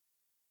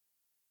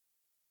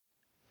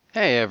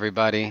Hey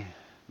everybody,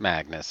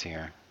 Magnus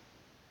here.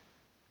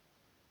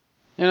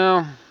 You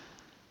know,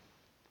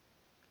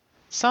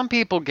 some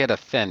people get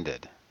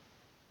offended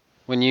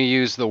when you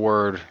use the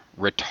word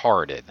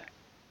retarded,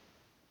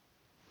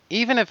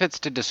 even if it's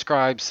to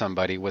describe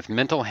somebody with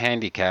mental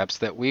handicaps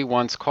that we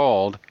once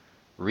called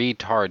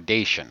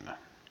retardation.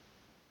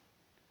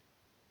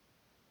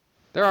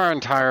 There are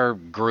entire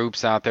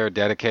groups out there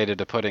dedicated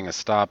to putting a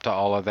stop to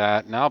all of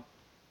that, and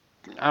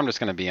I'm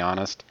just going to be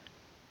honest.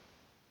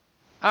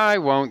 I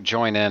won't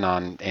join in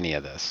on any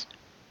of this.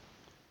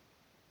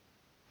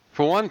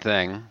 For one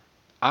thing,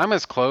 I'm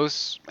as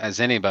close as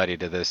anybody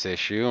to this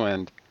issue,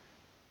 and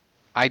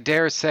I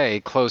dare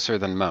say closer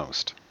than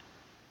most.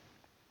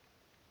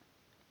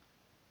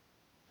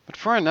 But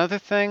for another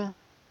thing,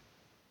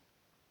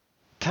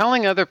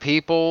 telling other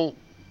people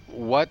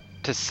what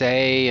to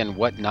say and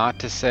what not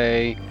to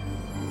say,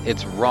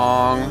 it's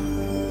wrong,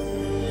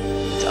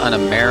 it's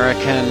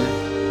un-American,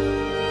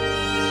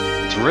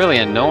 it's really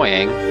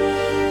annoying,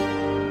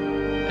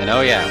 and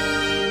oh yeah,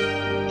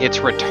 it's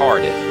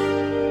retarded.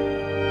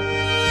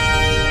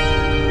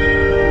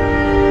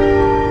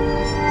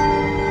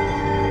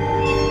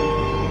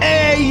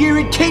 Your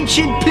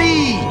attention,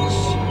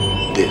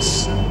 please!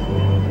 This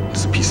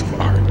is a piece of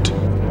art.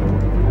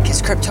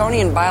 His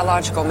Kryptonian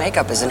biological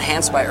makeup is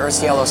enhanced by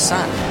Earth's yellow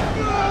sun.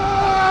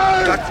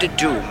 Dr.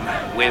 Doom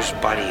wears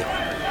body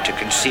armor to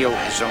conceal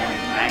his own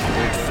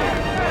mangled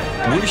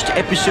form. Worst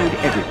episode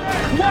ever.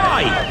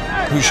 Why?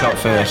 Who shot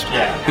first?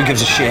 Yeah. Who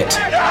gives a shit?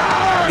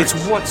 It's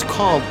what's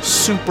called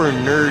super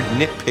nerd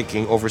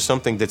nitpicking over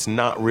something that's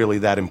not really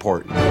that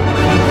important.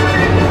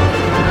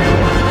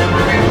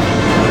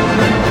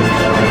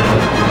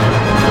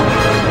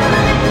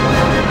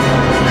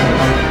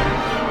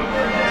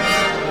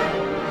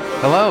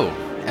 Hello,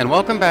 and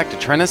welcome back to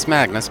Trennis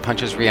Magnus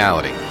Punches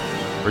Reality,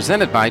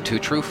 presented by Two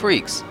True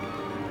Freaks.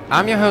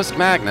 I'm your host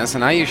Magnus,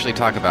 and I usually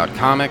talk about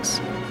comics,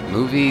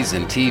 movies,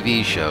 and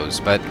TV shows,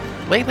 but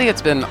lately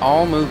it's been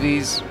all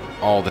movies,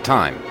 all the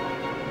time.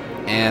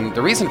 And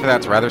the reason for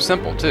that's rather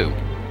simple, too.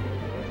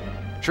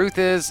 Truth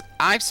is,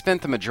 I've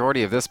spent the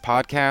majority of this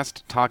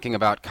podcast talking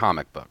about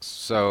comic books,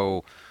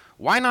 so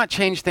why not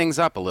change things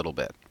up a little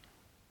bit?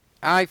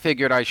 I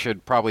figured I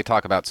should probably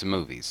talk about some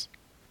movies.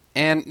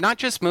 And not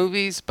just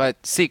movies,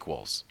 but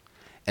sequels.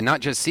 And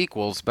not just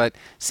sequels, but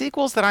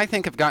sequels that I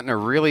think have gotten a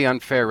really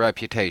unfair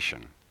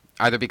reputation.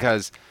 Either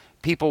because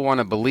people want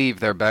to believe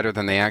they're better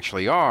than they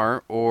actually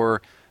are,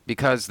 or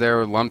because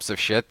they're lumps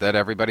of shit that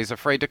everybody's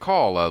afraid to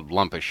call a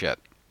lump of shit.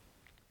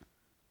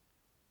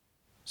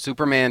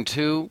 Superman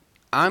 2,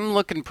 I'm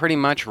looking pretty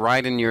much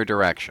right in your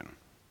direction.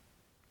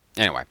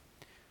 Anyway.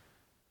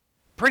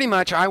 Pretty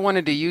much I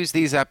wanted to use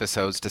these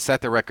episodes to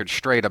set the record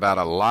straight about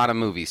a lot of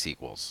movie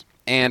sequels.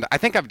 And I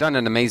think I've done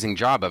an amazing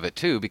job of it,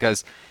 too,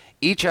 because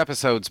each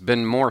episode's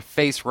been more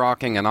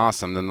face-rocking and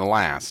awesome than the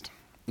last.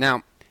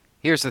 Now,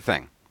 here's the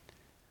thing.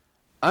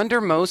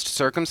 Under most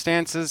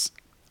circumstances,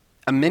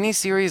 a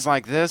miniseries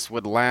like this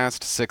would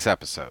last 6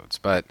 episodes,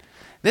 but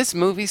this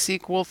movie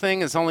sequel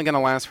thing is only going to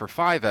last for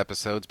 5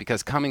 episodes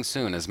because coming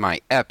soon is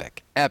my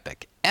epic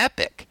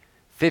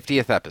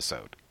 50th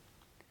episode.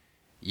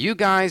 You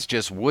guys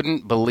just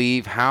wouldn't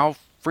believe how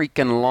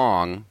freaking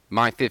long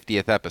my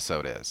 50th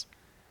episode is.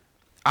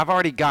 I've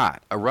already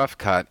got a rough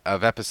cut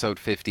of episode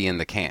 50 in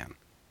the can.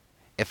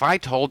 If I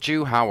told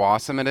you how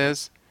awesome it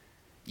is,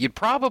 you'd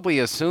probably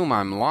assume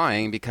I'm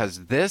lying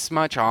because this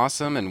much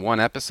awesome in one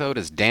episode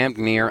is damned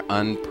near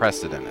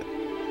unprecedented.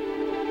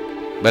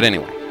 But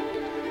anyway,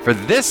 for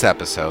this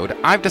episode,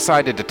 I've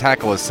decided to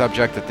tackle a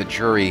subject that the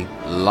jury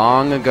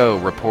long ago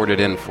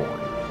reported in for.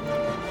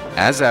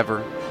 As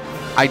ever,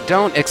 I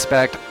don't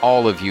expect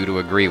all of you to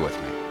agree with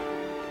me.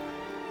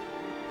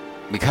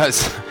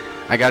 Because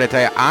I gotta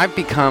tell you, I've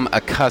become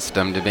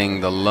accustomed to being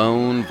the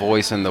lone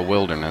voice in the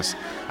wilderness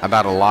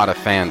about a lot of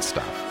fan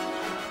stuff.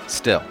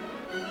 Still,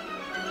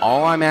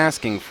 all I'm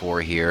asking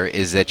for here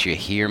is that you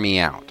hear me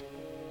out.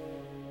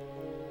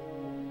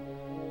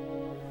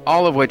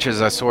 All of which is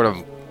a sort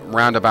of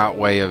roundabout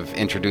way of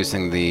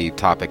introducing the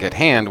topic at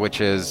hand,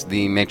 which is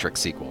the Matrix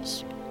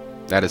sequels.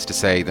 That is to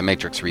say, The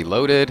Matrix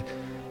Reloaded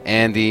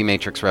and The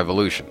Matrix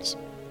Revolutions.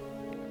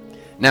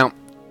 Now,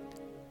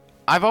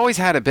 I've always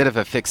had a bit of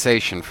a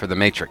fixation for the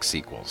Matrix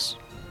sequels.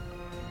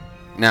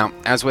 Now,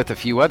 as with a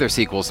few other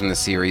sequels in the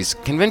series,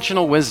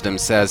 conventional wisdom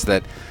says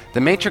that The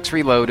Matrix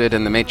Reloaded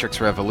and The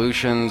Matrix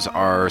Revolutions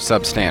are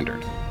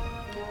substandard.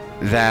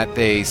 That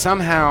they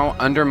somehow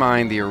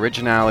undermine the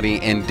originality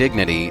and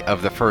dignity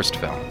of the first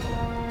film.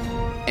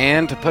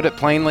 And, to put it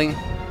plainly,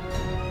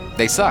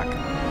 they suck.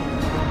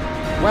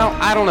 Well,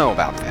 I don't know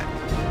about that.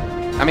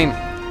 I mean,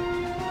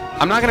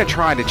 I'm not going to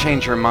try to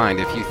change your mind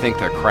if you think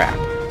they're crap.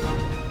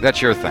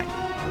 That's your thing.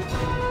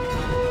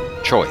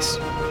 Choice.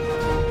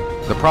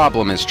 The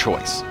problem is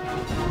choice.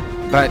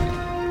 But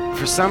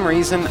for some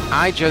reason,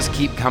 I just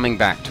keep coming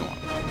back to them.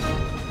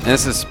 And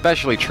this is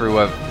especially true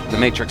of The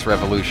Matrix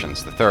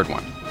Revolutions, the third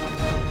one.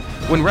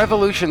 When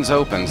Revolutions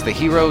opens, the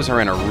heroes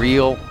are in a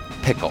real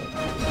pickle.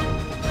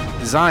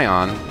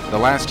 Zion, The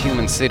last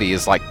human city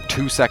is like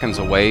 2 seconds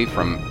away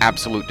from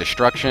absolute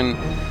destruction.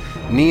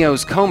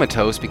 Neo's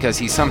comatose because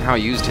he somehow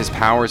used his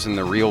powers in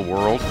the real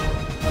world,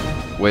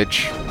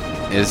 which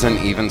isn't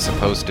even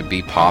supposed to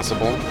be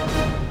possible.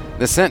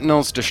 The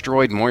Sentinels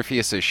destroyed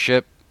Morpheus'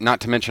 ship, not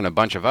to mention a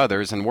bunch of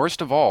others, and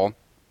worst of all,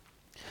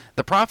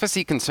 the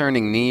prophecy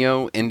concerning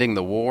Neo ending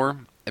the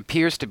war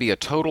appears to be a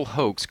total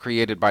hoax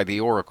created by the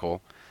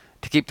Oracle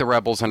to keep the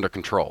rebels under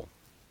control.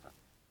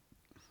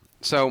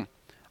 So,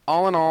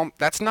 all in all,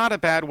 that's not a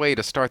bad way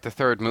to start the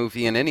third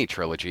movie in any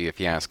trilogy, if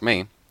you ask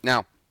me.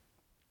 Now,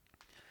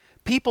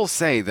 people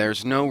say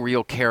there's no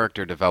real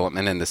character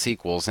development in the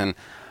sequels, and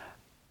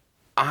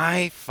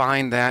I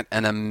find that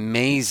an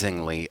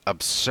amazingly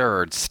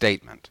absurd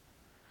statement.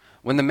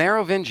 When the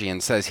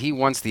Merovingian says he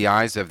wants the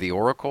eyes of the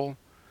Oracle,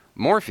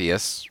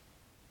 Morpheus,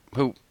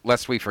 who,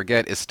 lest we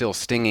forget, is still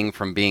stinging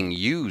from being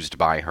used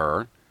by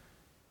her,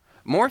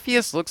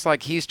 Morpheus looks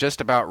like he's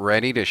just about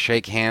ready to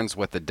shake hands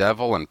with the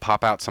devil and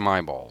pop out some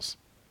eyeballs.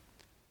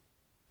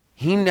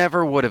 He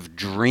never would have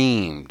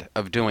dreamed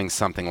of doing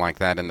something like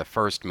that in the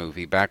first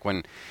movie, back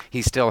when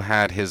he still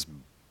had his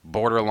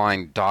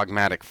borderline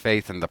dogmatic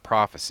faith in the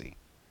prophecy.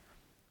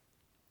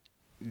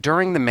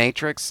 During The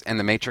Matrix and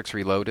The Matrix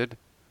Reloaded,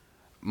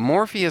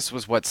 Morpheus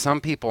was what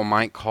some people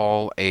might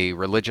call a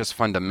religious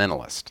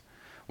fundamentalist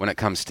when it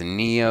comes to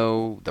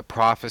Neo, the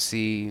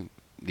prophecy,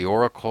 the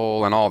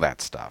Oracle, and all that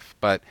stuff.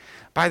 But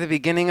by the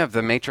beginning of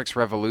The Matrix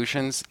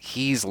Revolutions,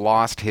 he's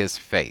lost his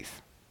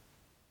faith.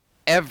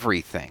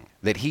 Everything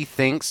that he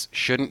thinks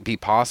shouldn't be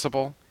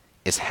possible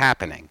is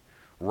happening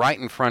right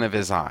in front of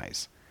his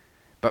eyes.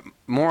 But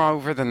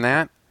moreover than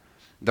that,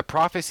 the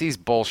prophecy's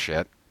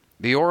bullshit,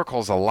 the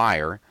Oracle's a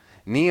liar,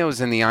 Neo's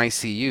in the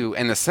ICU,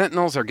 and the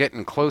Sentinels are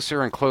getting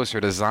closer and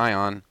closer to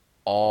Zion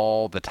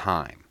all the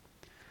time.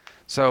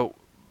 So,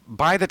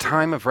 by the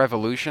time of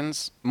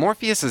Revolutions,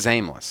 Morpheus is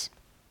aimless.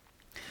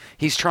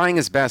 He's trying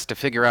his best to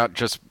figure out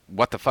just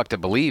what the fuck to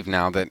believe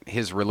now that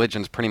his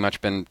religion's pretty much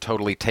been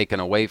totally taken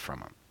away from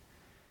him.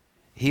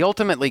 He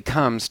ultimately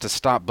comes to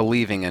stop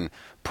believing in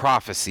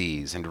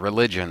prophecies and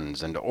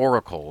religions and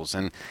oracles,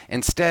 and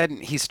instead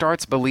he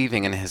starts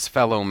believing in his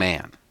fellow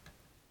man.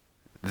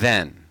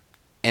 Then,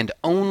 and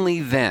only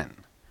then,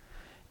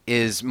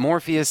 is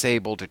Morpheus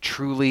able to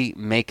truly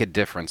make a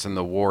difference in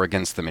the war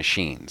against the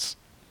machines.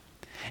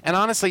 And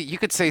honestly, you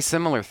could say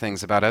similar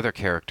things about other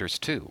characters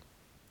too.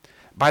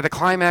 By the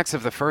climax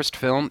of the first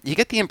film, you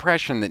get the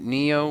impression that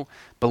Neo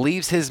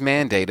believes his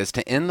mandate is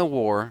to end the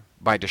war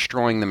by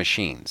destroying the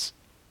machines,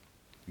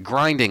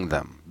 grinding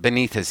them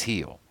beneath his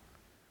heel.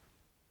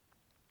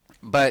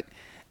 But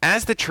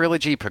as the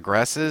trilogy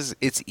progresses,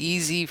 it's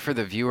easy for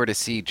the viewer to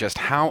see just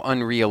how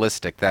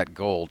unrealistic that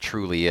goal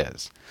truly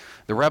is.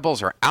 The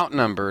rebels are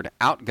outnumbered,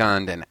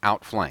 outgunned, and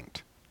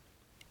outflanked.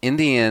 In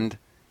the end,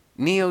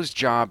 Neo's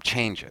job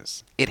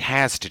changes. It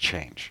has to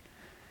change.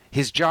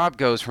 His job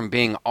goes from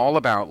being all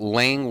about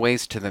laying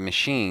waste to the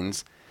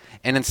machines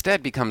and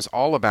instead becomes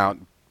all about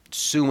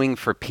suing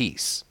for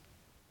peace.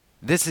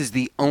 This is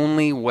the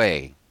only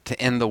way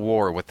to end the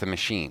war with the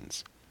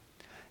machines.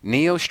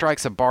 Neo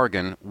strikes a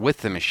bargain with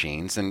the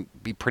machines and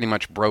he pretty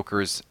much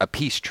brokers a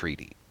peace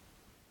treaty.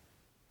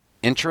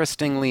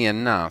 Interestingly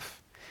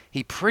enough,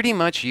 he pretty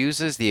much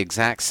uses the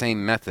exact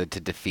same method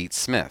to defeat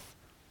Smith.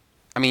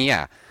 I mean,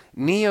 yeah,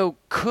 Neo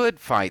could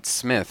fight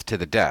Smith to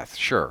the death,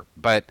 sure,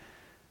 but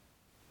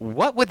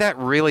what would that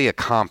really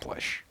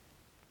accomplish?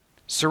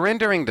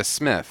 Surrendering to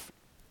Smith,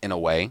 in a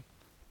way,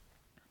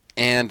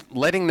 and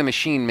letting the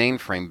machine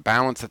mainframe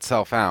balance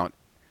itself out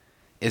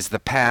is the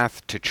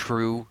path to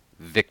true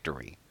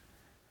victory.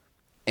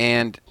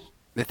 And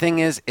the thing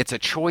is, it's a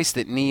choice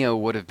that Neo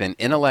would have been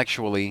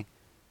intellectually,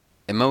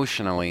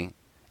 emotionally,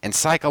 and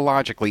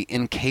psychologically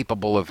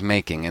incapable of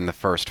making in the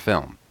first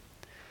film.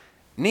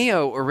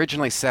 Neo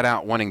originally set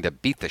out wanting to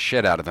beat the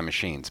shit out of the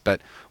machines,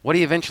 but what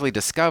he eventually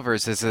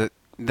discovers is that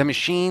the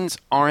machines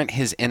aren't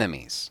his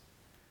enemies.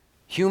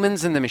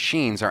 Humans and the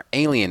machines are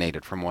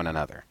alienated from one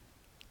another.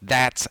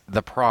 That's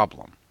the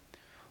problem.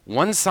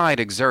 One side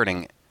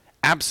exerting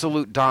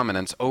absolute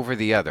dominance over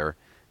the other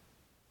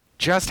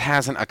just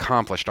hasn't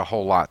accomplished a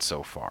whole lot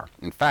so far.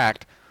 In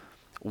fact,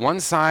 one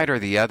side or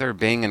the other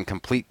being in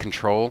complete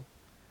control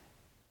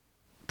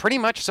pretty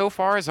much so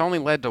far has only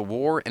led to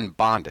war and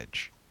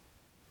bondage.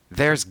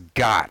 There's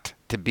got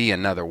to be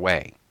another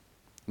way.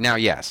 Now,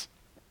 yes,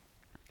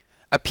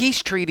 a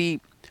peace treaty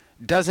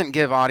doesn't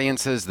give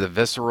audiences the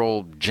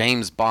visceral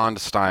James Bond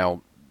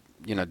style,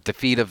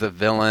 defeat of the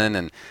villain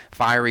and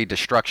fiery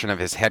destruction of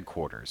his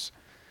headquarters.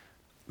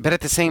 But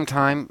at the same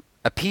time,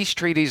 a peace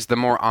treaty's the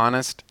more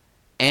honest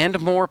and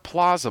more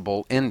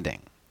plausible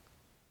ending.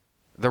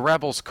 The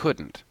rebels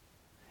couldn't,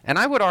 and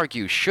I would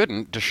argue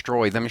shouldn't,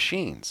 destroy the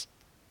machines.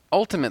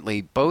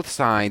 Ultimately, both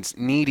sides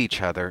need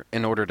each other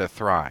in order to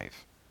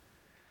thrive.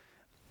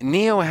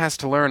 Neo has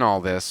to learn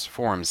all this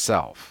for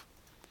himself.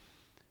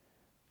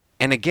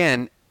 And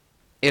again,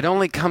 it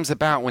only comes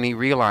about when he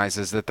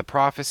realizes that the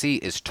prophecy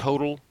is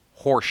total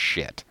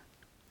horseshit.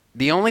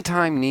 The only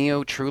time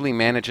Neo truly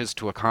manages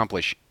to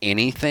accomplish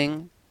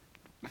anything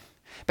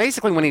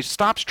Basically, when he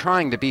stops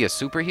trying to be a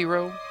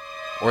superhero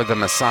or the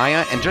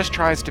Messiah and just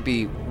tries to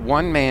be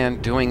one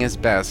man doing his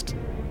best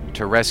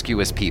to rescue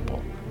his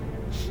people.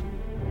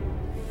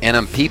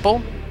 And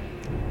people,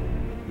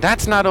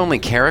 that's not only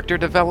character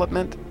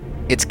development,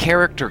 it's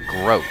character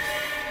growth.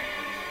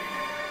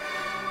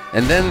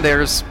 And then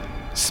there's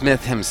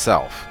Smith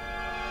himself.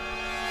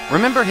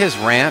 Remember his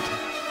rant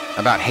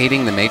about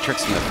hating the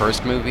Matrix in the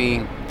first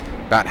movie?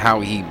 About how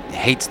he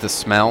hates the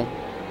smell?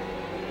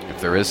 If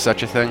there is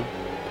such a thing.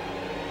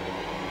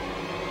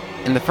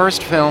 In the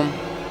first film,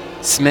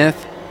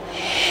 Smith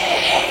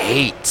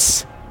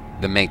hates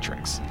the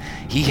Matrix.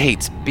 He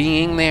hates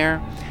being there.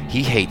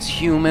 He hates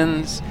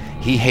humans.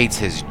 He hates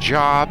his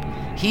job.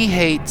 He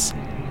hates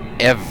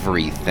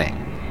everything.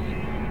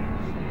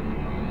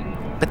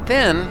 But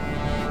then,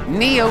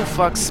 Neo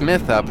fucks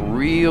Smith up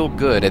real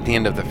good at the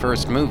end of the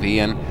first movie,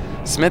 and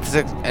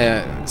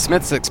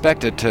Smith's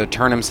expected to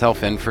turn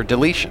himself in for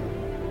deletion.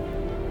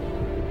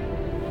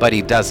 But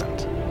he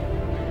doesn't.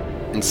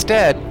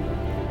 Instead,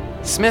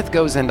 Smith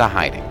goes into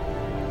hiding.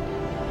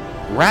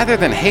 Rather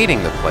than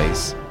hating the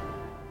place,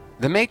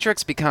 the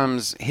Matrix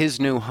becomes his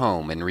new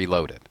home in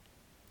Reloaded.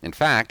 In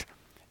fact,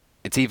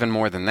 it's even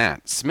more than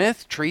that.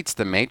 Smith treats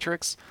the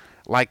Matrix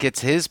like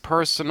it's his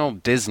personal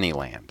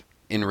Disneyland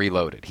in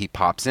Reloaded. He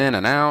pops in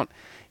and out,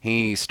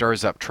 he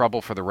stirs up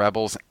trouble for the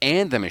rebels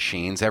and the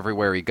machines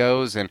everywhere he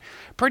goes, and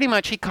pretty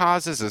much he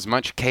causes as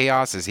much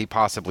chaos as he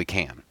possibly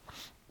can.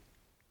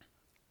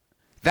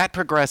 That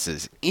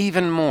progresses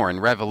even more in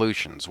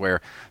Revolutions,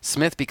 where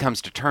Smith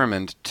becomes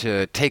determined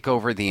to take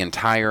over the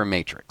entire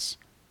Matrix.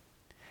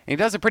 And he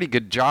does a pretty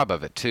good job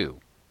of it, too.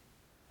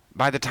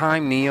 By the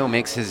time Neo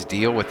makes his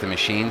deal with the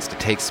machines to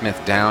take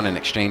Smith down in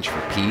exchange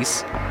for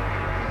peace,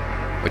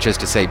 which is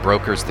to say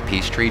brokers the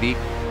peace treaty,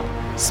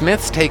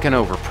 Smith's taken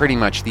over pretty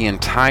much the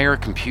entire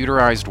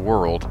computerized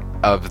world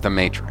of the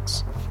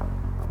Matrix.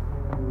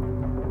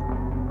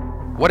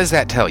 What does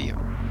that tell you?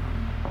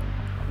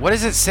 What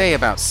does it say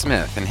about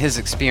Smith and his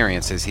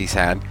experiences he's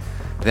had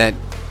that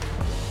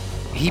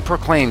he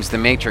proclaims the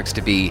Matrix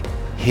to be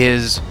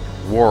his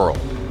world,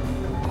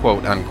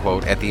 quote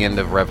unquote, at the end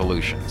of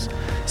Revolutions?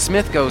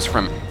 Smith goes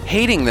from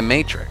hating the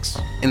Matrix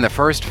in the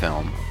first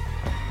film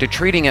to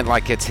treating it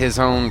like it's his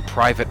own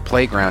private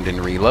playground in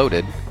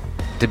Reloaded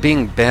to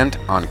being bent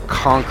on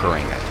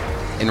conquering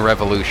it in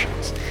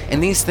Revolutions.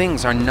 And these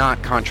things are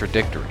not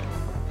contradictory.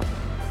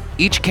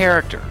 Each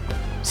character,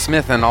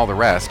 Smith and all the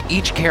rest,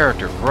 each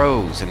character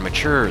grows and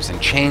matures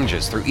and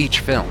changes through each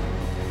film.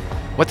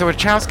 What the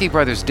Wachowski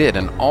brothers did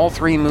in all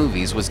three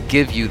movies was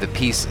give you the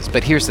pieces.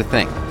 But here's the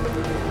thing.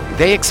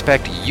 They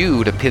expect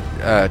you to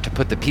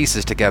put the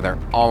pieces together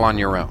all on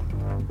your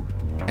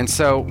own. And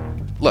so,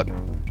 look,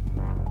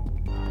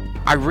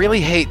 I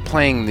really hate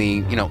playing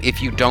the,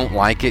 if you don't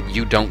like it,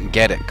 you don't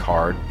get it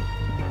card.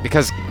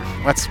 Because,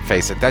 let's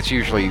face it, that's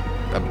usually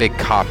a big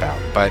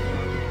cop-out. But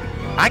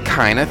I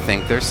kind of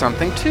think there's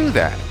something to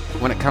that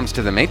when it comes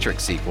to the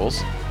Matrix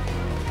sequels.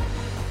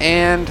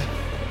 And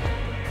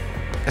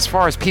as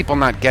far as people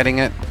not getting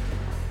it,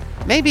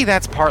 maybe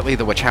that's partly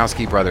the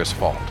Wachowski brothers'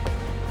 fault.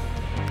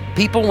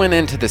 People went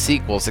into the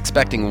sequels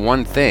expecting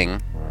one thing,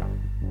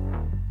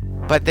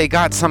 but they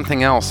got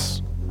something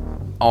else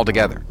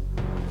altogether.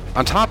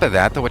 On top of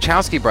that, the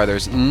Wachowski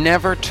brothers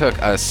never took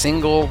a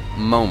single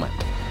moment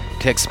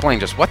to explain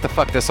just what the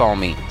fuck this all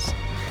means.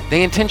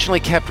 They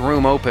intentionally kept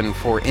room open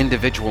for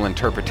individual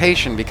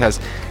interpretation because,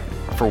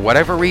 for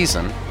whatever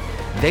reason,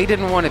 they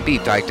didn't want to be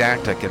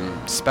didactic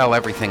and spell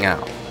everything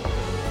out.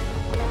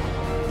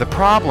 The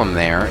problem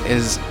there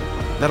is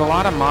that a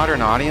lot of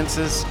modern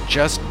audiences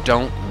just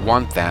don't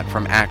want that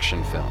from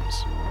action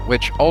films,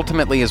 which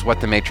ultimately is what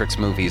the Matrix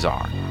movies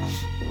are.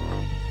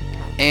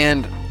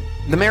 And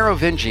the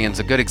Merovingian's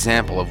a good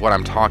example of what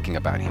I'm talking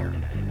about here.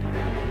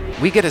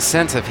 We get a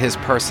sense of his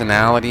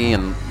personality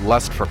and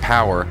lust for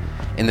power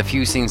in the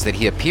few scenes that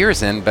he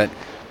appears in, but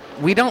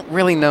we don't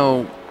really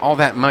know all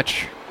that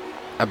much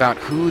about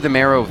who the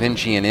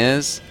Merovingian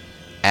is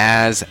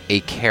as a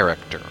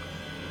character.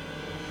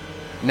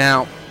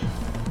 Now,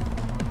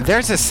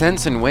 there's a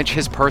sense in which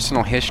his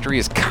personal history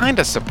is kind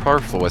of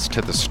superfluous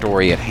to the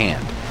story at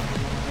hand.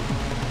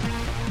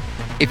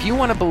 If you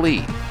want to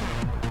believe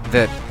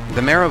that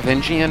the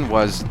Merovingian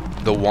was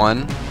the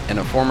one in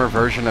a former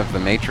version of the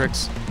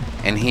Matrix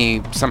and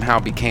he somehow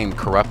became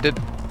corrupted,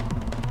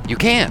 you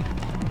can.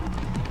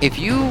 If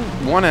you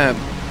want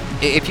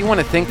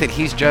to think that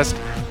he's just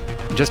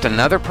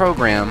another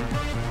program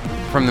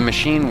from the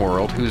machine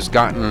world who's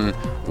gotten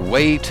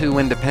way too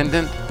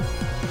independent,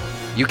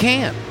 you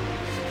can.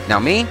 Now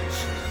me,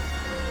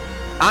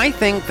 I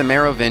think the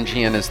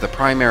Merovingian is the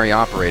primary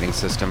operating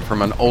system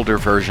from an older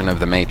version of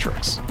the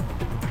Matrix.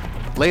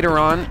 Later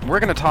on, we're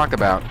going to talk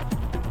about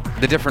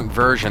the different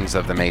versions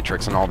of the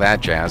Matrix and all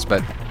that jazz,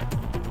 but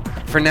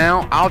for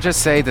now, I'll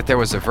just say that there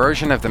was a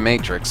version of the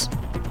Matrix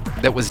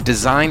that was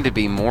designed to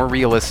be more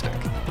realistic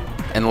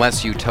and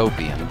less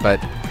utopian,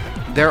 but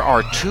there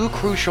are two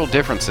crucial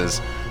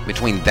differences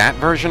between that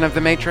version of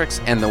the Matrix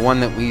and the one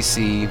that we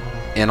see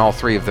in all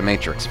three of the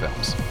Matrix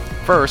films.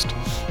 First,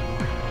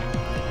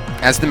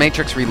 As The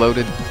Matrix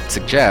Reloaded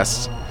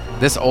suggests,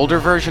 this older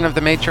version of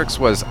The Matrix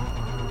was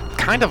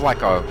kind of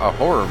like a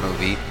horror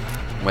movie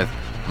with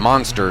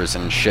monsters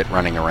and shit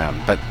running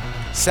around. But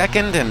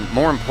second, and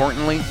more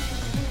importantly,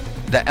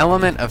 the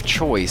element of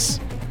choice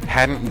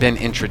hadn't been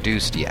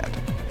introduced yet.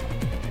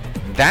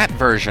 That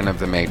version of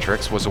The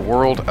Matrix was a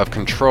world of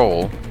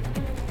control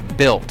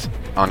built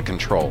on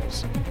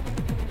controls.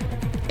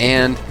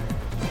 And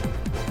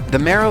the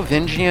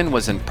Merovingian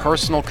was in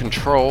personal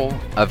control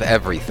of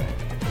everything.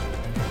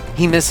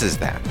 He misses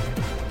that.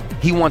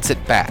 He wants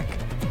it back.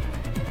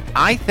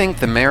 I think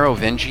the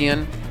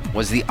Merovingian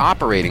was the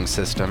operating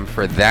system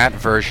for that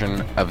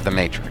version of The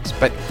Matrix.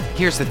 But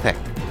here's the thing.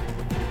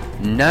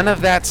 None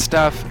of that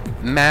stuff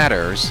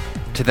matters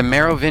to the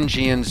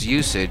Merovingian's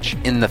usage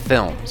in the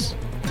films.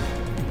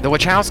 The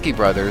Wachowski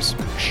brothers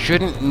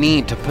shouldn't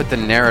need to put the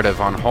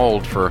narrative on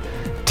hold for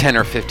 10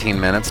 or 15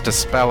 minutes to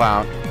spell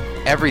out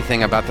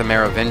everything about the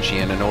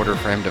Merovingian in order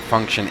for him to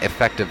function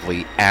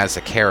effectively as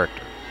a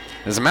character.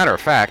 As a matter of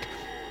fact,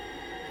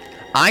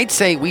 I'd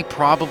say we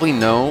probably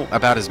know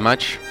about as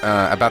much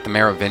about the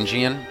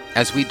Merovingian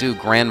as we do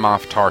Grand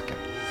Moff Tarkin.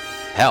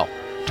 Hell,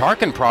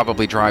 Tarkin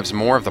probably drives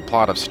more of the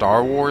plot of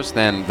Star Wars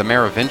than the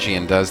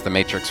Merovingian does The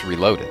Matrix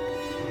Reloaded.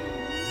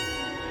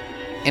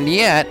 And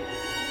yet,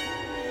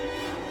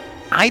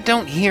 I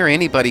don't hear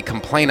anybody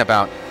complain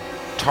about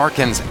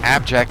Tarkin's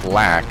abject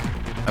lack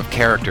of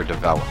character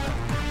development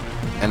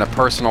and a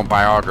personal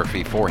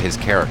biography for his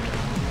character.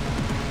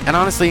 And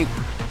honestly,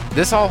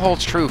 this all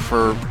holds true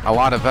for a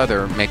lot of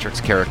other Matrix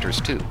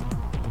characters too.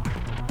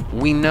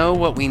 We know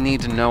what we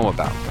need to know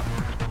about them.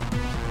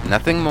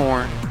 Nothing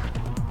more,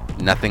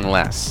 nothing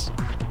less.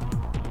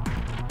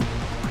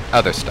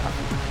 Other stuff.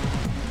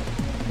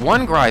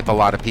 One gripe a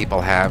lot of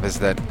people have is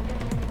that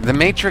the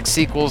Matrix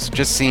sequels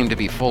just seem to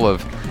be full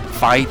of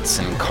fights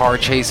and car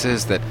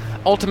chases that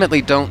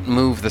ultimately don't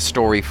move the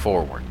story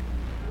forward.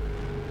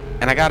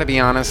 And I gotta be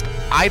honest,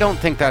 I don't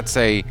think that's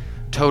a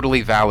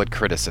totally valid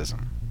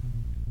criticism.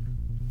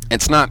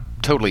 It's not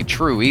totally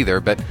true either,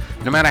 but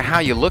no matter how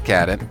you look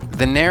at it,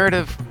 the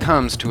narrative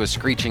comes to a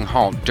screeching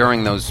halt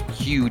during those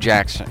huge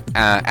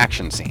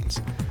action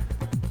scenes.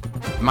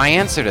 My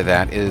answer to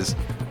that is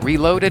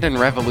Reloaded and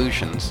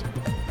Revolutions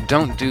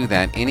don't do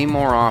that any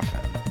more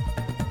often,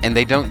 and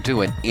they don't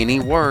do it any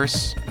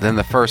worse than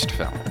the first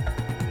film.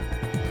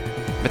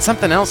 But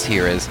something else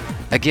here is,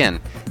 again,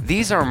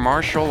 these are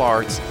martial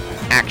arts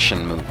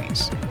action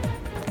movies.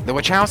 The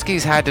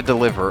Wachowskis had to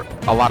deliver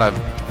a lot of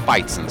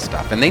fights and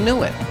stuff, and they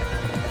knew it.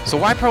 So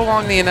why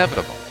prolong the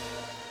inevitable?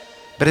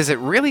 But is it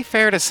really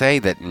fair to say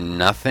that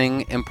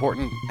nothing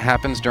important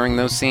happens during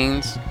those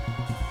scenes?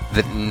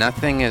 That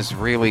nothing is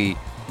really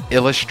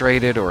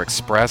illustrated or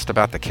expressed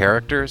about the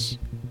characters?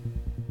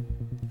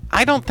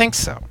 I don't think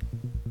so.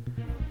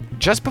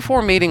 Just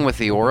before meeting with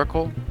the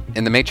Oracle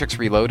in The Matrix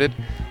Reloaded,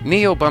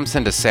 Neo bumps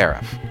into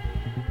Seraph.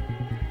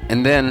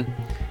 And then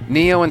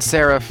Neo and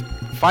Seraph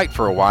fight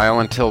for a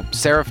while until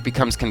Seraph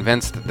becomes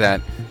convinced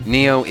that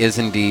Neo is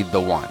indeed the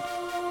one.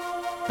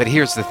 But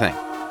here's the thing.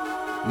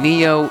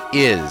 Neo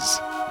is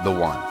the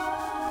one.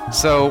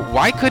 So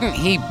why couldn't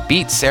he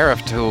beat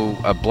Seraph to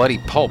a bloody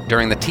pulp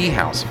during the tea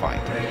house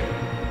fight?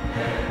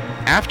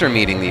 After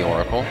meeting the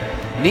Oracle,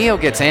 Neo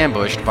gets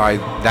ambushed by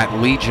that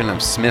legion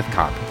of Smith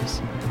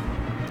copies.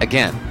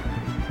 Again,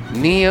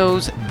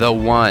 Neo's the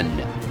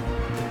one.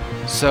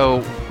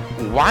 So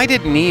why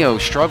did Neo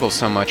struggle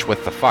so much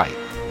with the fight?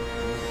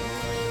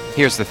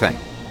 Here's the thing.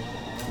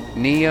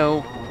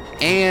 Neo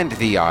and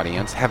the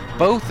audience have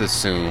both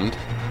assumed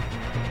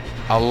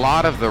a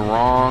lot of the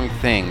wrong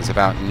things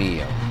about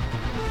Neo.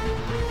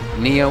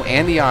 Neo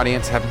and the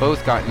audience have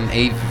both gotten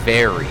a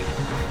very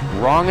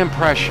wrong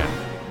impression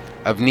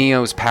of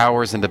Neo's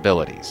powers and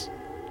abilities.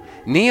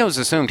 Neo's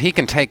assumed he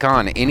can take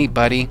on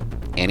anybody,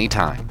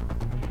 anytime.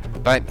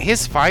 But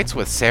his fights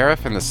with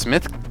Seraph and the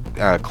Smith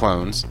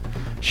clones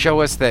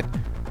show us that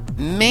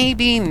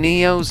maybe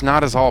Neo's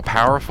not as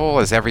all-powerful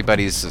as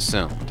everybody's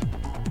assumed.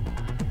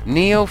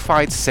 Neo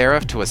fights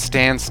Seraph to a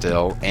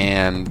standstill,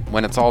 and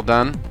when it's all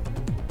done,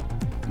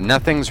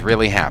 nothing's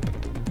really happened.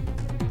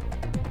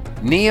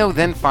 Neo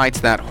then fights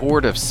that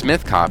horde of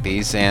Smith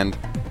copies, and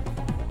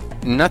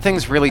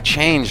nothing's really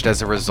changed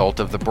as a result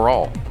of the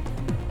brawl.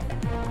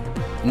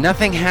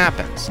 Nothing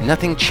happens,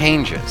 nothing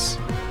changes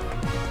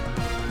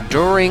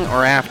during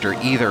or after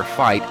either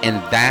fight, and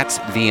that's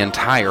the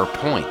entire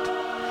point.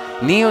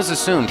 Neo's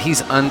assumed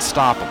he's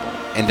unstoppable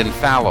and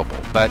infallible,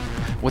 but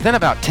within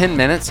about 10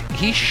 minutes,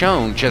 he's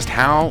shown just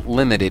how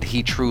limited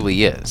he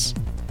truly is.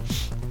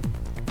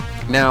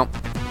 Now,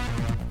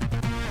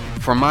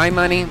 for my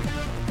money,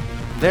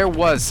 there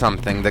was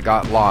something that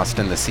got lost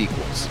in the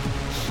sequels.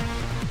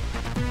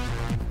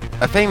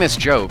 A famous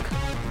joke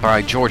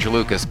by George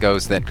Lucas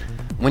goes that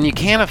when you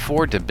can't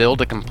afford to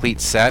build a complete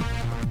set,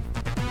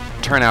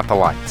 turn out the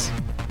lights.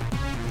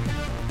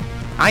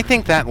 I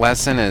think that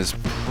lesson is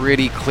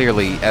pretty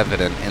clearly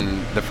evident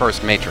in the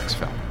first Matrix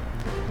film.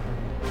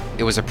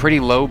 It was a pretty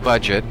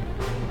low-budget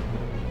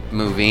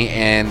movie,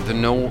 and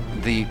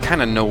the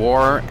kind of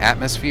noir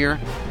atmosphere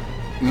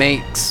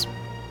makes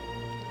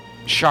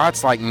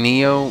shots like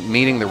Neo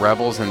meeting the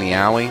rebels in the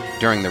alley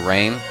during the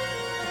rain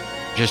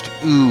just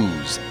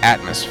ooze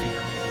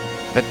atmosphere.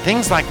 But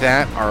things like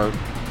that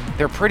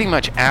they're pretty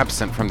much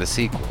absent from the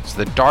sequels.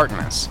 The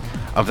darkness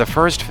of the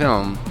first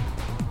film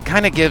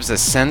kind of gives a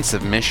sense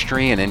of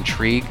mystery and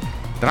intrigue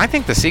that I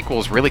think the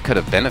sequels really could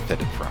have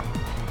benefited from.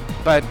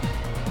 But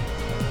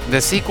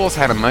the sequels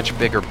had a much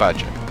bigger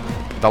budget.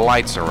 The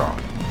lights are on.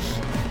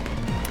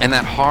 And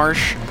that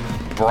harsh,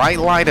 bright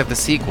light of the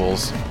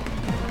sequels,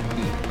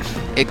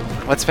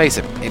 let's face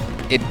it,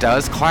 it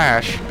does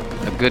clash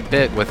a good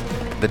bit with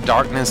the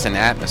darkness and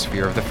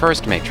atmosphere of the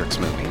first Matrix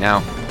movie.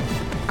 Now,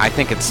 I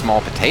think it's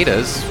small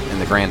potatoes in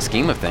the grand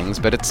scheme of things,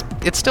 but it's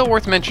still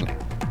worth mentioning.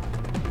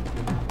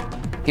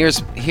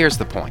 Here's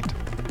the point.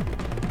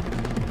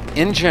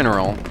 In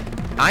general,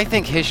 I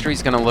think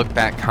history's going to look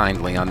back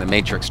kindly on the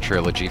Matrix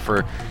trilogy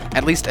for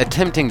at least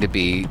attempting to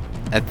be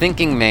a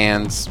thinking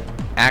man's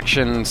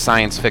action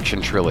science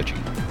fiction trilogy.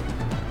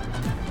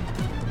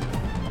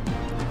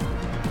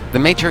 The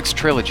Matrix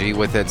trilogy,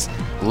 with its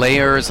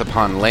layers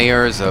upon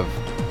layers of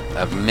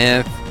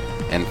myth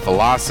and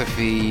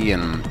philosophy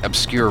and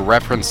obscure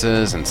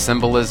references and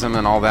symbolism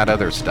and all that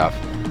other stuff,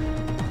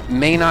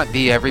 may not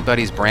be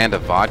everybody's brand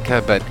of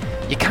vodka, but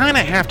you kind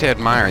of have to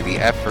admire the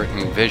effort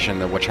and vision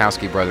the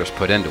Wachowski brothers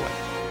put into it.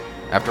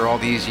 After all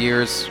these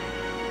years,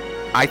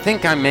 I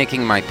think I'm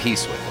making my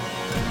peace with it.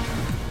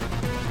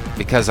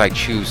 Because I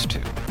choose to.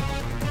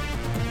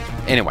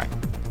 Anyway,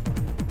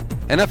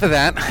 enough of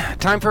that.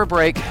 Time for a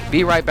break.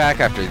 Be right back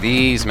after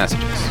these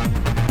messages.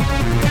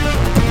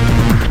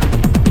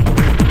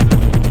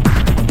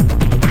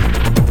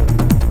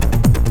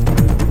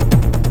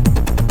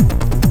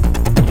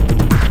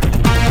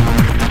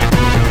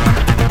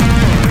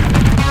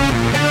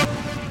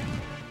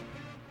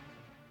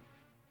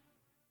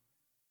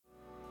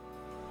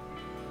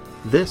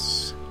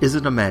 This is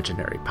an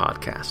imaginary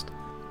podcast,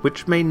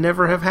 which may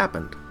never have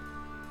happened.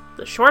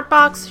 The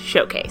Shortbox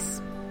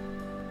Showcase.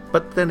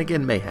 But then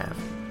again may have.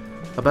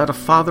 About a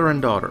father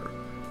and daughter.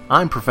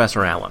 I'm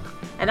Professor Allen.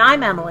 And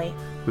I'm Emily.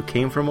 Who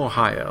came from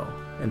Ohio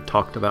and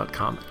talked about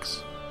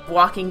comics.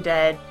 Walking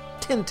Dead.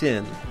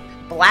 Tintin.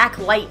 Black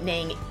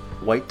Lightning.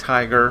 White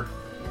Tiger.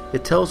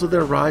 It tells of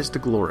their rise to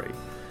glory,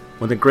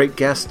 when the great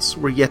guests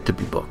were yet to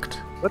be booked.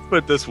 Let's put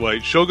it this way,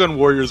 Shogun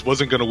Warriors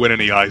wasn't going to win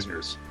any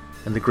Eisners.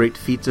 And the great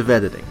feats of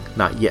editing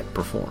not yet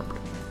performed.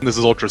 This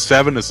is Ultra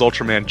 7, this is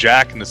Ultraman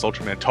Jack, and this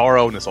Ultraman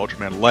Taro, and this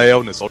Ultraman Leo,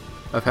 and this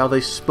of how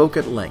they spoke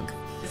at length.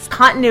 This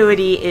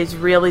continuity is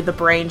really the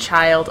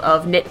brainchild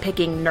of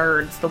nitpicking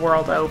nerds the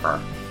world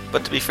over.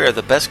 But to be fair,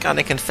 the best kind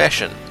of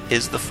confession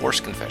is the Force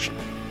confession.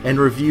 And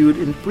reviewed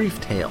in brief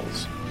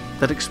tales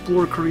that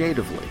explore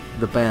creatively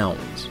the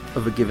bounds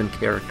of a given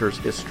character's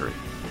history.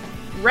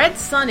 Red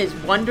Sun is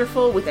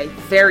wonderful with a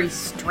very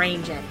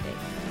strange ending.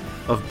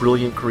 Of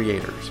brilliant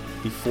creators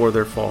before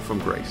their fall from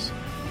grace.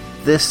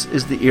 This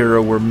is the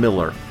era where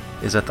Miller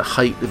is at the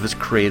height of his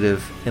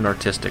creative and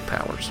artistic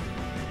powers,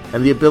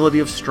 and the ability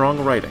of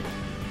strong writing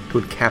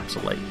to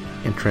encapsulate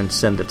and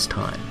transcend its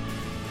time.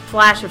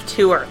 Flash of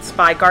Two Earths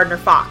by Gardner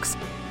Fox.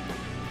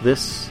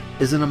 This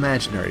is an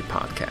imaginary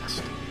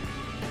podcast.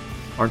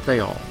 Aren't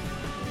they all?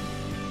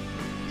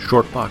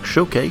 Shortbox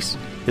Showcase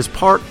is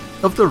part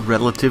of the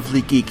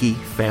Relatively Geeky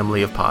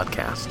family of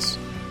podcasts.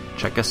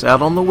 Check us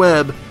out on the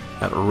web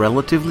at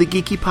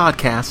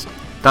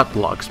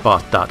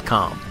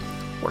relativelygeekypodcast.blogspot.com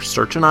or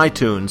search in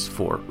iTunes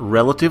for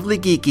Relatively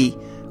Geeky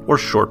or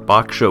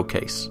Shortbox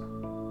Showcase.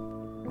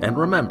 And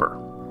remember,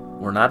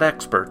 we're not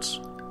experts.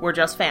 We're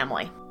just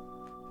family.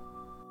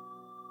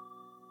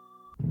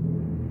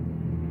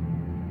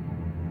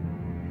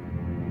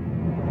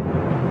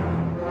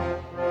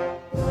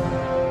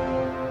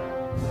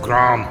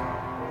 Grom,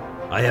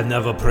 I have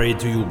never prayed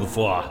to you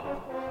before.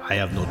 I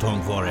have no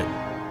tongue for it.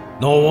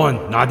 No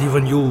one, not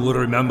even you, will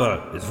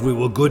remember if we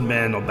were good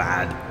men or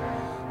bad.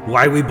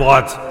 Why we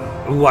bought,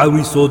 or why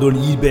we sold on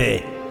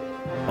eBay.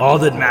 All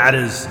that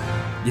matters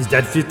is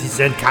that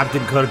 50-cent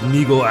Captain Kirk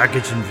Mego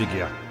action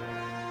figure.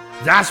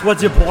 That's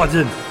what's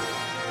important.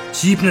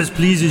 Cheapness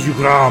pleases you,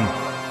 Grom.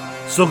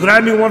 So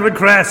grant me one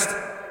request.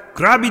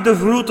 Grab me the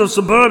fruit of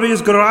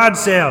Suburbia's garage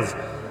sales.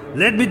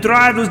 Let me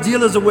drive those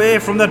dealers away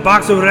from that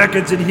box of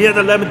records and hear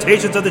the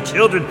lamentations of the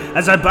children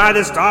as I buy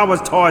their Star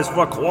Wars toys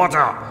for a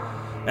quarter.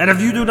 And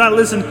if you do not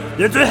listen,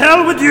 then to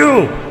hell with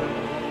you!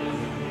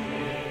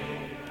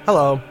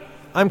 Hello,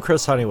 I'm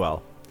Chris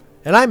Honeywell,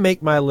 and I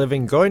make my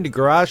living going to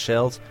garage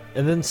sales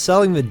and then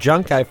selling the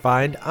junk I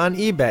find on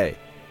eBay.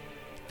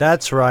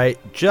 That's right,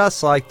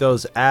 just like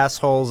those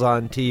assholes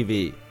on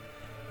TV.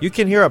 You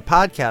can hear a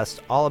podcast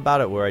all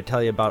about it where I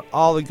tell you about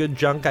all the good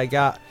junk I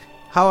got,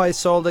 how I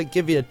sold it,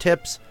 give you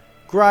tips,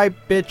 gripe,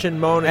 bitch, and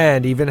moan,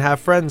 and even have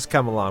friends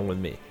come along with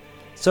me.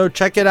 So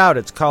check it out,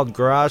 it's called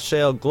Garage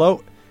Sale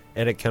Gloat,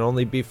 and it can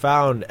only be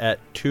found at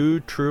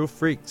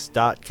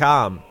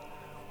twotruefreaks.com,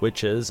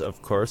 which is,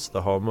 of course,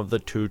 the home of the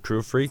Two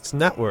True Freaks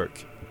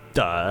Network.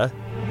 Duh.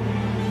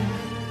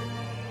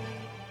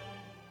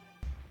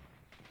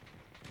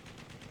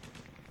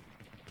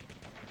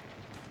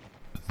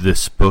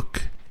 This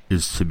book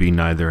is to be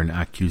neither an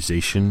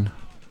accusation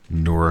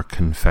nor a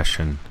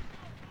confession,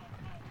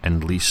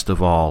 and least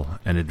of all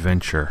an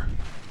adventure.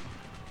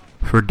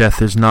 For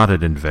death is not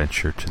an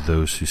adventure to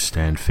those who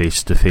stand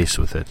face to face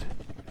with it.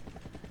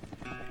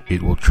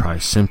 It will try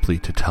simply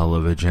to tell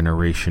of a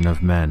generation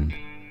of men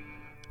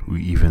who,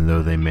 even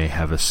though they may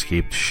have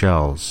escaped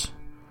shells,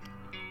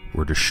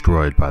 were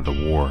destroyed by the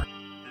war.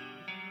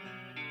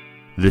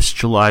 This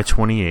July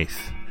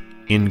 28th,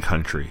 In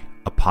Country,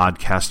 a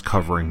podcast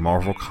covering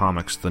Marvel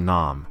Comics The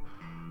Nam,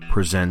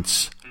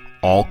 presents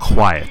All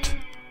Quiet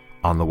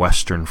on the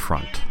Western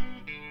Front.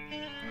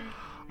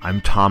 I'm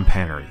Tom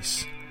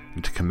Panarese,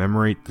 and to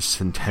commemorate the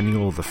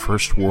centennial of the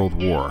First World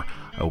War,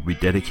 I will be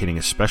dedicating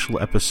a special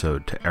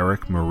episode to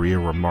Eric Maria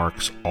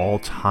Remarque's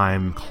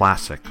all-time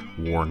classic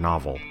war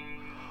novel.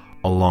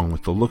 Along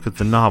with the look at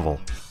the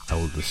novel, I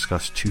will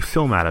discuss 2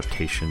 film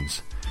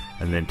adaptations,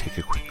 and then take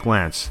a quick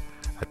glance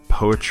at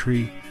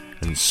poetry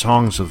and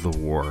songs of the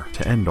war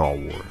to end all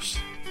wars.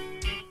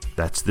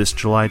 That's this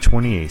July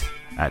 28th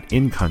at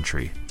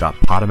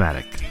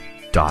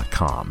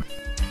incountry.podomatic.com.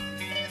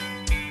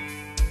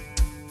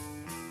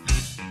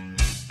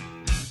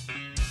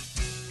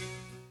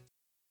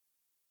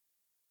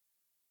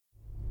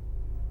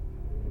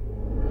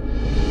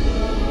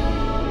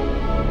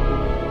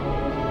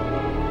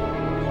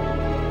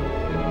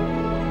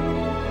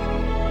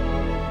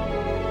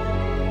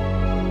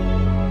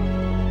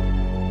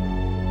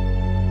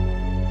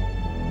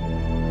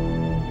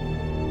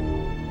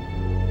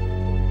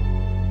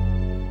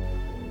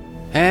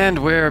 And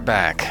we're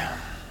back,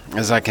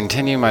 as I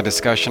continue my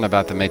discussion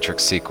about the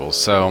Matrix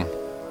sequels. So,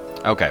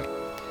 okay,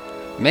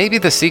 maybe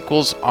the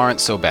sequels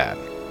aren't so bad.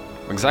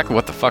 Exactly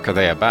what the fuck are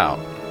they about?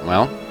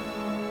 Well,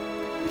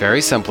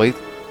 very simply,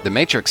 the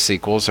Matrix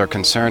sequels are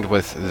concerned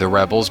with the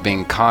rebels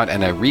being caught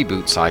in a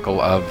reboot cycle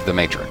of the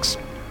Matrix.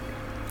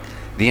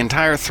 The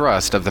entire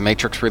thrust of the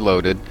Matrix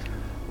Reloaded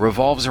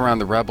revolves around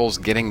the rebels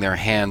getting their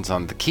hands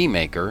on the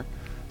Keymaker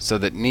so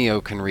that Neo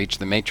can reach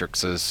the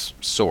Matrix's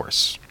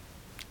source.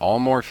 All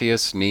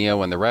Morpheus,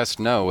 Neo, and the rest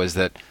know is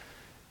that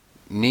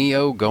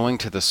Neo going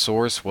to the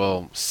source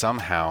will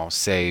somehow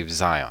save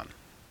Zion.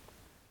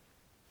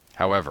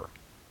 However,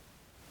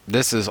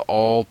 this is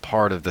all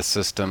part of the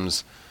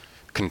system's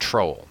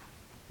control.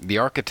 The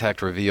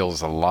architect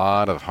reveals a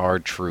lot of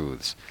hard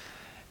truths,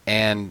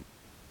 and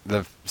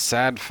the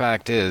sad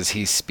fact is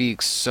he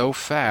speaks so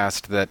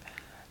fast that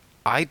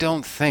I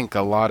don't think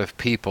a lot of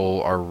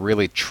people are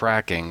really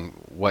tracking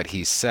what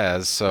he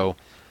says, so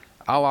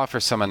I'll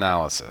offer some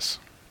analysis.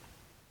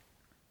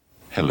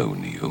 Hello,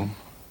 Neo.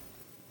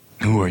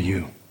 Who are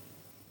you?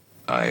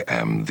 I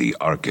am the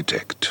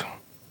architect.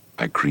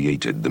 I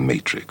created the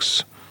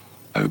Matrix.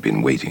 I've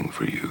been waiting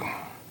for you.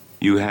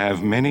 You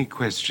have many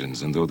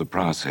questions, and though the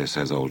process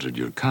has altered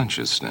your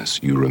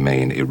consciousness, you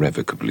remain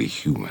irrevocably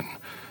human.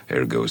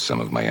 Ergo, some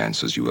of my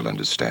answers you will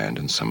understand,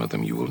 and some of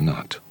them you will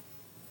not.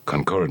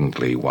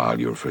 Concordantly, while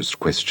your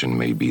first question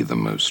may be the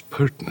most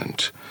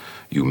pertinent,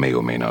 you may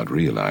or may not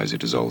realize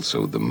it is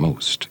also the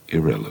most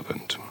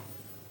irrelevant.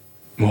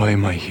 Why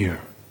am I here?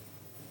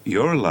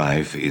 Your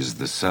life is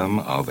the sum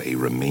of a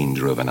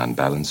remainder of an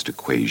unbalanced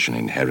equation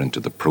inherent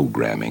to the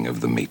programming of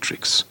the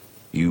Matrix.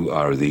 You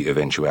are the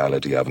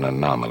eventuality of an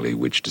anomaly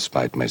which,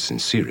 despite my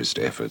sincerest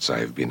efforts, I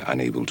have been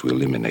unable to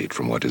eliminate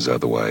from what is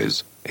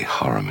otherwise a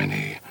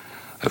harmony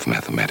of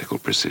mathematical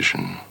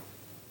precision.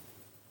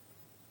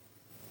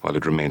 While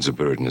it remains a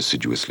burden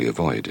assiduously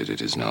avoided,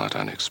 it is not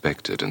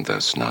unexpected and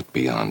thus not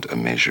beyond a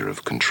measure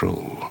of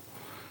control,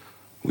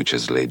 which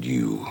has led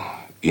you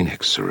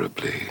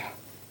inexorably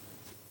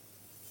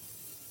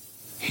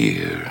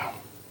here.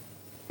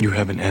 You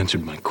haven't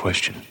answered my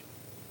question.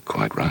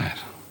 Quite right.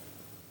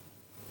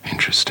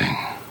 Interesting.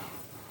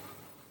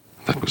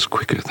 That was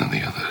quicker than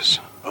the others.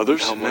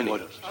 Others? How many?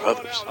 Others.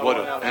 What?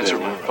 Answer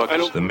my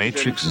fuckers. The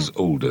Matrix is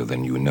older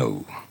than you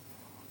know.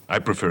 I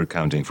prefer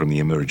counting from the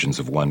emergence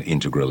of one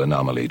integral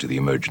anomaly to the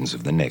emergence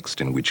of the next,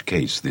 in which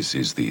case this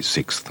is the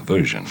 6th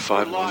version.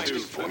 5 ones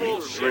before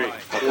me. 3.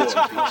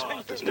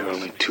 There are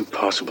only 2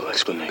 possible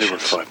explanations. There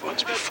were 5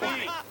 ones before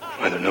me.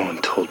 Either no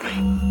one told me,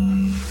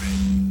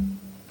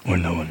 or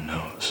no one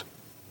knows.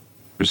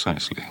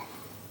 Precisely.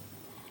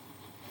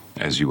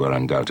 As you are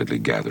undoubtedly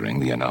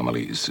gathering, the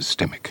anomaly is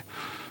systemic,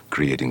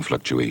 creating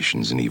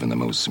fluctuations in even the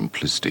most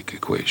simplistic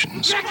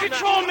equations. Can't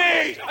control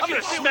me! I'm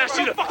gonna smash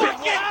you to bits!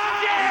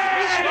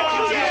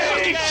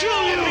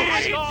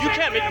 You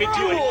can't make me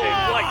do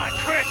anything like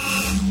Chris!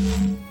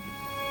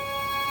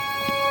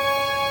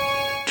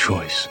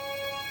 Choice.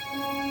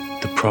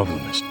 The problem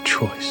is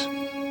choice.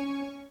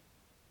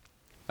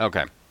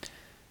 Okay.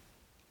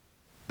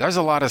 There's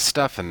a lot of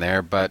stuff in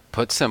there, but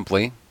put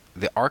simply,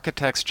 the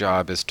architect's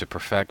job is to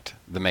perfect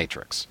the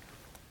Matrix.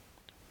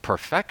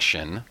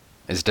 Perfection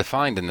is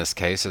defined in this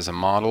case as a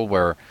model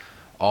where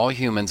all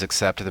humans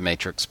accept the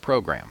Matrix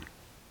program.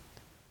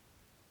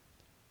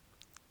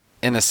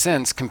 In a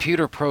sense,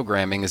 computer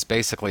programming is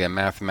basically a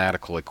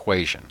mathematical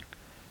equation.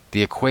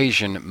 The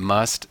equation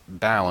must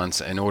balance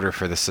in order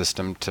for the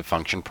system to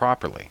function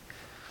properly.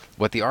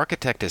 What the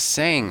architect is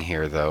saying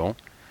here, though,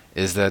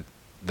 is that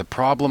the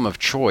problem of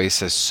choice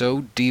has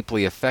so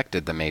deeply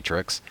affected the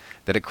Matrix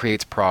that it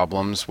creates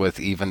problems with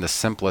even the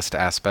simplest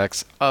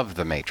aspects of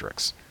the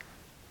Matrix.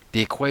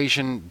 The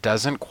equation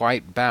doesn't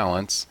quite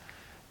balance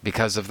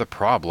because of the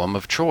problem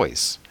of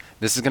choice.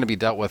 This is going to be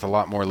dealt with a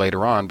lot more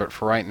later on, but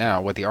for right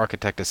now, what the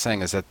architect is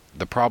saying is that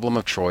the problem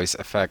of choice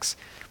affects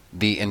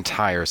the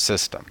entire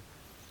system.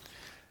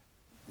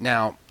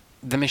 Now,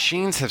 the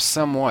machines have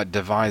somewhat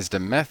devised a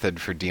method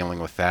for dealing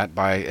with that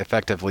by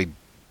effectively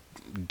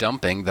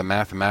dumping the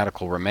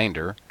mathematical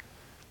remainder,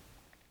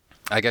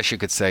 I guess you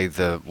could say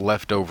the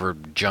leftover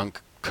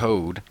junk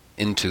code,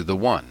 into the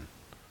one.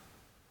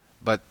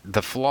 But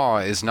the flaw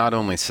is not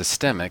only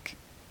systemic,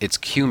 it's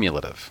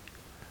cumulative.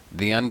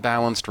 The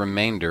unbalanced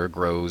remainder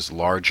grows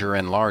larger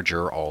and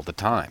larger all the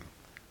time.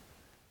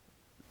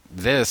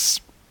 This,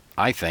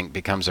 I think,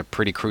 becomes a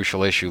pretty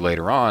crucial issue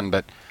later on,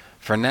 but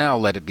for now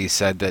let it be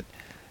said that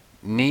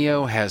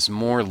Neo has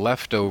more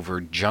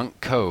leftover junk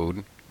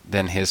code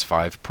than his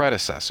 5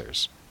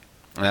 predecessors.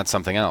 And that's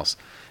something else.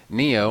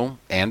 Neo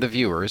and the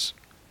viewers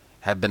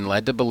have been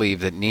led to believe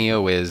that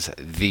Neo is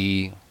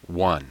the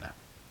one.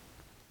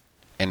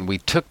 And we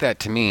took that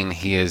to mean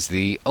he is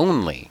the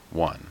only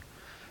one.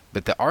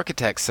 But the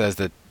architect says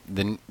that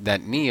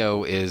that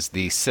Neo is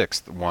the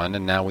 6th one,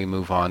 and now we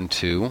move on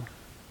to...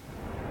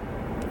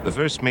 The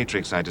first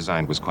Matrix I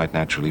designed was quite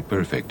naturally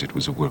perfect. It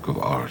was a work of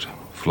art,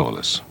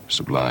 flawless,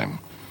 sublime,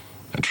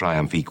 a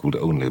triumph equaled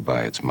only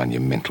by its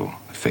monumental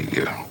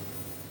failure.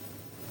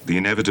 The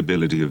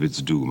inevitability of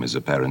its doom is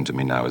apparent to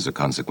me now as a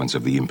consequence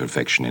of the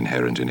imperfection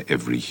inherent in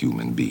every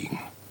human being.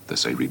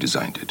 Thus I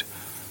redesigned it,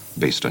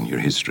 based on your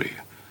history,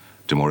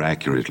 to more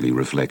accurately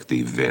reflect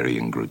the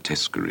varying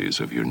grotesqueries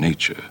of your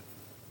nature.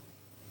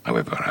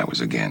 However, I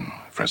was again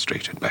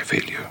frustrated by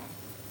failure.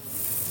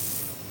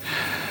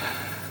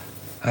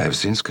 I have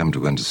since come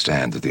to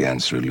understand that the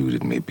answer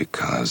eluded me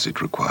because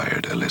it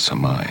required a lesser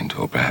mind,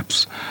 or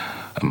perhaps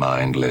a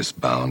mind less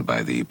bound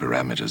by the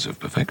parameters of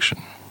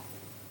perfection.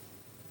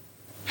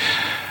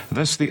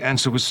 Thus, the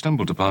answer was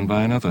stumbled upon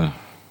by another,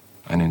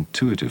 an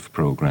intuitive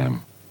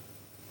program,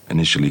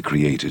 initially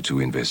created to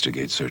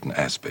investigate certain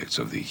aspects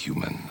of the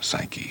human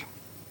psyche.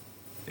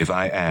 If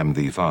I am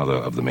the father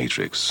of the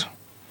Matrix,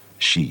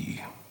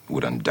 she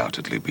would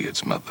undoubtedly be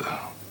its mother.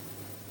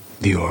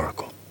 The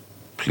Oracle.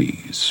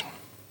 Please.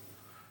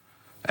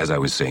 As I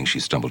was saying, she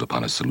stumbled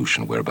upon a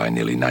solution whereby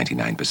nearly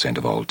 99%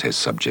 of all test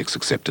subjects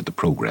accepted the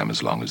program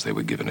as long as they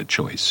were given a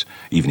choice,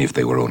 even if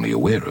they were only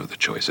aware of the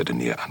choice at a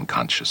near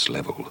unconscious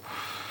level.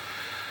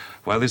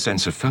 While this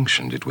answer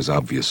functioned, it was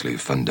obviously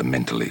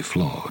fundamentally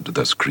flawed,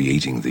 thus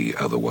creating the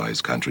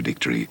otherwise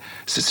contradictory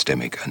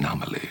systemic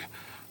anomaly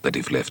that,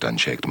 if left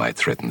unchecked, might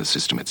threaten the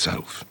system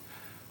itself.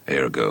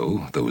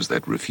 Ergo, those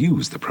that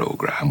refuse the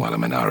program, while a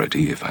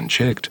minority, if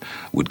unchecked,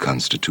 would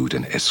constitute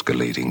an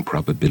escalating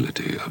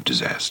probability of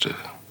disaster.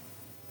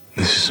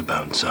 This is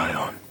about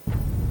Zion.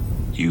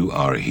 You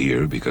are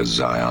here because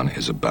Zion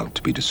is about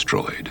to be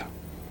destroyed.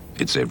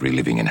 Its every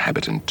living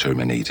inhabitant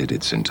terminated,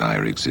 its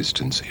entire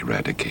existence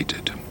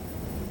eradicated.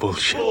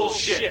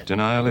 Bullshit.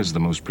 Denial is the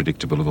most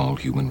predictable of all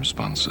human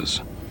responses.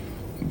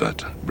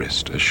 But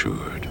rest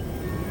assured,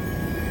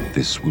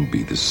 this will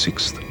be the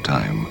 6th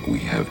time we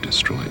have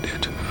destroyed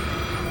it,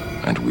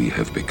 and we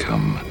have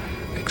become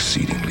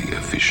exceedingly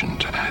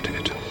efficient at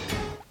it.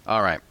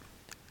 All right.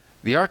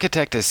 The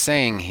architect is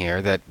saying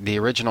here that the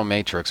original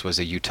Matrix was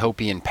a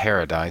utopian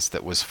paradise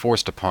that was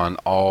forced upon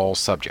all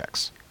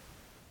subjects.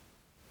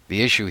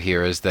 The issue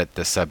here is that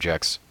the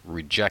subjects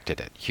rejected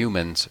it.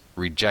 Humans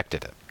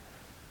rejected it.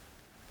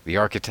 The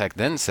architect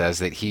then says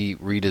that he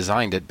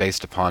redesigned it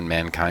based upon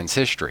mankind's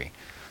history.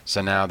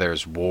 So now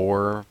there's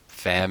war,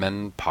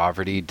 famine,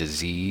 poverty,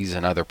 disease,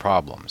 and other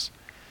problems.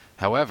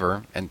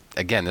 However, and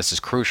again this is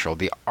crucial,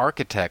 the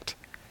architect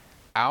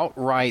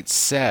outright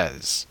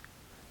says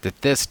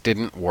that this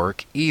didn't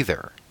work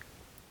either.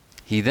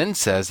 He then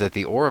says that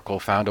the Oracle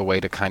found a way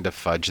to kind of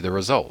fudge the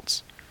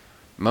results.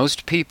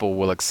 Most people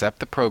will accept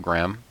the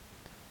program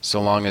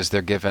so long as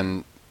they're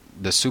given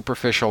the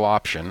superficial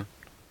option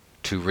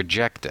to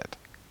reject it.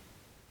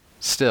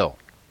 Still,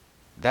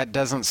 that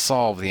doesn't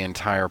solve the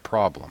entire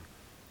problem.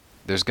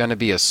 There's going to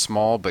be a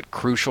small but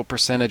crucial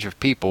percentage of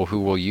people who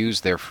will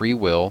use their free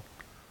will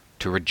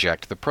to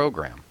reject the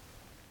program.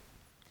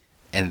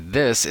 And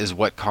this is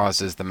what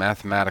causes the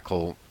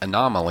mathematical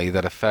anomaly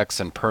that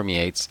affects and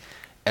permeates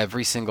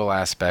every single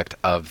aspect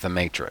of the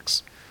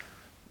Matrix.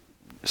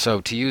 So,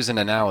 to use an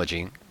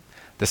analogy,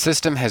 the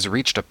system has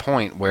reached a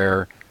point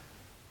where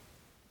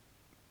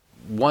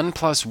 1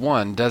 plus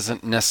 1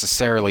 doesn't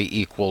necessarily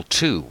equal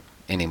 2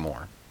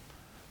 anymore.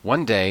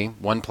 One day,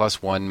 1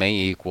 plus 1 may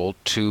equal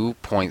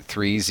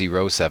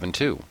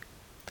 2.3072.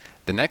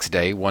 The next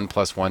day, 1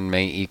 plus 1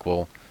 may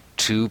equal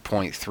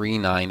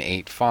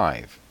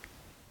 2.3985.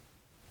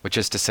 Which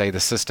is to say, the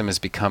system is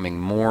becoming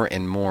more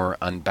and more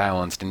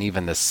unbalanced, and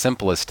even the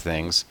simplest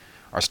things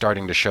are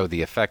starting to show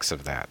the effects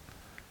of that.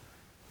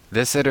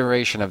 This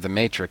iteration of the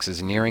Matrix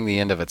is nearing the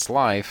end of its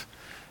life,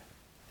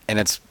 and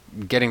it's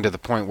getting to the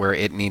point where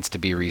it needs to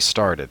be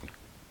restarted.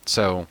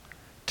 So,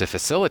 to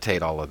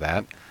facilitate all of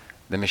that,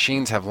 The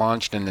machines have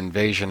launched an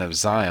invasion of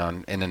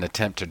Zion in an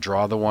attempt to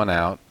draw the One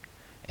out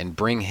and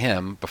bring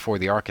him before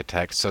the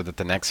Architect so that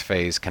the next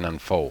phase can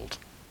unfold.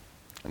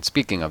 And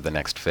speaking of the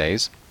next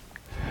phase,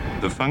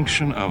 the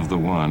function of the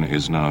One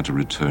is now to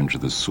return to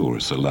the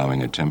source,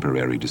 allowing a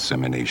temporary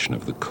dissemination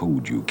of the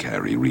code you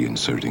carry,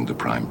 reinserting the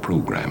Prime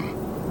program.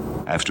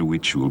 After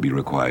which you will be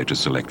required to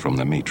select from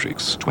the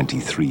Matrix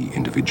 23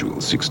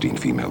 individuals, 16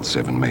 female,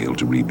 7 male,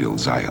 to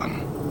rebuild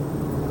Zion.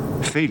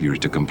 Failure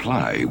to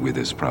comply with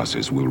this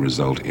process will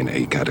result in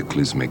a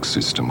cataclysmic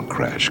system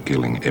crash,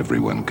 killing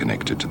everyone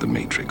connected to the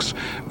Matrix,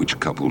 which,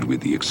 coupled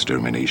with the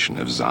extermination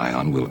of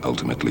Zion, will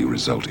ultimately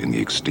result in the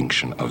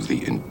extinction of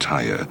the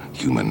entire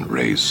human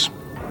race.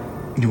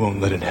 You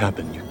won't let it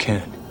happen. You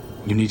can't.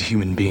 You need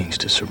human beings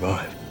to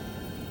survive.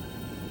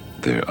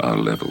 There are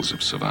levels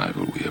of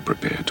survival we are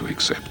prepared to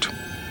accept.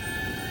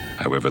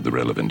 However, the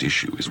relevant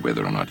issue is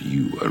whether or not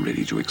you are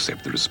ready to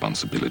accept the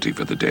responsibility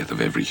for the death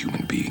of every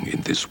human being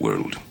in this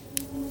world.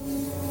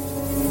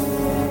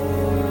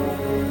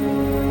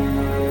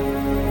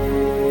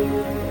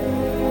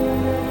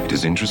 It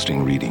is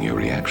interesting reading your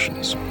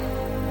reactions.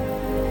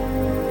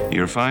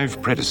 Your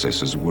 5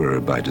 predecessors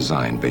were, by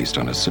design, based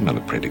on a similar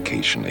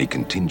predication, a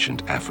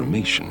contingent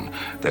affirmation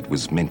that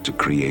was meant to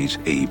create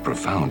a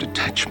profound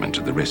attachment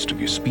to the rest of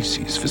your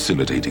species,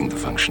 facilitating the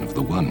function of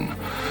the One.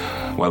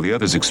 While the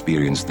others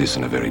experienced this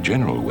in a very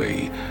general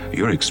way,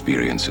 your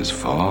experience is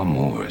far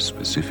more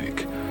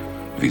specific,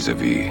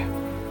 vis-a-vis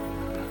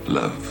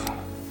love.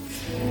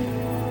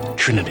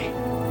 Trinity.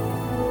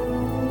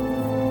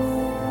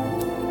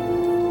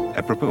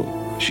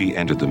 Apropos, she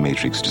entered the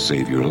Matrix to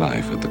save your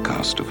life at the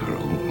cost of her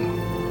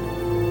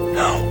own.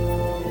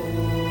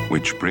 No.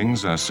 Which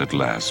brings us at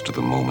last to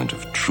the moment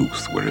of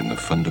truth, wherein the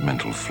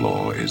fundamental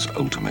flaw is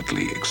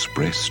ultimately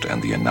expressed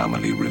and the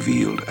anomaly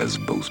revealed as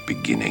both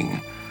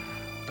beginning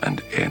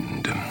and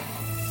end.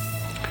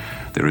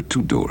 There are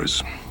 2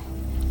 doors.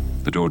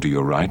 The door to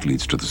your right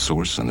leads to the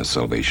source and the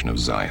salvation of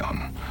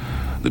Zion.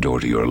 The door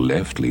to your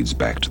left leads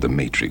back to the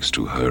Matrix,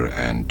 to her,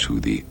 and to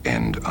the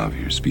end of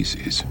your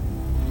species.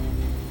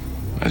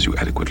 As you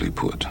adequately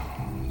put,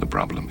 the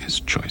problem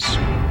is choice.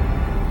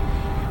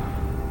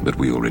 But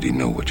we already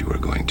know what you are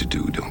going to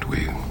do, don't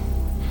we?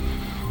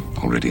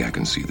 Already I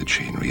can see the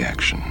chain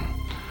reaction,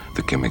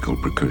 the chemical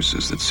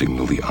precursors that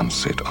signal the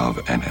onset of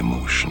an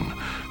emotion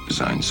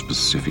designed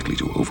specifically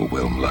to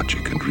overwhelm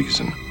logic and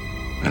reason.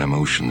 An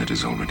emotion that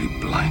is already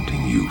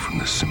blinding you from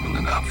the simple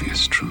and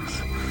obvious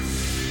truth.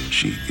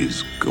 She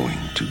is going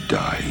to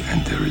die,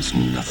 and there is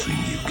nothing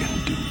you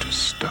can do to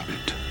stop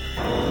it.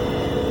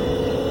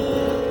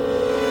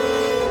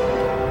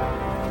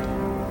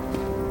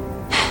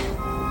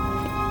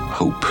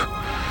 Hope.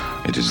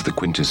 It is the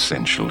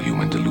quintessential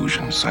human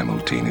delusion,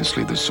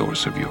 simultaneously the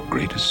source of your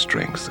greatest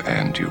strength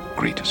and your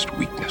greatest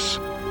weakness.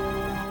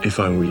 If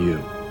I were you,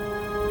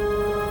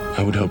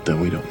 I would hope that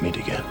we don't meet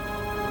again.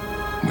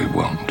 We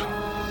won't.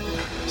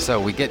 So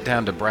we get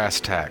down to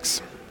brass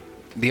tacks.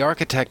 The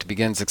Architect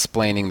begins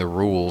explaining the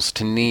rules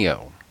to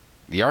Neo.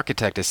 The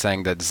Architect is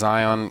saying that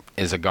Zion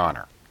is a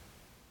goner.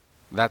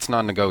 That's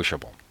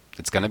non-negotiable.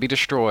 It's going to be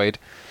destroyed,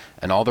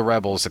 and all the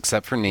rebels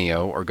except for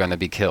Neo are going to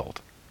be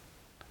killed.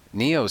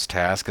 Neo's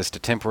task is to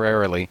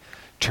temporarily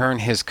turn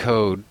his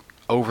code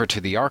over to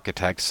the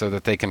Architect so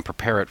that they can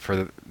prepare it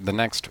for the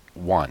next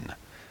one.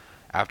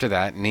 After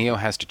that, Neo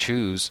has to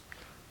choose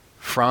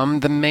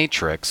from the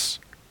Matrix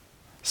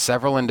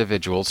several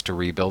individuals to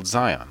rebuild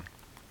Zion.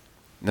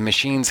 The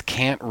machines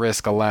can't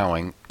risk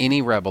allowing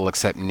any rebel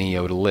except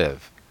Neo to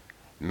live.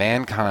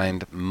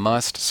 Mankind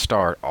must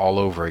start all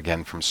over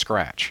again from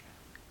scratch.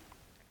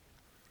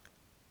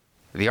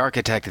 The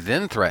Architect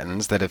then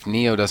threatens that if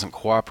Neo doesn't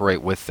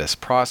cooperate with this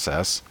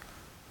process,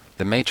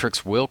 the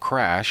Matrix will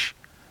crash,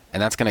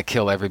 and that's going to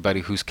kill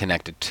everybody who's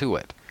connected to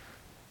it.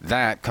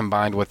 That,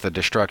 combined with the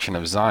destruction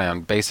of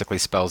Zion, basically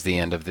spells the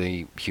end of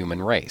the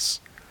human race.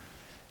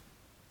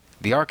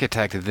 The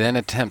Architect then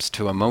attempts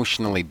to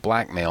emotionally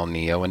blackmail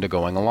Neo into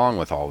going along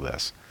with all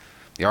this.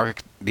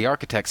 The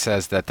Architect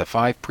says that the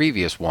 5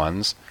 previous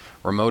ones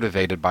were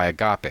motivated by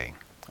agape,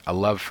 a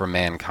love for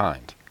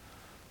mankind.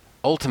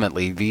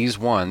 Ultimately, these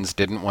ones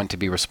didn't want to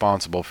be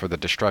responsible for the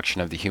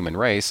destruction of the human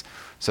race,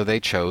 so they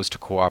chose to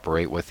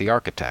cooperate with the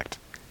Architect.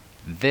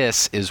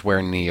 This is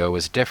where Neo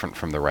is different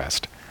from the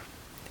rest.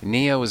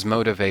 Neo is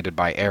motivated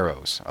by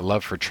Eros, a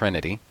love for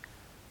Trinity,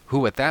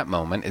 who at that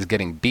moment is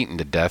getting beaten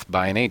to death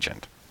by an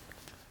agent.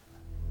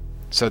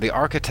 So the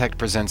Architect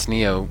presents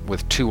Neo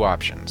with 2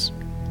 options.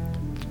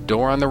 The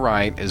door on the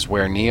right is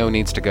where Neo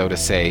needs to go to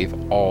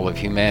save all of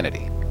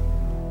humanity.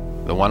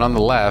 The one on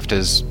the left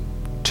is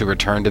to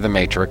return to the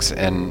Matrix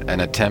in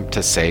an attempt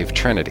to save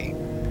Trinity.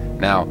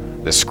 Now,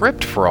 the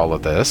script for all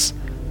of this,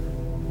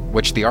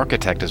 which the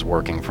Architect is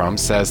working from,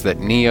 says that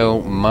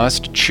Neo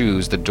must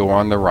choose the door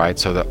on the right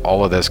so that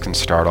all of this can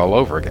start all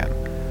over again.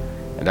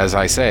 And as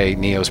I say,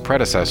 Neo's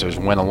predecessors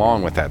went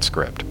along with that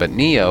script, but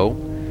Neo,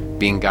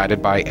 being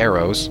guided by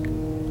Eros,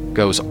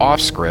 goes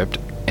off script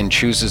and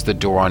chooses the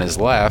door on his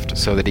left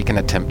so that he can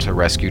attempt to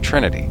rescue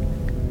Trinity.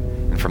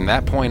 And from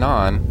that point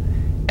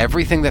on,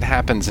 everything that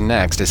happens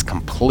next is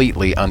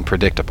completely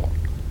unpredictable.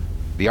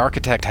 The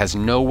architect has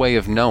no way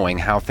of knowing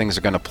how things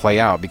are going to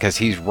play out because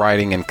he's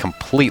riding in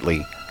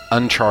completely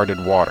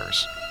uncharted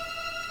waters.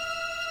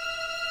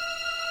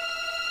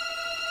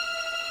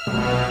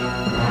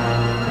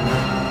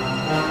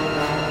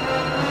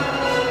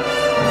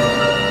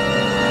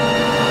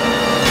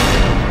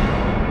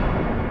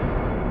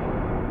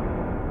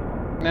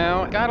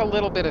 Now, got a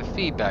little bit of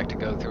feedback to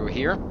go through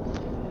here.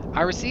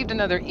 I received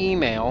another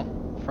email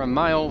from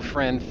my old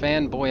friend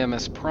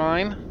Fanboyamus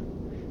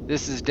Prime.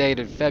 This is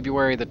dated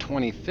February the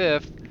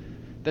 25th.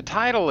 The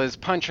title is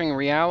Punching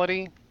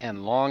Reality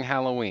and Long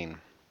Halloween.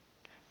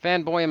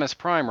 Fanboyamus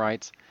Prime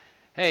writes,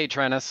 "Hey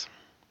Trennis.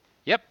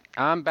 Yep,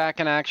 I'm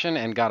back in action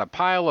and got a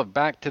pile of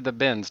back to the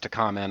bins to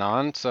comment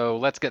on, so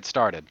let's get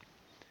started.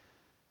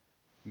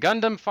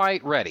 Gundam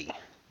fight ready.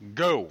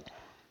 Go."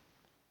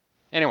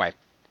 Anyway,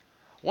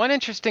 one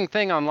interesting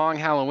thing on Long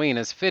Halloween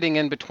is fitting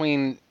in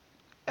between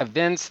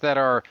events that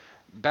are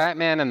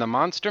Batman and the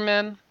Monster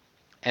Men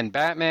and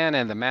Batman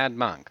and the Mad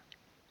Monk.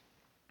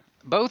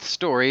 Both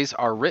stories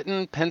are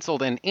written,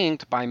 penciled, and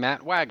inked by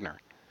Matt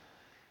Wagner.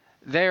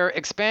 They're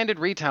expanded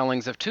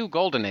retellings of two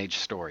Golden Age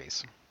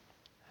stories.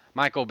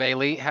 Michael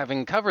Bailey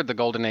having covered the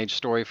Golden Age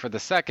story for the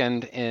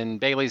second in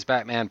Bailey's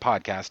Batman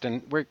podcast,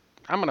 and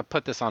I'm going to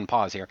put this on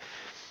pause here.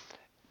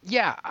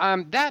 Yeah,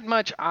 that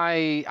much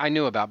I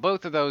knew about.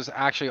 Both of those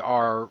actually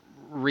are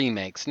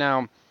remakes.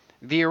 Now,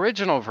 the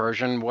original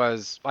version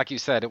was, like you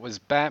said, it was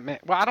Batman.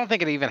 Well, I don't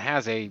think it even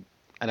has an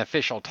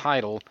official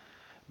title,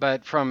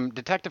 but from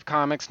Detective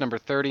Comics number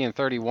 30 and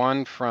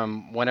 31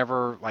 from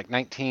whenever, like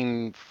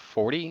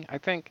 1940, I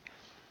think.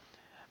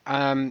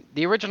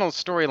 The original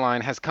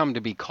storyline has come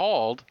to be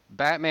called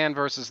Batman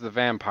versus the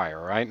Vampire,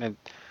 right? And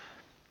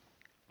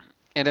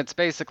it's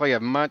basically a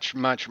much,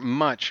 much,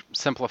 much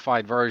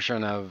simplified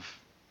version of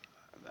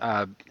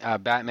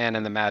Batman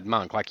and the Mad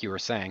Monk, like you were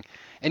saying.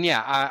 And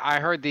yeah, I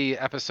heard the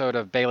episode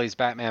of Bailey's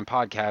Batman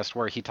podcast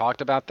where he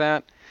talked about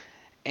that.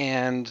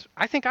 And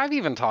I think I've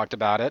even talked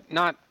about it,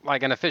 not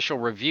like an official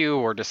review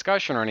or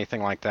discussion or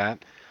anything like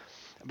that.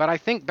 But I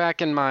think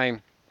back in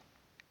my,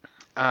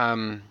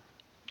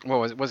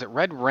 what was it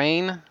Red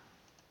Rain?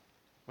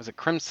 Was it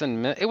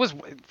Crimson Mist? It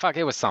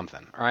was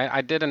something, right?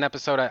 I did an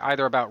episode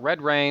either about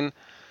Red Rain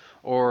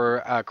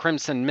or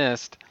Crimson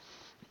Mist.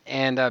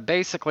 And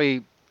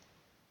basically,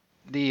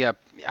 and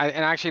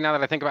actually now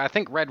that I think about it, I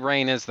think Red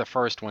Rain is the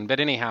first one. But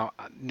anyhow,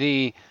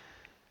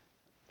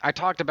 I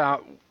talked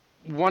about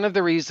one of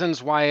the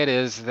reasons why it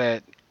is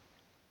that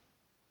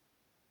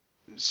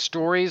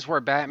stories where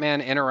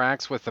Batman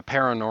interacts with the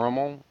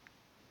paranormal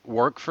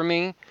work for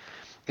me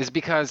is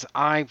because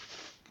I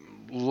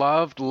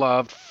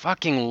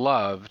fucking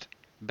loved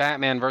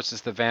Batman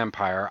versus the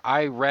Vampire.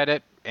 I read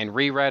it and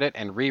reread it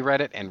and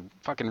reread it and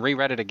fucking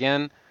reread it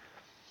again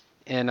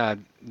in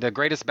The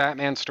Greatest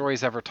Batman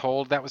Stories Ever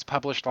Told. That was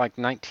published like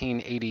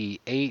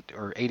 1988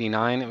 or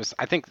 89.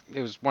 I think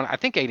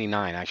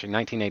 89 actually,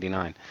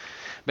 1989.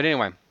 But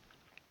anyway,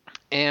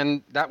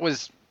 and that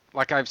was,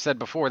 like I've said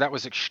before, that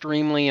was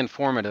extremely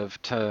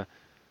informative to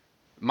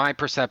my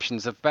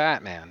perceptions of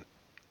Batman.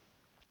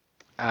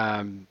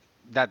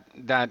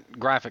 That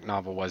graphic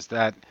novel was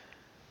that.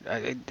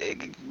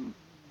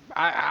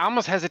 I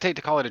almost hesitate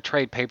to call it a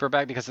trade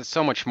paperback because it's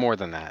so much more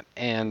than that.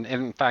 And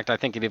in fact, I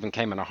think it even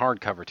came in a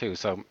hardcover too.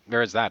 So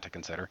there is that to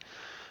consider.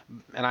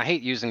 And I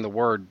hate using the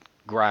word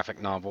graphic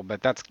novel,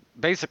 but that's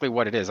basically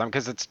what it is.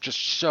 Because it's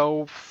just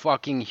so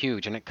fucking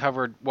huge, and it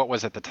covered what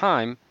was at the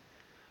time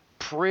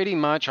pretty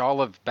much all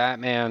of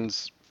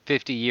Batman's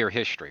 50-year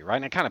history, right?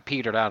 And it kind of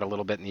petered out a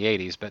little bit in the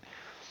 80s, but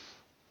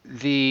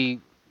the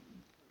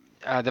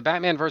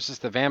Batman versus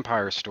the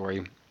Vampire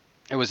story,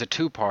 it was a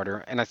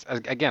two-parter, and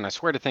I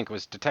swear to think it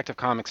was Detective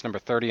Comics number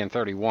 30 and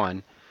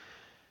 31.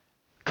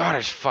 God, I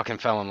just fucking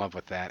fell in love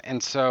with that.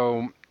 And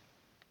so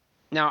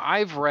now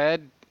I've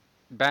read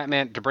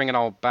Batman, to bring it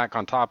all back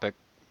on topic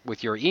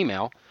with your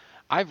email,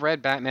 I've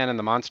read Batman and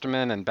the Monster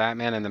Men and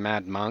Batman and the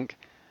Mad Monk,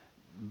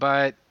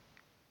 but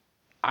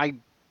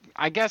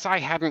I guess I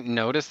hadn't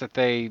noticed that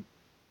they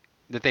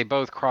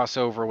both cross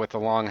over with the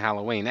Long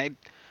Halloween. I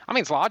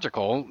mean, it's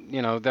logical.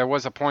 You know, there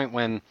was a point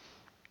when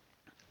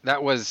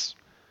that was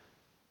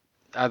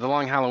the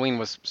Long Halloween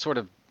was sort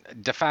of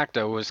de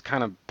facto was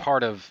kind of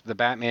part of the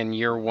Batman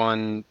Year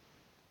One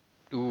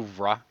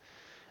oeuvre.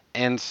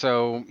 And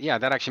so, yeah,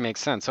 that actually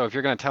makes sense. So if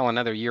you're going to tell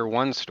another Year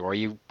One story,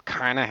 you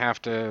kind of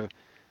have to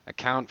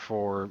account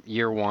for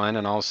Year One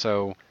and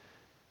also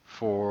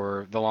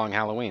for the Long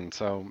Halloween.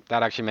 So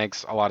that actually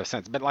makes a lot of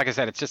sense. But like I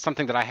said, it's just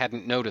something that I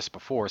hadn't noticed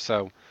before,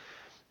 so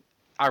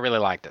I really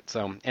liked it.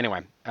 So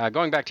anyway,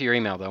 going back to your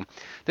email, though.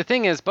 The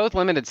thing is, both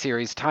limited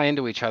series tie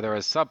into each other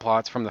as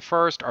subplots from the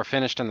first are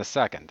finished in the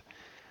second.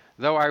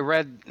 Though I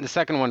read the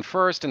second one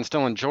first and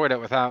still enjoyed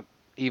it without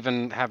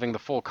even having the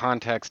full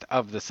context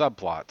of the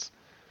subplots.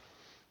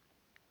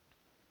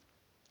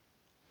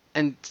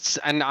 And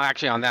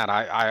actually on that,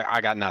 I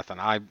got nothing.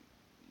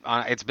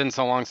 it's been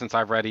so long since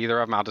I've read either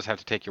of them, I'll just have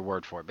to take your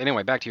word for it. But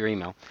anyway, back to your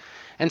email.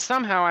 And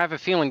somehow I have a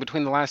feeling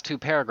between the last two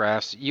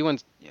paragraphs, you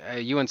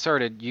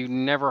inserted you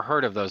never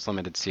heard of those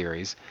limited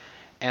series.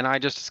 And I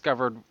just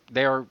discovered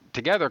they are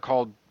together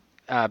called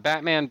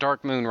Batman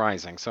Dark Moon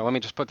Rising. So let me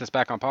just put this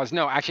back on pause.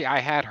 No, actually, I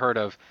had heard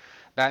of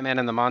Batman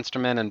and the Monster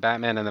Men and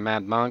Batman and the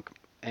Mad Monk,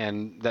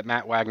 and that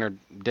Matt Wagner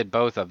did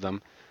both of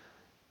them.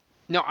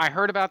 No, I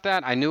heard about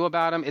that. I knew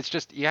about them. It's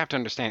just, you have to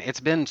understand, it's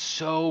been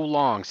so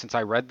long since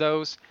I read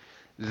those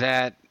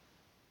that,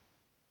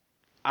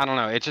 I don't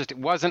know, it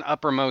wasn't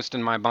uppermost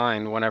in my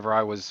mind whenever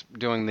I was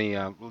doing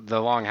the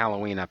long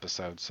Halloween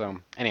episode. So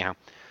anyhow,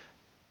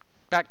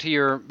 back to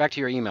your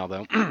email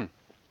though.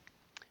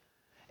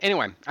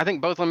 Anyway, I think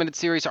both limited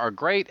series are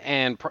great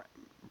and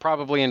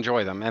probably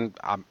enjoy them, and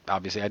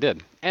obviously I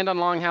did. And on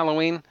Long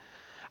Halloween,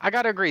 I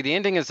gotta agree, the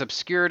ending is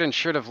obscured and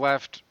should have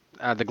left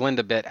the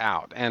Glinda bit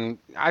out. And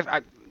I'm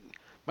going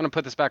to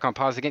put this back on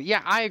pause again.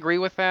 Yeah, I agree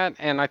with that,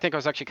 and I think I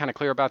was actually kind of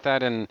clear about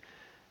that in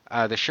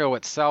the show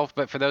itself.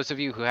 But for those of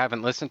you who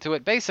haven't listened to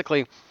it,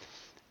 basically,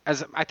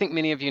 as I think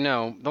many of you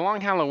know, The Long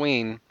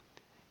Halloween,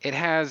 it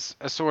has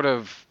a sort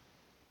of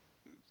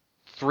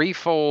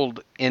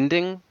threefold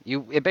ending.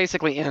 It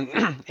basically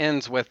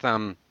ends with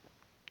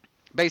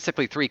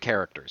basically three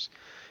characters.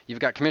 You've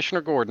got Commissioner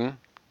Gordon,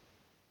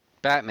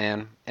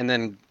 Batman, and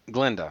then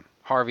Glinda,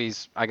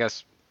 Harvey's, I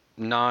guess,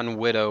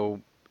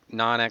 non-widow,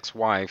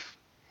 non-ex-wife,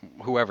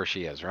 whoever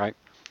she is, right?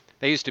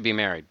 They used to be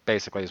married,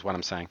 basically, is what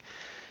I'm saying.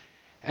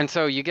 And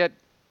so you get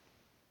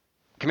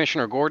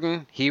Commissioner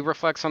Gordon. He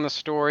reflects on the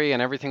story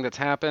and everything that's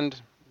happened.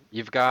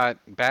 You've got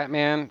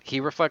Batman. He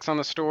reflects on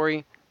the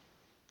story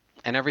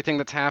and everything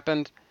that's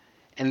happened.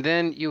 And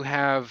then you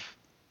have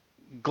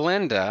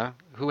Glinda,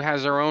 who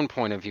has her own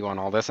point of view on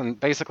all this. And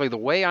basically, the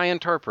way I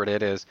interpret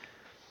it is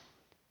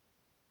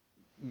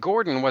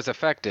Gordon was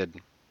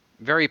affected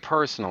very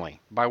personally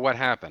by what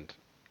happened,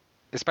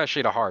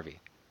 especially to Harvey.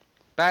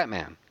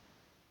 Batman,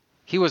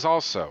 he was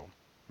also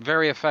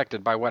very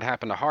affected by what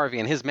happened to Harvey,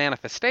 and his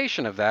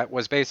manifestation of that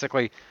was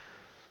basically,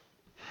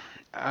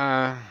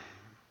 I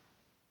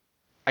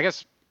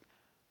guess,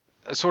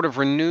 a sort of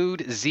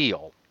renewed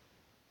zeal.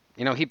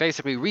 You know, he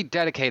basically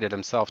rededicated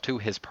himself to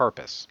his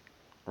purpose,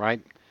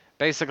 right?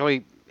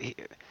 Basically,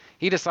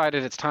 he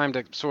decided it's time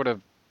to sort of,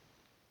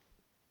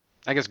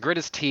 I guess, grit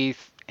his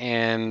teeth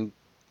and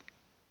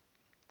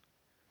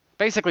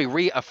basically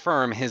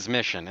reaffirm his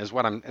mission is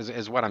what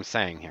I'm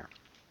saying here.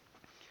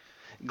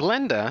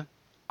 Glinda,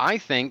 I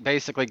think,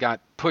 basically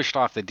got pushed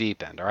off the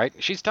deep end, all right?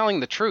 She's telling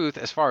the truth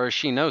as far as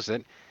she knows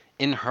it.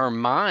 In her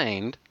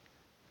mind,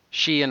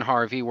 she and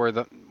Harvey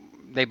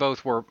they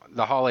both were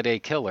the holiday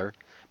killer,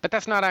 but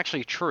that's not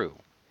actually true.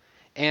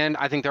 And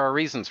I think there are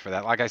reasons for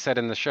that. Like I said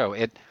in the show,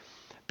 it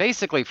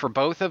basically for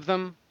both of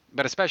them,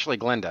 but especially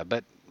Glinda,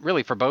 but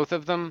really for both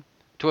of them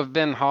to have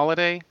been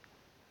holiday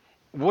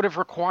would have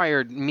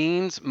required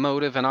means,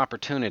 motive, and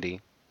opportunity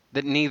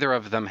that neither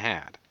of them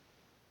had.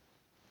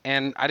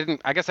 And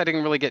I guess I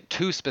didn't really get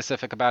too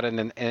specific about it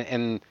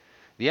in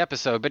the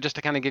episode, but just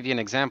to kind of give you an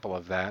example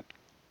of that.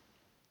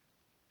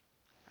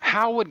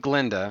 How would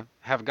Glinda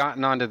have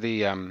gotten onto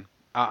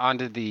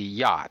the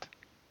yacht?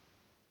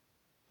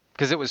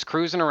 Because it was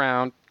cruising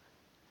around,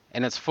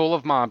 and it's full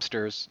of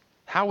mobsters.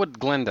 How would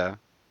Gilda,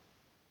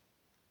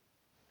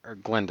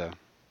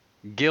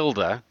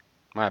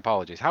 my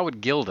apologies, how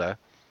would Gilda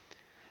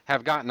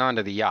have gotten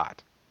onto the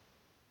yacht?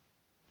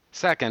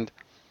 Second,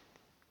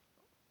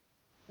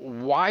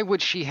 why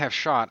would she have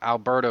shot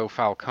Alberto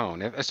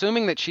Falcone?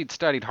 Assuming that she'd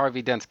studied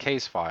Harvey Dent's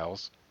case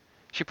files,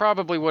 she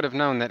probably would have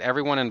known that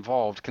everyone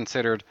involved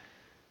considered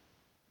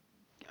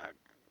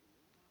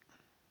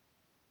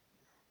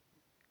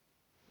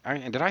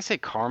did I say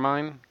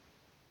Carmine?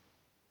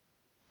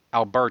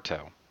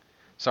 Alberto.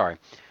 Sorry.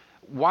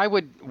 Why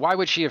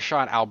would she have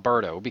shot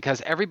Alberto?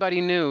 Because everybody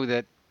knew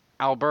that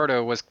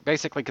Alberto was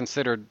basically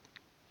considered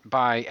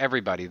by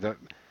everybody, the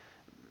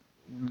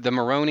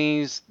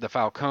Maronis, the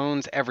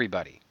Falcones,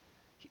 everybody.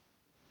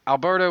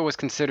 Alberto was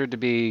considered to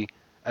be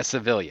a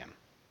civilian.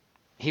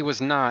 He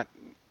was not,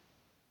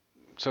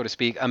 so to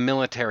speak, a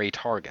military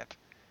target.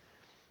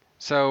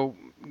 So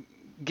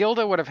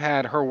Gilda would have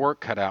had her work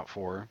cut out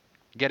for her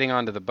getting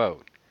onto the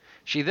boat.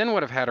 She then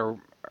would have had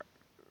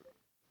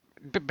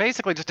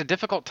basically just a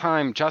difficult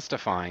time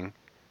justifying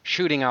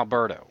shooting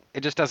Alberto.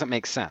 It just doesn't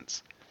make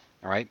sense.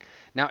 All right?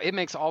 Now, it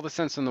makes all the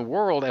sense in the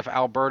world if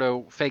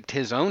Alberto faked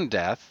his own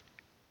death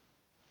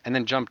and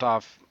then jumped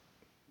off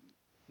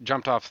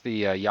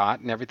the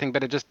yacht and everything,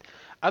 but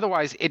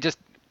otherwise,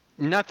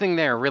 nothing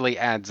there really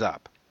adds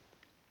up.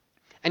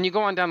 And you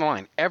go on down the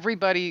line.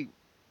 Everybody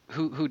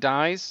who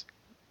dies,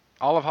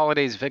 all of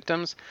Holiday's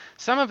victims,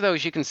 some of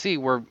those you can see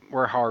where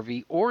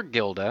Harvey or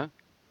Gilda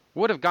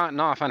would have gotten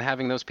off on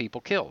having those people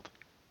killed.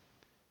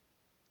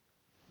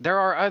 There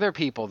are other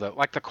people, though,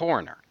 like the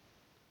coroner.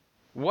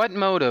 What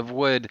motive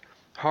would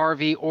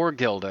Harvey or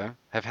Gilda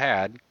have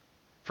had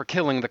for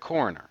killing the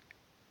coroner?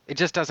 It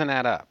just doesn't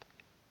add up.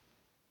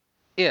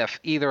 If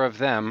either of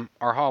them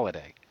are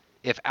Holiday.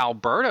 If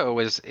Alberto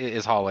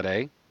is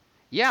Holiday,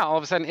 yeah, all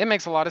of a sudden it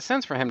makes a lot of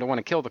sense for him to want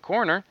to kill the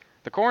coroner.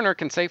 The coroner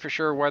can say for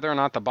sure whether or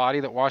not the body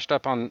that washed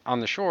up on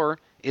the shore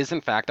is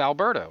in fact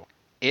Alberto.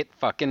 It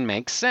fucking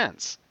makes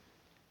sense.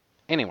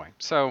 Anyway,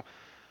 so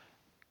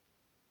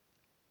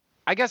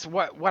I guess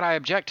what I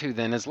object to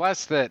then is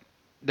less that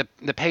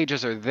the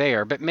pages are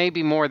there, but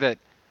maybe more that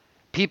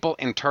people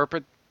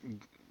interpret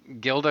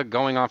Gilda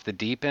going off the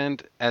deep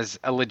end as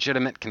a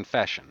legitimate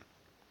confession.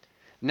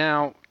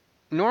 Now,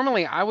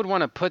 normally I would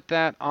want to put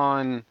that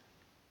on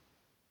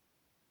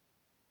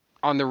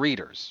the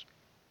readers,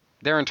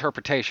 their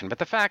interpretation. But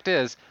the fact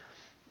is,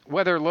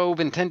 whether Loeb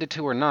intended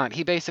to or not,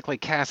 he basically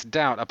cast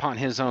doubt upon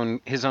his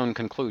own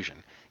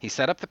conclusion. He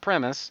set up the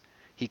premise,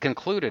 he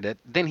concluded it,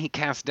 then he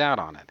cast doubt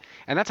on it.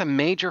 And that's a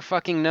major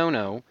fucking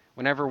no-no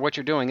whenever what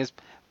you're doing is,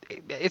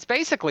 it's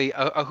basically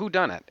a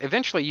whodunit.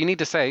 Eventually you need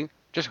to say,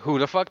 just who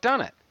the fuck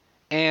done it?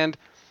 And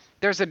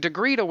there's a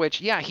degree to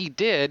which, yeah, he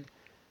did,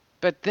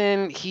 but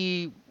then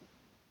he,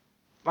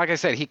 like I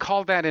said, he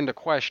called that into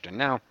question.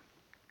 Now,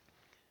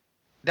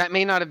 that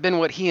may not have been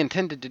what he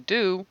intended to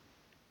do.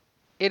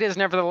 It is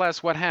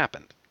nevertheless what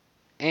happened.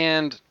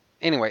 And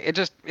anyway,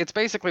 it's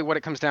basically what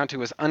it comes down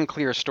to is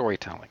unclear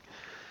storytelling.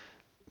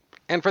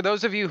 And for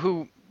those of you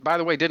who, by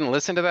the way, didn't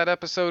listen to that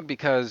episode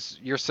because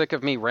you're sick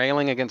of me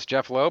railing against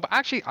Jeff Loeb,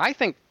 actually, I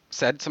think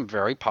said some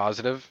very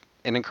positive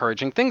and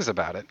encouraging things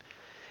about it.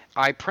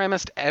 I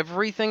premised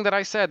everything that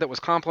I said that was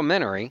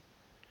complimentary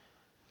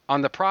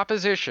on the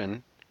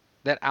proposition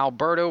that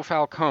Alberto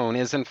Falcone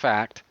is, in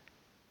fact,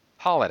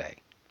 Holiday.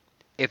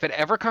 If it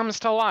ever comes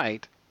to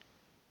light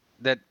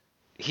that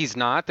he's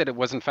not, that it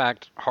was, in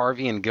fact,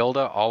 Harvey and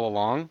Gilda all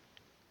along,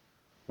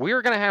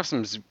 we're going to have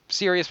some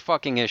serious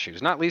fucking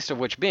issues, not least of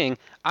which being,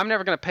 I'm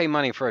never going to pay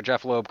money for a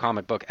Jeff Loeb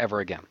comic book ever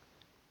again.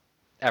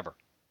 Ever.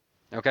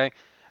 Okay?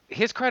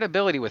 His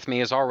credibility with me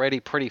is already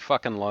pretty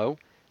fucking low.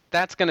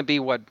 That's going to be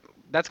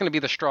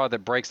the straw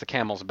that breaks the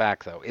camel's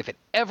back, though. If it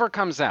ever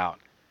comes out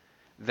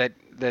that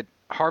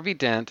Harvey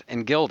Dent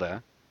and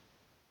Gilda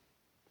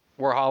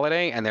were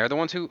Holiday and they're the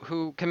ones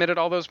who committed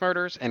all those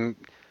murders, and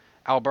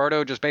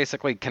Alberto just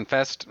basically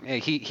confessed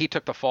he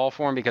took the fall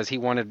for him because he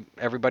wanted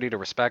everybody to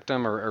respect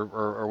him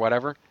or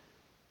whatever.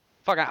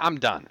 Fuck, I'm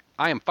done.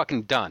 I am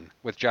fucking done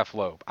with Jeff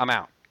Loeb. I'm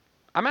out.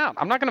 I'm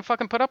not going to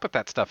fucking put up with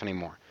that stuff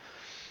anymore.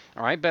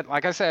 All right, but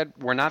like I said,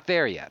 we're not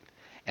there yet.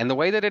 And the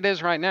way that it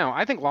is right now,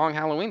 I think Long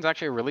Halloween's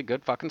actually a really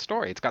good fucking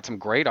story. It's got some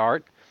great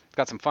art. It's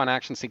got some fun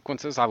action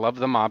sequences. I love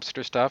the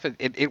mobster stuff.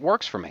 It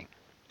works for me.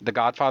 The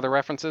Godfather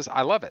references,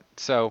 I love it.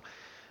 So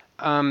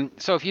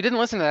if you didn't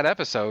listen to that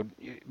episode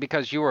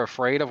because you were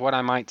afraid of what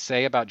I might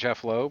say about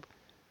Jeff Loeb,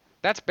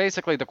 that's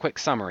basically the quick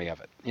summary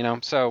of it. You know,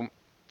 so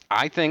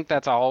I think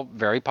that's all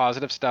very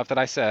positive stuff that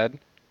I said.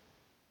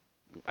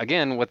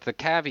 Again, with the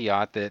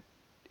caveat that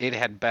it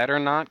had better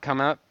not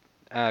come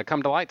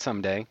to light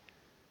someday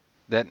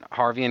that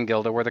Harvey and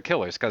Gilda were the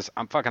killers, because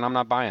I'm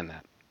not buying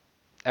that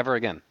ever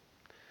again.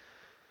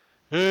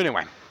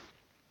 Anyway,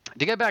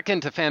 to get back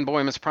into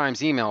Fanboy Miss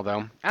Prime's email,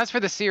 though, as for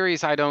the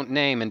series I don't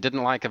name and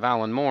didn't like of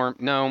Alan Moore,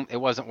 no, it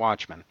wasn't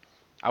Watchmen.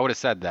 I would have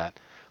said that.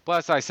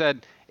 Plus, I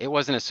said it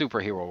wasn't a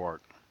superhero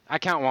work. I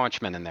count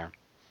Watchmen in there.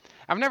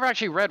 I've never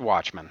actually read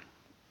Watchmen.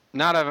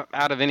 Not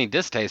out of any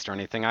distaste or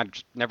anything. I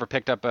just never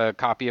picked up a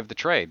copy of the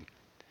trade.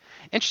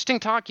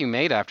 Interesting talk you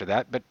made after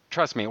that, but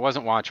trust me, it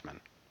wasn't Watchmen.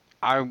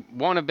 I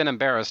won't have been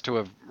embarrassed to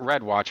have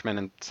read Watchmen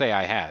and say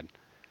I had.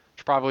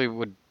 Which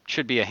probably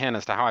should be a hint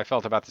as to how I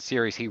felt about the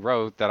series he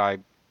wrote that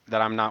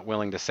I'm not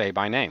willing to say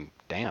by name.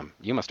 Damn,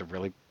 you must have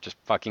really just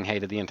fucking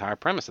hated the entire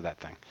premise of that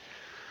thing.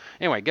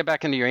 Anyway, get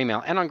back into your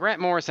email. And on Grant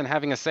Morrison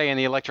having a say in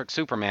the Electric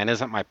Superman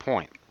isn't my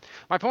point.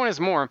 My point is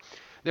more,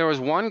 there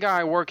was one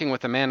guy working with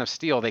the Man of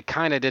Steel they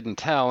kind of didn't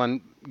tell, and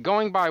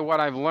going by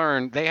what I've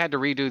learned, they had to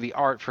redo the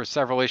art for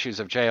several issues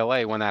of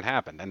JLA when that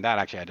happened, and that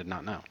actually I did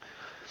not know.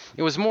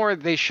 It was more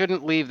they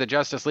shouldn't leave the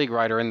Justice League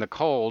writer in the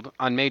cold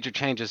on major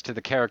changes to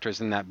the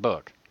characters in that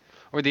book,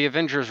 or the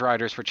Avengers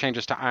writers for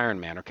changes to Iron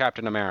Man or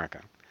Captain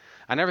America.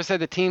 I never said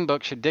the team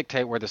book should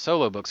dictate where the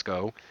solo books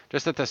go,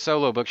 just that the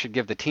solo book should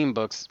give the team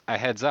books a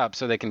heads up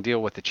so they can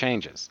deal with the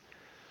changes.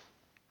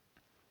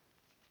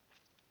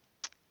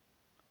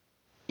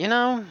 You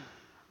know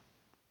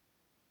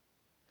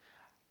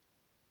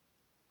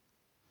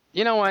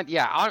what?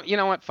 Yeah, you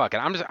know what? Fuck it.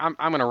 I'm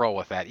gonna roll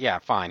with that. Yeah,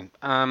 fine.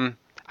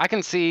 I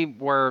can see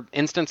where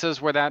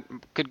instances where that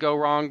could go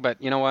wrong,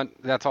 but you know what?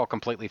 That's all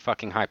completely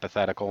fucking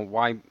hypothetical.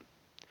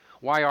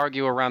 Why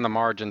argue around the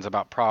margins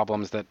about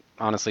problems that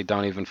honestly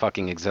don't even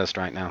fucking exist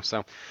right now?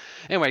 So,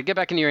 anyway, get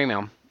back into your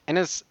email. And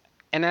as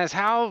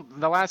how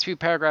the last few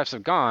paragraphs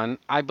have gone,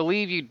 I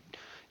believe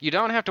you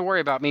don't have to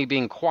worry about me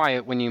being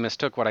quiet when you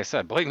mistook what I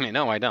said. Believe me,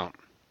 no, I don't.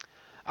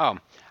 Oh,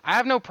 I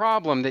have no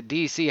problem that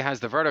DC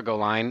has the Vertigo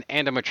line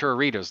and a mature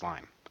reader's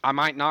line. I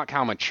might knock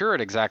how mature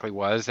it exactly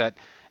was at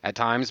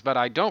times, but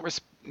I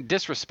don't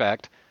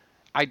disrespect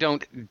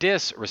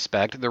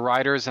the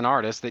writers and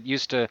artists that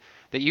use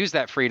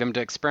that freedom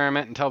to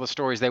experiment and tell the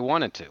stories they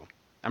wanted to.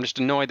 I'm just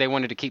annoyed they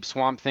wanted to keep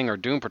Swamp Thing or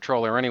Doom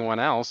Patrol or anyone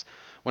else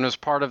when it was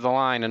part of the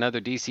line and other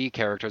DC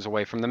characters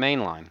away from the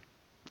main line.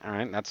 All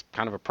right, that's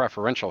kind of a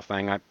preferential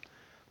thing.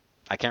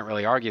 I can't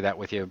really argue that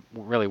with you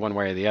really one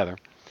way or the other.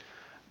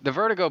 The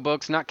Vertigo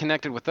books not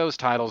connected with those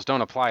titles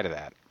don't apply to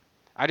that.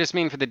 I just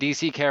mean for the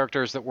DC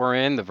characters that were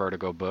in the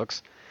Vertigo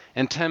books,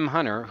 and Tim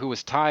Hunter, who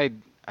was tied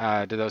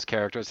to those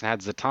characters and had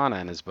Zatanna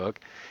in his book,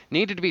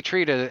 needed to be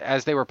treated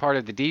as they were part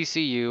of the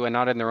DCU and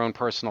not in their own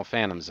personal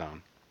Phantom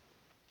Zone.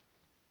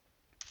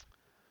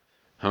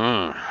 You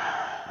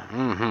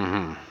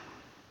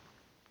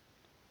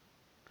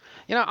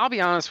know, I'll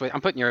be honest with you.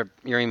 I'm putting your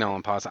email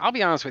on pause. I'll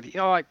be honest with you. You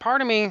know, like,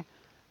 part of me,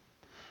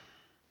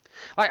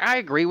 like, I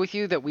agree with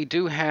you that we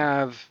do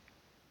have...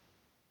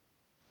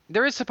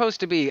 There is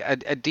supposed to be a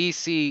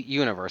DC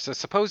universe, a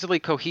supposedly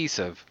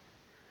cohesive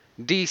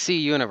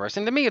DC universe.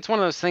 And to me, it's one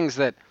of those things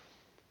that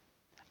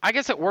I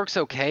guess it works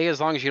okay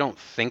as long as you don't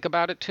think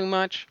about it too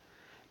much.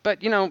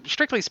 But, you know,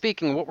 strictly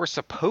speaking, what we're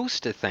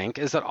supposed to think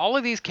is that all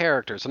of these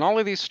characters and all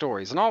of these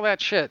stories and all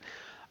that shit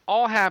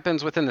all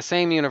happens within the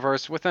same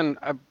universe within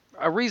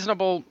a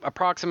reasonable,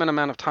 approximate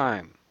amount of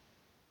time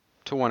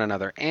to one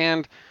another.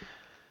 And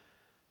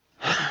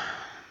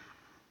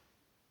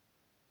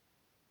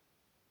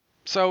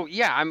so,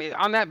 yeah, I mean,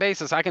 on that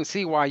basis, I can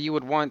see why you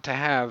would want to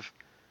have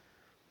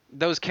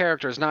those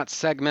characters not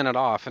segmented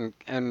off,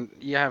 and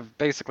you have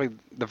basically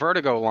the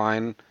Vertigo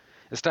line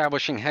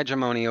establishing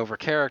hegemony over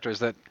characters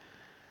that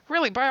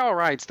really, by all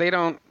rights, they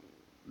don't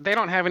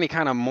have any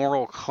kind of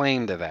moral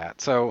claim to that.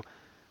 So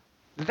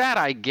that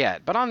I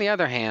get. But on the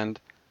other hand,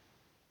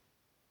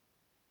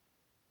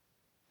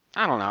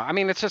 I don't know. I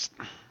mean, it's just,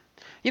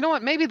 you know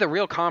what? Maybe the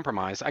real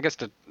compromise, I guess,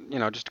 to, you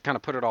know, just to kind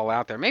of put it all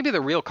out there, maybe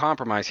the real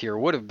compromise here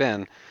would have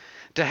been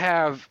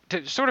to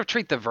sort of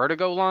treat the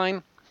Vertigo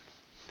line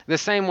the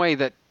same way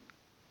that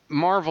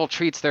Marvel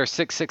treats their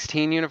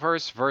 616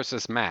 universe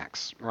versus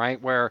Max,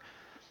 right? Where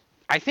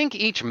I think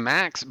each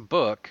Max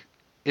book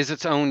is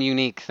its own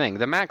unique thing.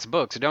 The Max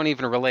books don't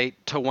even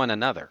relate to one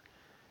another.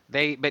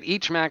 But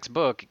each Max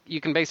book, you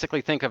can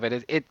basically think of it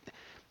as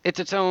it's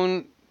its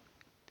own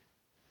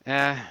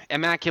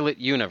immaculate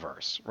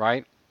universe,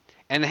 right?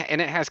 And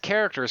it has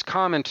characters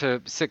common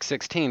to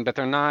 616, but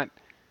they're not,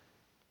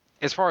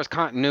 as far as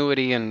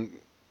continuity and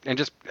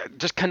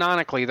just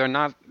canonically,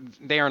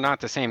 they are not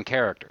the same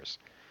characters.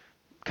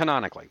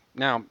 Canonically.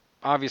 Now,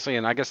 obviously,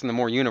 and I guess in the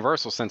more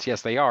universal sense,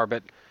 yes, they are,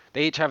 but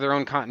they each have their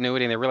own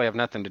continuity and they really have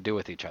nothing to do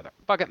with each other.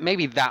 Fuck it,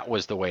 maybe that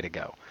was the way to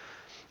go.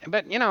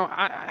 But, you know,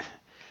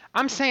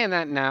 I'm saying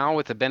that now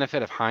with the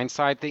benefit of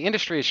hindsight. The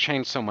industry has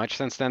changed so much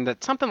since then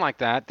that something like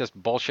that, this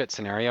bullshit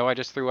scenario I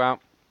just threw out,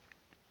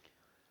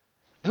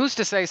 who's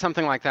to say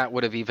something like that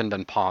would have even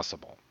been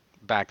possible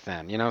back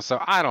then, you know?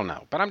 So I don't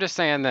know. But I'm just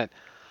saying that,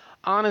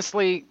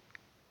 honestly,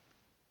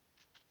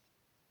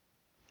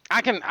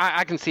 I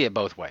can see it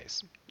both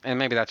ways. And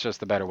maybe that's just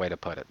the better way to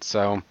put it.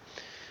 So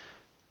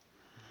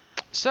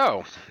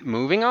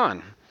moving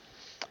on.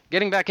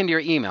 Getting back into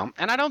your email.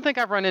 And I don't think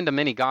I've run into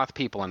many goth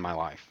people in my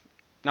life.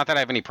 Not that I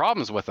have any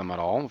problems with them at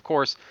all. Of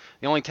course,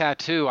 the only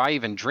tattoo I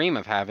even dream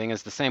of having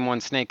is the same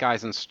one Snake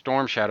Eyes and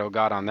Storm Shadow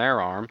got on their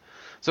arm.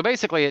 So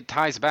basically, it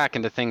ties back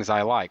into things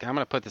I like. I'm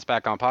going to put this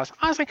back on pause.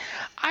 Honestly,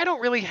 I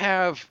don't really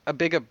have a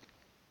big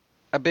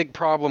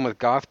problem with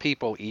goth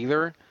people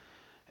either.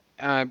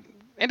 And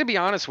to be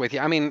honest with you,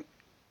 I mean,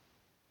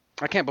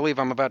 I can't believe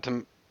I'm about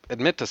to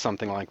admit to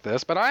something like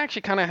this, but I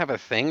actually kind of have a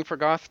thing for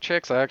goth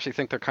chicks. I actually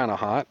think they're kind of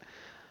hot.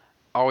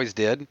 Always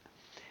did.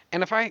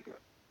 And if I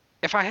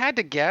had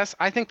to guess,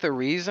 I think the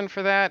reason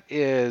for that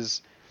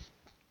is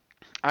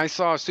I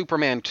saw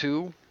Superman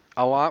 2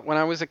 a lot when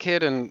I was a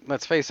kid, and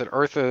let's face it,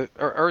 Ursa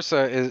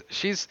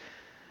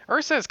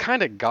is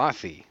kind of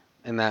gothy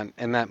in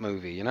that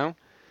movie, you know?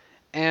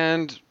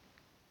 And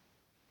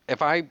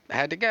if I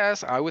had to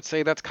guess, I would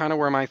say that's kind of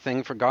where my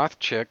thing for goth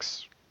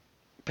chicks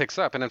picks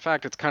up. And in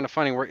fact, it's kind of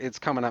funny where it's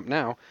coming up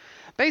now.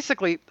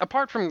 Basically,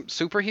 apart from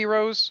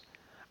superheroes,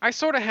 I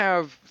sort of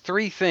have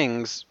three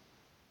things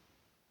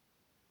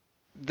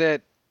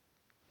that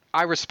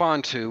I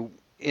respond to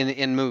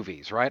in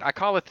movies, right? I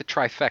call it the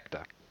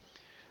trifecta,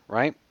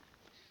 right?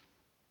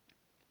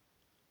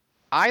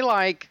 I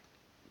like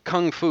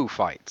kung fu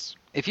fights.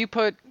 If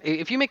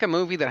you make a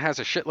movie that has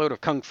a shitload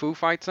of kung fu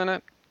fights in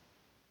it,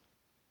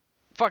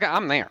 fuck it,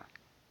 I'm there.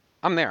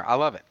 I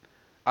love it.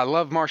 I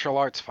love martial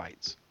arts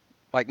fights.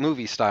 Like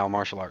movie-style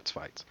martial arts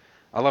fights.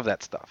 I love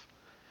that stuff.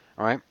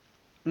 All right?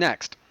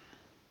 Next.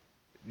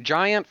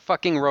 Giant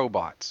fucking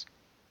robots.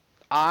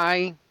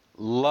 I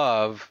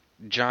love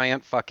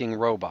giant fucking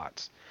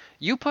robots.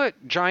 You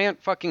put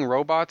giant fucking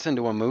robots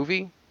into a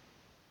movie,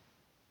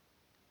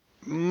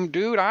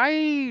 dude,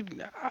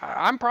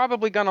 I'm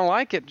probably gonna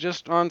like it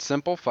just on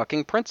simple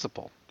fucking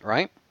principle,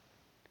 right?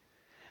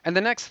 And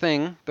the next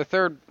thing, the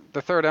third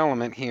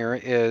element here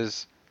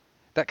is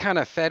that kind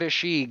of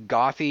fetishy,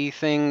 gothy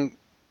thing.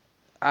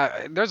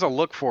 There's a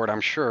look for it,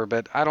 I'm sure,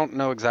 but I don't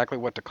know exactly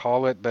what to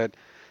call it. But,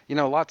 you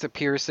know, lots of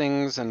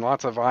piercings and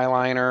lots of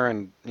eyeliner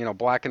and, you know,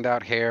 blackened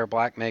out hair,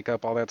 black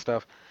makeup, all that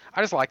stuff.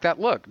 I just like that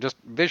look, just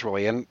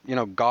visually. And, you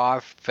know,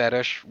 goth,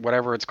 fetish,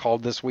 whatever it's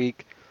called this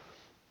week,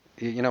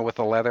 you know, with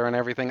the leather and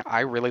everything. I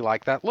really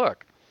like that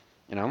look,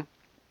 you know.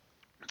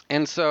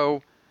 And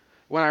so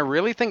when I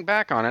really think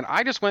back on it,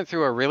 I just went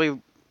through a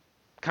really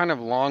kind of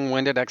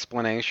long-winded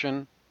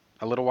explanation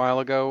a little while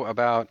ago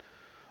about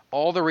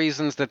all the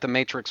reasons that the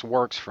Matrix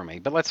works for me.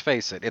 But let's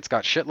face it, it's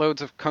got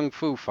shitloads of kung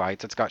fu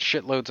fights, it's got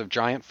shitloads of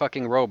giant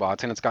fucking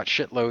robots, and it's got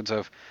shitloads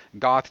of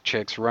goth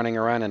chicks running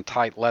around in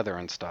tight leather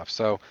and stuff.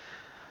 So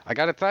I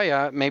gotta tell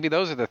you, maybe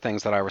those are the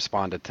things that I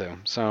responded to.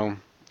 So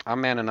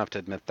I'm man enough to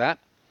admit that.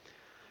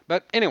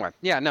 But anyway,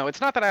 yeah, no,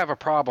 it's not that I have a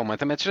problem with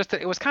them. It's just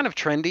that it was kind of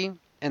trendy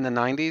in the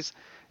 90s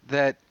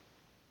that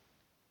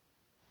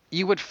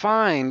you would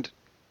find...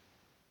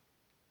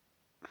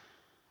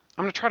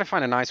 I'm going to try to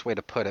find a nice way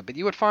to put it, but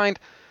you would find,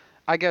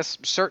 I guess,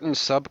 certain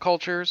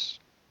subcultures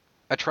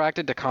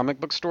attracted to comic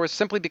book stores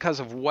simply because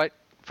of what,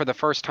 for the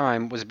first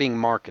time, was being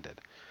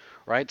marketed,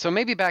 right? So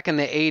maybe back in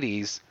the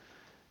 80s,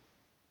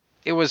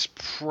 it was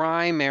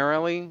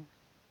primarily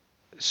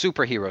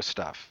superhero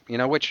stuff, you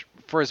know, which,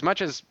 for as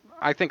much as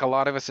I think a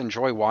lot of us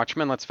enjoy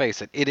Watchmen, let's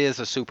face it, it is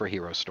a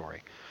superhero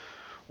story.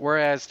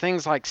 Whereas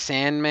things like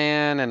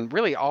Sandman and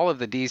really all of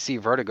the DC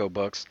Vertigo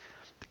books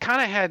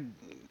kind of had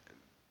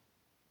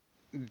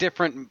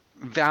different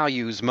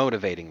values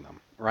motivating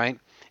them, right?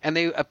 And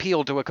they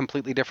appealed to a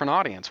completely different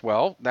audience.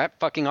 Well, that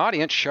fucking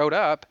audience showed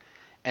up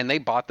and they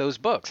bought those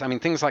books. I mean,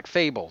 things like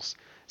Fables,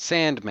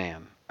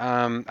 Sandman,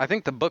 I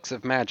think the Books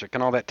of Magic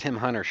and all that Tim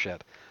Hunter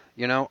shit,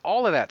 you know,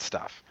 all of that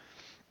stuff.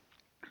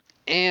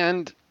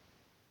 And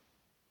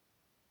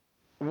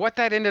what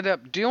that ended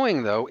up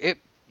doing, though,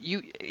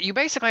 you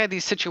basically had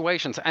these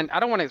situations, and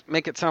I don't want to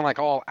make it sound like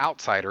all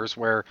outsiders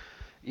where,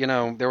 you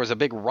know, there was a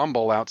big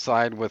rumble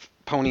outside with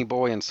Pony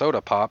Boy and Soda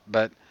Pop,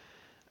 but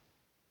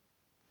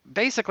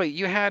basically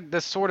you had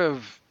this sort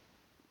of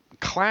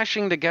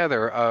clashing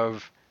together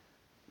of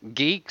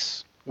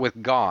geeks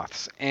with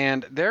goths,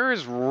 and there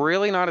is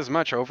really not as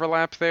much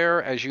overlap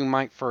there as you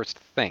might first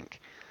think,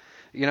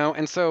 you know.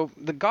 And so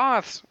the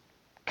goths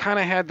kind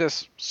of had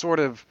this sort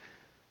of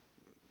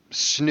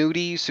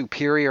snooty,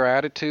 superior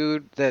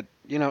attitude that,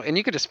 you know, and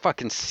you could just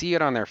fucking see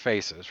it on their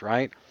faces,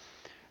 right?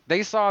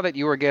 They saw that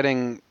you were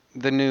getting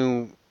the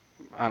new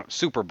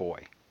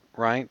Superboy,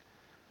 right?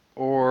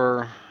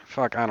 Or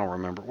fuck, I don't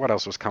remember what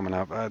else was coming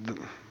up.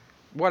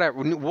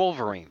 Whatever,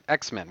 Wolverine,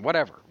 X-Men,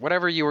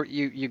 whatever you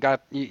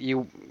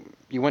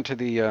went to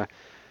the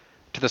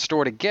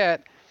store to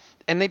get,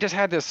 and they just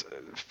had this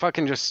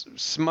fucking just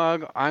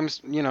smug.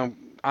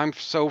 I'm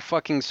so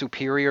fucking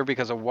superior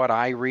because of what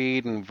I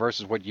read and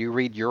versus what you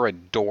read. You're a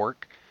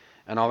dork,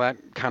 and all that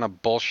kind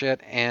of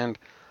bullshit. And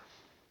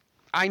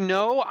I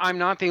know I'm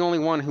not the only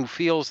one who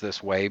feels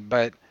this way,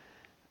 but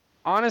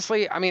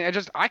honestly, I mean,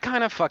 I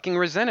kind of fucking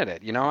resented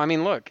it, you know? I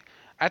mean, look,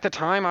 at the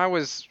time I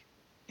was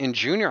in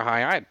junior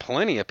high, I had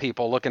plenty of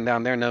people looking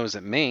down their nose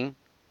at me,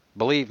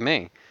 believe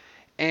me.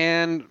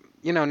 And,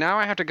 you know, now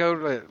I have to go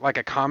to, like,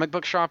 a comic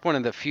book shop, one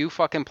of the few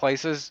fucking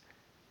places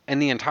in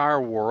the entire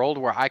world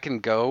where I can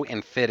go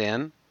and fit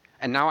in.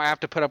 And now I have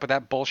to put up with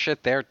that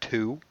bullshit there,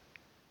 too.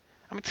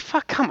 I mean,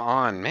 fuck, come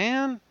on,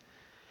 man.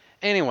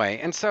 Anyway,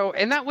 and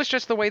that was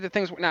just the way that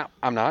things were. Now,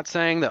 I'm not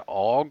saying that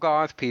all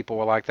goth people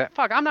were like that.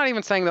 Fuck, I'm not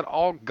even saying that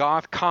all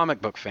goth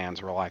comic book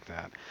fans were like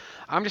that.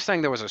 I'm just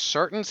saying there was a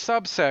certain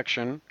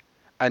subsection,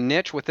 a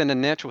niche within a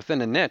niche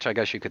within a niche, I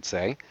guess you could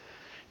say,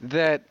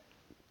 that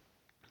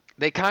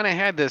they kind of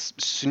had this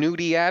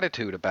snooty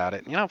attitude about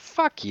it. You know,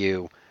 fuck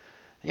you.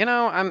 You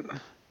know,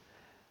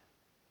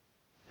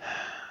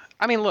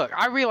 I mean, look,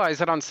 I realize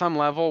that on some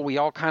level we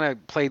all kind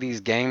of play these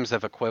games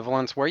of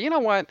equivalence where, you know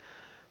what,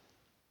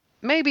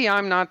 maybe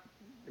I'm not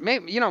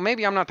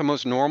the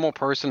most normal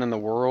person in the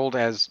world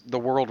as the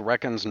world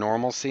reckons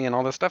normalcy and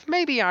all this stuff.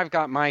 Maybe I've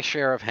got my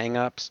share of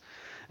hang-ups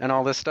and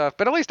all this stuff,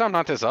 but at least I'm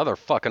not this other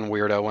fucking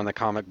weirdo in the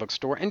comic book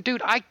store. And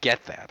dude, I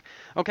get that,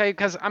 okay?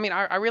 Because, I mean,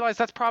 I realize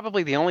that's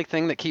probably the only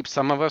thing that keeps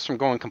some of us from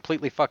going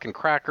completely fucking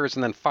crackers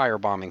and then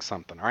firebombing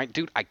something, all right?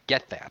 Dude, I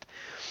get that.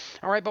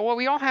 All right, but what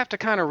we all have to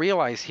kind of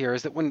realize here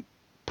is that when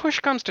push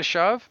comes to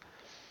shove,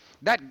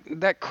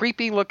 that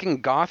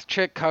creepy-looking goth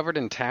chick covered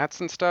in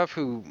tats and stuff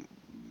who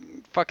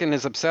fucking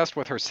is obsessed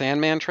with her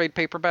Sandman trade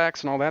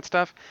paperbacks and all that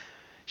stuff,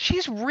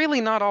 she's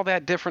really not all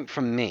that different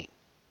from me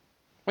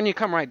when you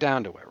come right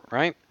down to it,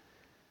 right?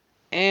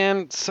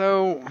 And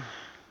so,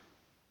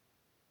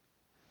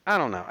 I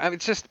don't know.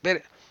 It's just,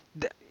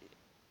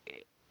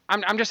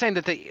 I'm just saying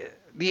that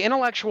the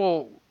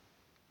intellectual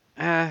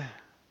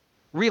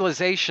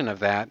realization of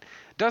that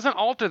doesn't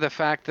alter the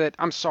fact that,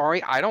 I'm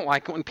sorry, I don't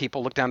like it when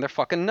people look down their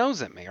fucking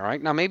nose at me, all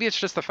right? Now, maybe it's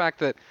just the fact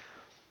that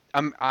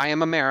I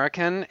am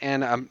American,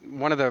 and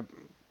one of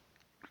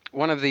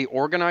the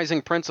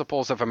organizing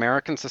principles of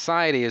American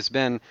society has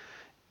been,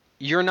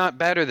 you're not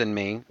better than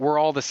me. We're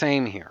all the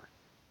same here.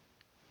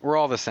 We're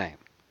all the same.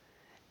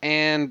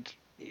 And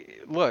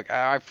look,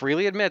 I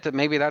freely admit that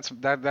maybe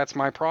that's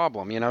my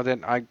problem. You know,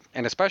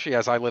 and especially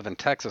as I live in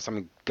Texas. I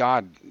mean,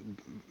 God,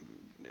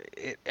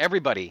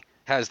 everybody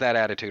has that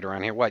attitude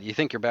around here. What, you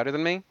think you're better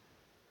than me?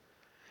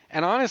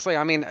 And honestly,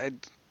 I mean,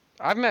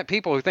 I've met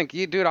people who think,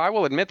 dude, I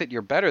will admit that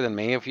you're better than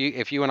me if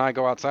you and I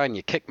go outside and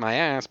you kick my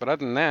ass. But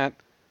other than that,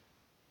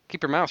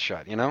 keep your mouth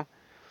shut, you know?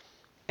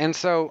 And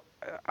so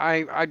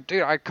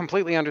I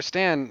completely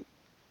understand.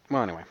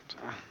 Well, anyway,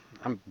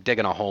 I'm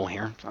digging a hole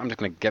here. So I'm just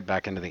going to get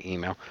back into the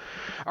email.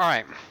 All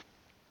right.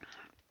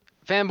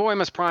 Fanboy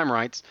Miss Prime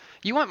writes,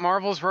 you want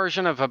Marvel's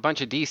version of a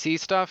bunch of DC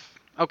stuff?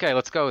 Okay,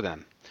 let's go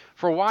then.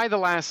 For Why the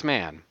Last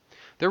Man?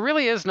 There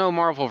really is no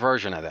Marvel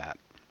version of that.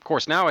 Of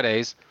course,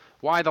 nowadays,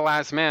 Why the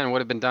Last Man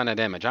would have been done at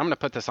Image. I'm going to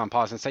put this on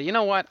pause and say, you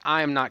know what?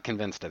 I am not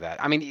convinced of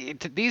that. I mean,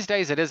 these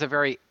days it is a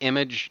very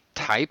Image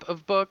type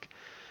of book.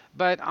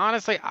 But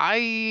honestly,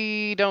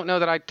 I don't know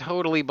that I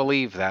totally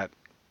believe that.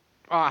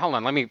 Hold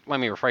on, let me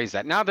rephrase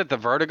that. Now that the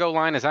Vertigo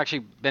line has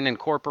actually been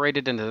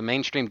incorporated into the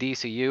mainstream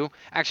DCU,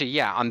 actually,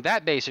 yeah, on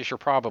that basis, you're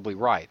probably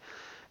right.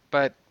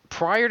 But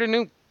prior to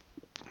the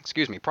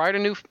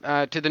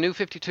New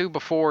 52,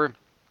 before,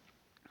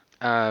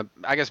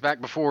 I guess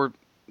back before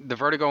the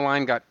Vertigo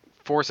line got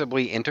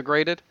forcibly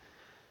integrated,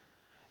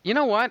 you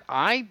know what?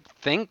 I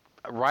think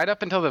right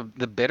up until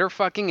the bitter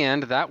fucking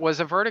end, that was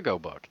a Vertigo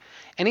book.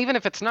 And even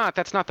if it's not,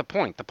 that's not the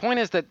point. The point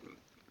is that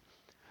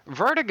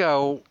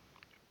Vertigo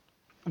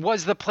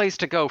was the place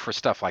to go for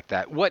stuff like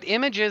that. What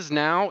Image is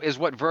now is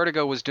what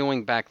Vertigo was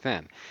doing back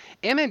then.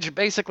 Image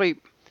basically,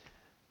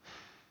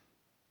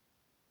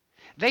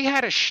 they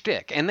had a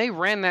shtick, and they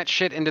ran that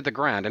shit into the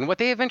ground. And what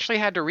they eventually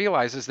had to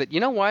realize is that, you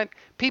know what?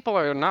 People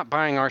are not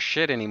buying our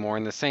shit anymore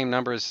in the same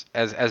numbers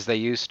as they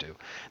used to.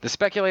 The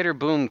speculator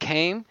boom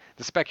came,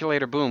 the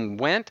speculator boom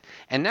went,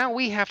 and now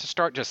we have to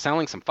start just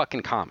selling some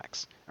fucking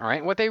comics. All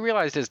right? What they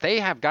realized is they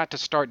have got to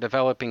start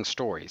developing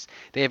stories.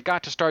 They have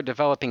got to start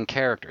developing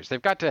characters.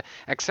 They've got to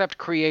accept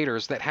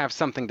creators that have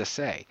something to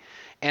say.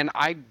 And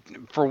I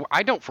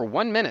don't for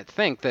 1 minute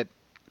think that.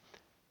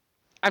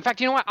 In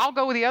fact, you know what? I'll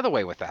go the other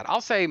way with that. I'll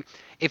say,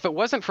 if it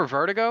wasn't for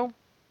Vertigo,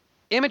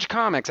 Image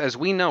Comics, as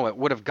we know it,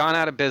 would have gone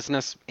out of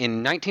business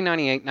in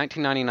 1998,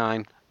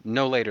 1999,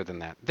 no later than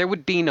that. There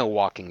would be no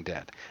Walking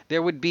Dead.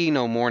 There would be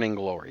no Morning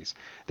Glories.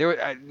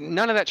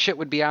 None of that shit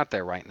would be out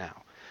there right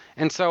now.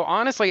 And so,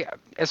 honestly,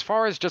 as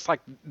far as just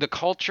like the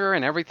culture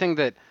and everything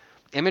that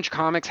Image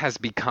Comics has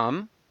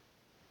become,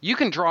 you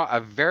can draw a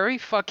very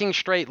fucking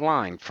straight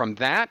line from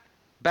that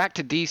back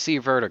to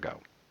DC Vertigo.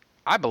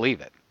 I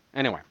believe it.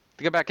 Anyway.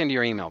 To get back into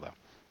your email, though.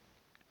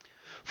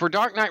 For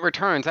Dark Knight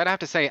Returns, I'd have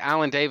to say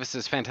Alan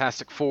Davis's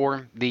Fantastic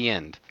Four, The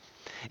End.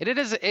 It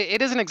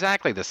isn't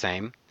exactly the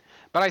same,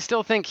 but I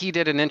still think he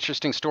did an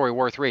interesting story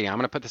worth reading. I'm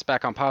going to put this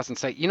back on pause and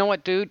say, you know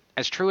what, dude?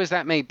 As true as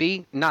that may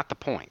be, not the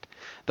point.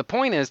 The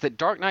point is that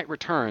Dark Knight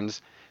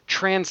Returns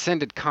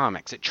transcended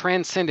comics. It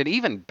transcended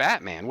even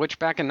Batman, which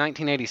back in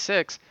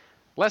 1986,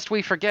 lest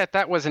we forget,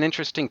 that was an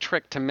interesting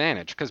trick to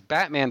manage, because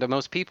Batman to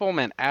most people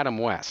meant Adam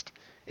West.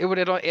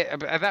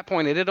 At that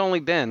point, it had only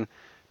been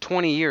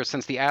 20 years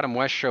since the Adam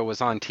West Show was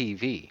on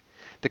TV.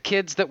 The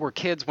kids that were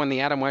kids when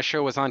the Adam West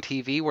Show was on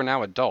TV were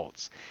now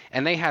adults,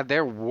 and they had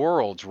their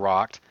worlds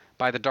rocked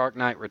by The Dark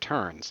Knight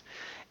Returns.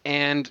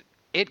 And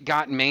it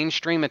got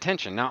mainstream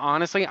attention. Now,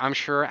 honestly, I'm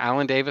sure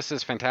Alan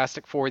Davis's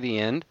Fantastic Four, The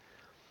End,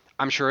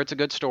 I'm sure it's a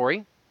good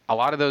story. A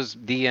lot of those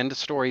The End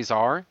stories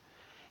are.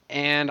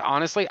 And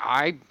honestly,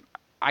 I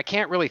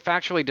can't really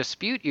factually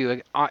dispute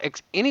you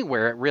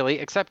anywhere, really,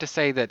 except to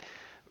say that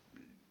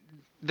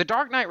The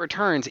Dark Knight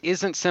Returns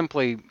isn't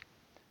simply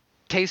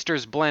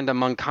taster's blend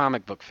among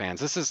comic book fans.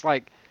 This is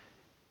like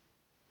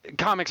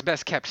comics'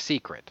 best kept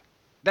secret.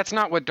 That's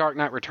not what Dark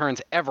Knight Returns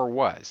ever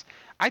was.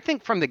 I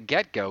think from the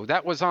get-go,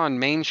 that was on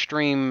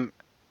mainstream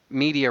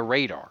media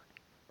radar.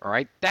 All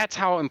right? That's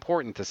how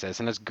important this is.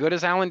 And as good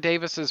as Alan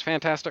Davis's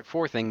Fantastic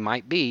Four thing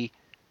might be,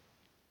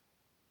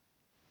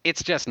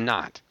 it's just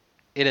not.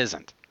 It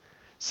isn't.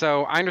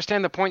 So I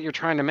understand the point you're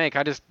trying to make.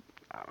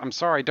 I'm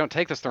sorry, don't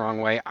take this the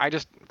wrong way. I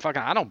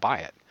don't buy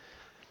it.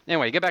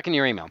 Anyway, get back in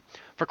your email.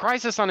 For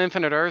Crisis on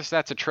Infinite Earths,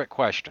 that's a trick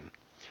question.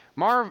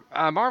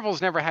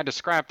 Marvel's never had to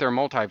scrap their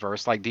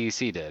multiverse like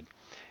DC did.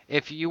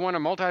 If you want a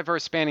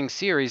multiverse-spanning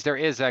series, there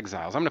is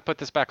Exiles. I'm going to put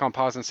this back on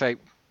pause and say,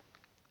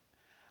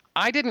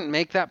 I didn't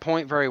make that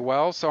point very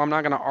well, so I'm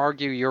not going to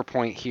argue your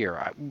point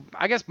here.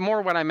 I guess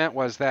more what I meant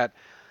was that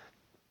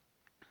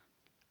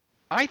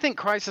I think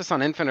Crisis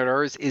on Infinite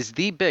Earths is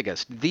the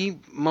biggest, the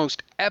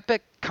most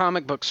epic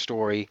comic book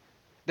story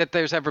that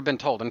there's ever been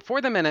told. And for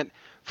the minute,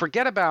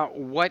 forget about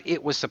what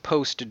it was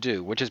supposed to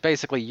do, which is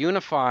basically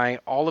unify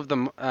all of the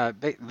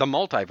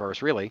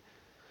multiverse, really.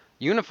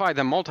 Unify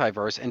the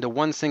multiverse into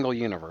one single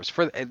universe.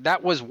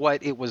 That was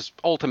what it was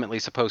ultimately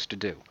supposed to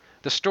do.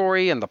 The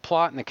story and the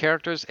plot and the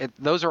characters,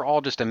 those are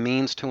all just a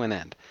means to an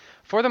end.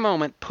 For the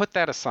moment, put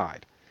that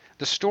aside.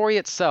 The story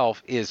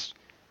itself is,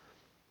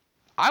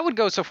 I would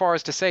go so far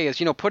as to say,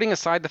 is, putting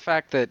aside the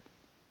fact that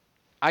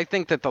I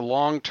think that the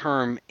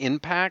long-term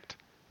impact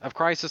of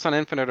Crisis on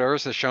Infinite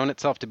Earths has shown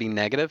itself to be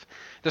negative,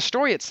 the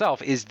story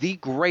itself is the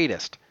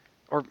greatest,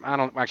 or I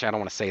don't want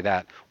to say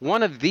that,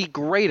 one of the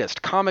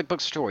greatest comic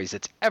book stories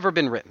that's ever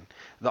been written.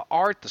 The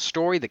art, the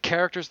story, the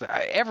characters,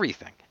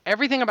 everything.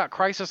 Everything about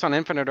Crisis on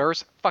Infinite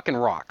Earths fucking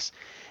rocks.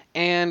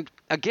 And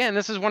again,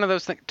 this is one of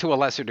those things, to a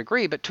lesser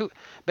degree,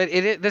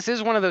 this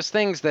is one of those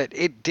things that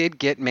it did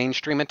get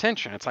mainstream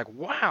attention. It's like,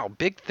 wow,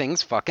 big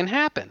things fucking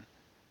happen.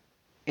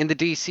 in the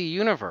DC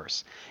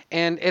universe.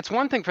 And it's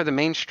one thing for the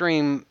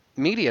mainstream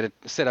media to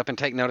sit up and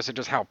take notice of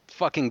just how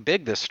fucking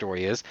big this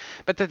story is.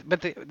 But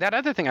that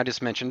other thing I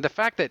just mentioned, the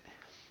fact that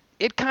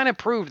it kind of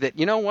proved that,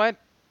 you know what?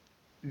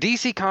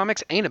 DC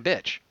Comics ain't a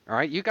bitch. All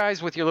right, you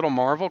guys with your little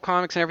Marvel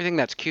comics and everything,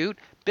 that's cute.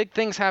 Big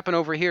things happen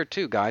over here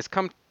too, guys.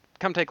 Come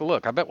take a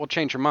look. I bet we'll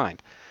change your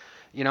mind.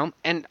 You know,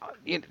 and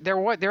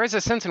there is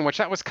a sense in which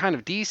that was kind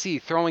of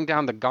DC throwing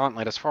down the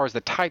gauntlet as far as the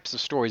types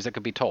of stories that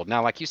could be told.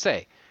 Now, like you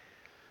say,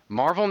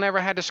 Marvel never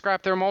had to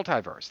scrap their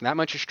multiverse. That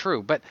much is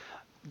true. But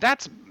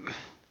that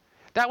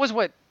was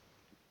what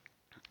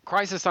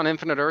Crisis on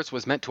Infinite Earths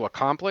was meant to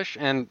accomplish.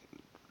 And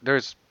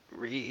there's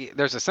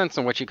a sense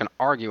in which you can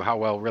argue how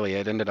well really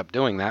it ended up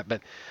doing that.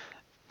 But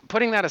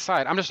putting that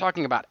aside, I'm just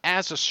talking about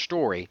as a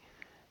story.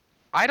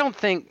 I don't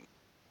think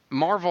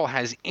Marvel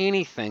has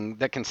anything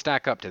that can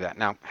stack up to that.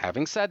 Now,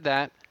 having said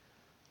that,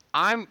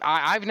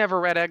 I've never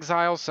read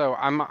Exile, so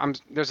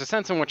there's a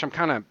sense in which I'm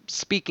kind of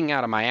speaking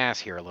out of my ass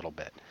here a little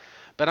bit.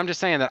 But I'm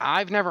just saying that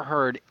I've never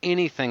heard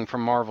anything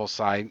from Marvel's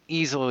side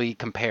easily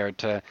compared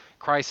to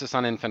Crisis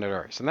on Infinite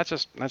Earths, and that's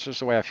just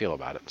the way I feel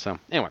about it. So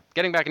anyway,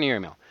 getting back into your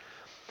email.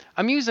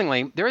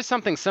 Amusingly, there is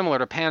something similar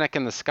to Panic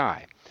in the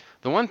Sky.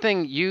 The one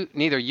thing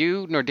neither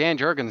you nor Dan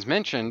Jurgens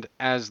mentioned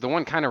as the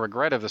one kind of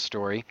regret of the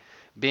story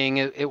being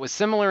it was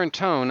similar in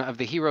tone of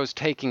the heroes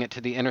taking it to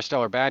the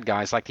interstellar bad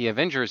guys like the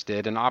Avengers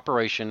did in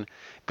Operation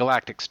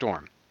Galactic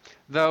Storm.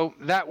 Though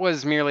that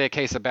was merely a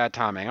case of bad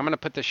timing. I'm going to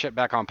put this shit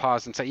back on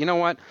pause and say, you know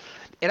what?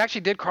 It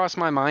actually did cross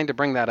my mind to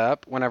bring that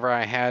up whenever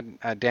I had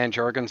Dan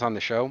Jurgens on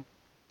the show.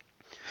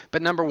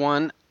 But number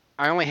one,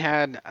 I only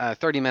had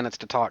 30 minutes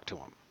to talk to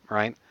him,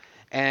 right?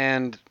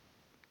 And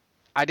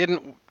I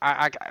didn't.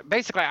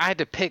 Basically I had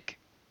to pick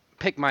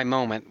my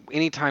moment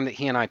anytime that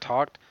he and I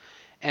talked.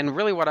 And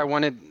really what I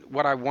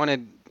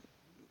wanted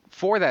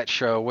for that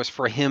show was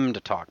for him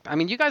to talk. I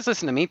mean, you guys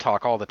listen to me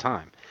talk all the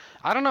time.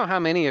 I don't know how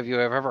many of you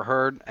have ever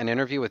heard an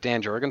interview with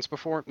Dan Jurgens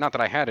before. Not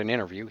that I had an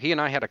interview. He and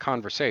I had a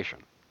conversation.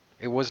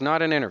 It was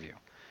not an interview.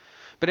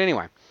 But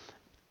anyway,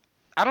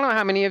 I don't know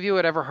how many of you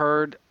had ever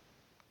heard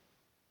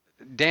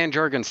Dan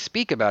Jurgens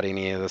speak about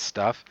any of this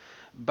stuff,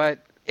 but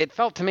it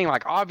felt to me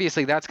like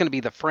obviously that's going to be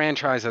the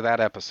franchise of that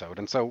episode.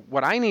 And so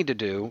what I need to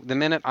do the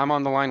minute I'm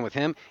on the line with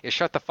him is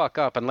shut the fuck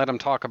up and let him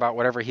talk about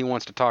whatever he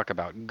wants to talk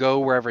about. Go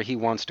wherever he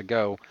wants to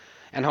go.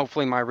 And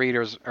hopefully my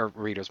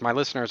my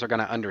listeners are going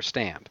to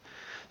understand.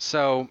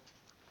 So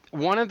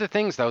one of the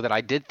things, though, that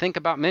I did think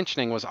about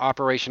mentioning was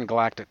Operation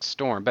Galactic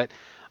Storm. But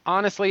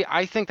honestly,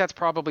 I think that's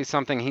probably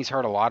something he's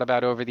heard a lot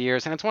about over the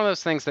years. And it's one of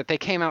those things that they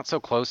came out so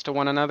close to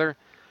one another.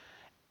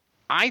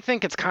 I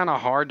think it's kind of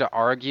hard to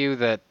argue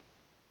that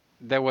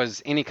there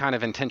was any kind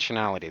of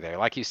intentionality there.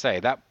 Like you say,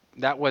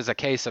 that was a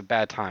case of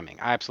bad timing.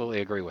 I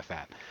absolutely agree with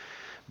that.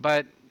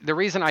 But the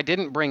reason I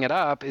didn't bring it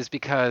up is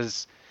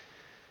because,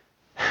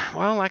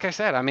 well, like I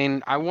said, I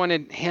mean, I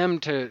wanted him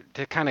to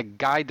kind of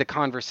guide the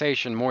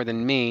conversation more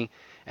than me.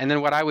 And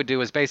then what I would do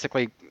is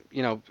basically,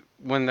 you know,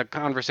 when the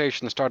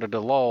conversation started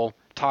to lull,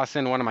 toss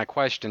in one of my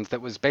questions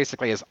that was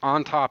basically as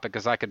on topic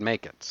as I could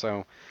make it.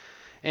 So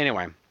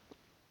anyway,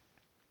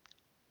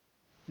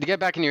 to get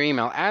back in your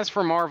email, as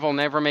for Marvel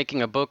never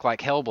making a book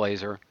like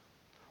Hellblazer,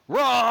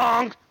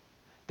 wrong!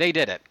 They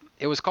did it.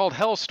 It was called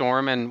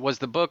Hellstorm and was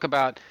the book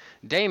about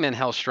Damon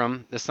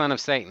Hellstrom, the son of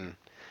Satan.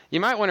 You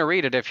might want to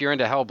read it if you're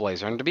into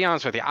Hellblazer. And to be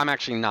honest with you, I'm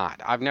actually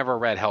not. I've never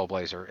read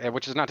Hellblazer,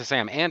 which is not to say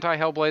I'm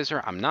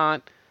anti-Hellblazer. I'm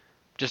not.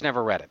 Just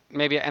never read it.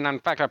 Maybe, and in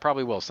fact, I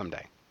probably will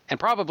someday. And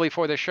probably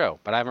for this show,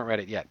 but I haven't read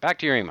it yet. Back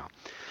to your email.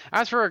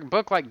 As for a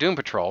book like Doom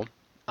Patrol,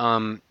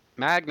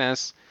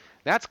 Magnus,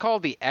 that's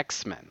called the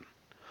X-Men.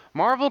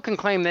 Marvel can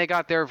claim they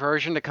got their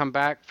version to come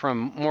back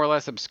from more or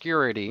less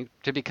obscurity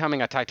to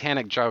becoming a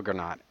titanic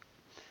juggernaut.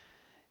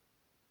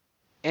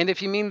 And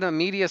if you mean the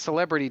media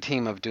celebrity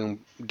team of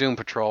Doom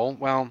Patrol,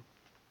 well,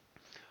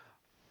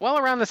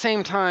 around the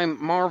same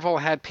time, Marvel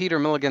had Peter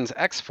Milligan's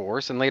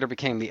X-Force and later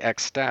became the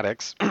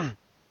X-Statics.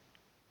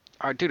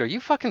 Dude, are you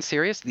fucking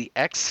serious? The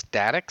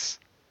X-Statics?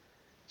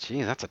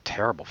 Gee, that's a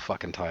terrible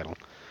fucking title.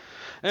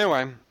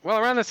 Anyway, well,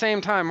 around the same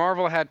time,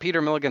 Marvel had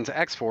Peter Milligan's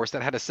X-Force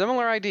that had a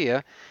similar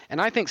idea,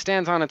 and I think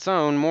stands on its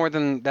own more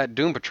than that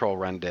Doom Patrol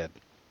run did.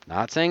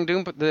 Not saying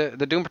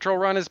the Doom Patrol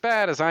run is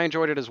bad, as I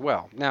enjoyed it as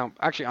well. Now,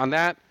 actually, on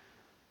that,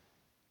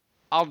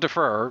 I'll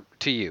defer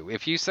to you.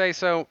 If you say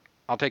so,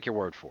 I'll take your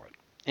word for it.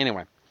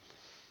 Anyway,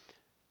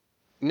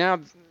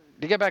 now,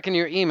 to get back into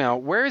your email,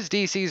 where is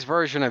DC's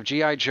version of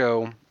G.I.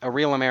 Joe, A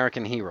Real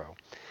American Hero?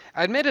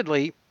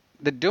 Admittedly,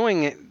 the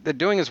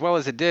doing as well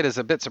as it did is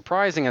a bit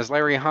surprising, as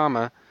Larry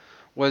Hama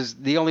was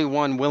the only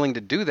one willing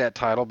to do that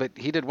title, but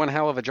he did one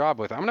hell of a job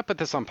with it. I'm going to put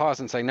this on pause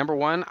and say, number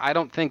one, I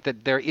don't think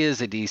that there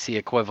is a DC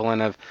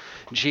equivalent of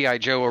G.I.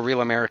 Joe, A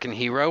Real American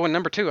Hero. And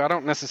number two, I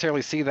don't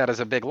necessarily see that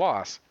as a big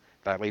loss.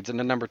 That leads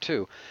into number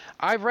two.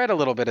 I've read a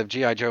little bit of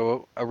G.I.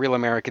 Joe, A Real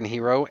American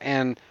Hero,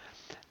 and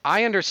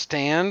I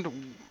understand.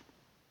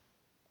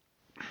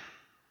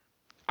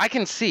 I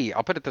can see,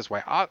 I'll put it this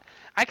way,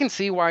 I can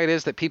see why it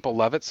is that people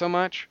love it so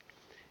much,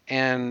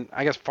 and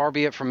I guess far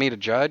be it from me to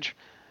judge,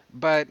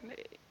 but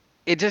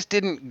it just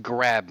didn't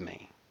grab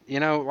me. You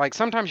know, like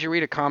sometimes you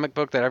read a comic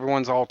book that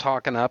everyone's all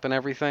talking up and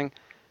everything,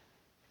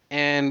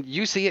 and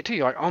you see it too.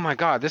 You're like, oh my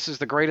God, this is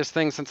the greatest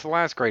thing since the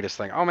last greatest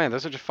thing. Oh man,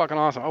 this is just fucking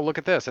awesome. Oh, look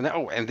at this. And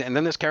then, and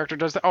then this character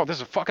does that. Oh,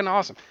 this is fucking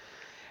awesome.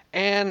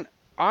 And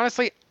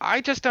honestly,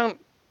 I don't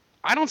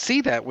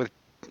see that with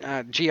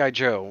G.I.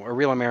 Joe or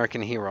Real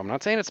American Hero. I'm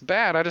not saying it's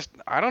bad.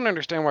 I don't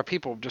understand why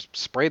people just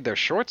sprayed their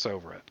shorts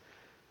over it.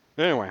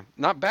 Anyway,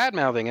 not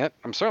bad-mouthing it.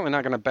 I'm certainly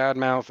not going to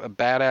bad-mouth a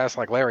badass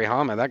like Larry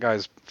Hama. That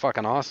guy's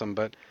fucking awesome.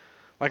 But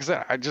like I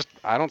said,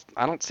 I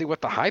don't see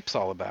what the hype's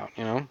all about,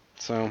 you know?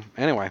 So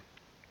anyway,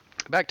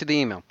 back to the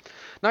email.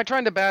 Not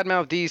trying to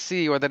badmouth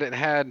DC or that it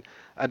had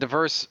a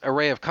diverse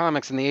array of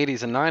comics in the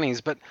 80s and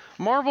 90s, but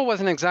Marvel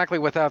wasn't exactly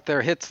without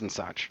their hits and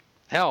such.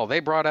 Hell, they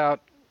bought out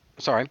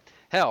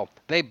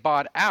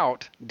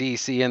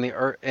DC in the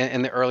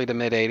early to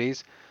mid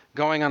 80s,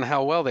 going on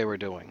how well they were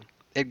doing.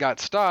 It got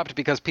stopped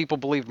because people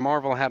believed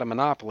Marvel had a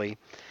monopoly,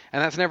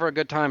 and that's never a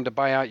good time to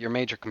buy out your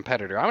major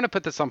competitor. I'm going to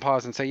put this on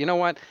pause and say, you know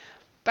what?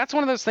 That's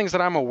one of those things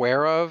that I'm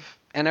aware of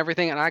and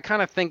everything, and I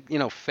kind of think, you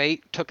know,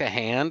 fate took a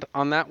hand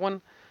on that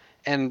one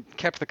and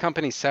kept the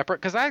companies separate,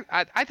 because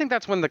I think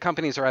that's when the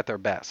companies are at their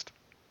best,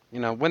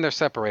 you know, when they're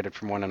separated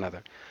from one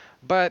another.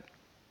 But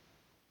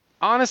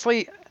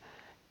honestly,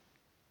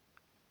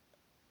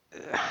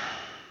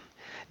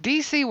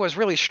 DC was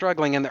really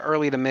struggling in the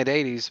early to mid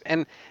 80s,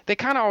 and they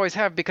kind of always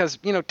have, because,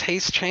 you know,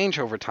 tastes change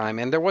over time.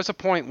 And there was a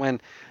point when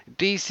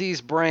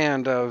DC's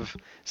brand of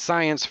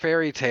science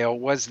fairy tale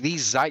was the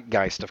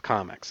zeitgeist of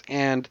comics.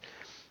 And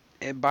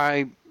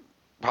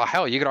well,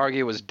 hell, you could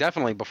argue it was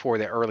definitely before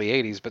the early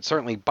 80s, but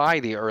certainly by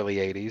the early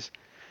 80s,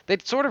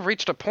 they'd sort of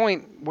reached a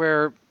point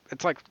where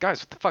it's like,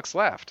 guys, what the fuck's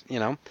left, you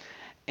know?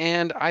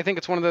 And I think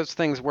it's one of those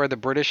things where the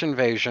British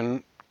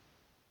invasion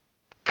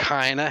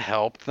kind of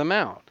helped them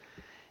out.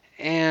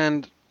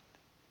 And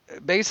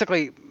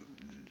basically,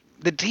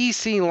 the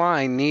DC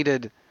line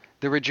needed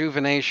the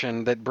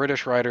rejuvenation that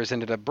British writers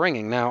ended up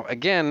bringing. Now,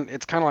 again,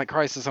 it's kind of like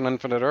Crisis on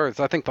Infinite Earths.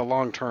 I think the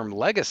long-term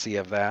legacy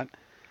of that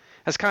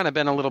has kind of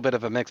been a little bit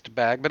of a mixed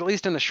bag, but at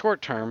least in the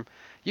short term,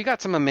 you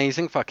got some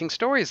amazing fucking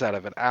stories out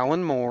of it.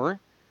 Alan Moore,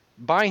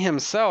 by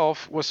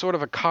himself, was sort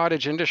of a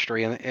cottage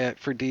industry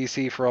for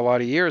DC for a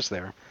lot of years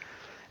there.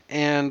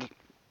 And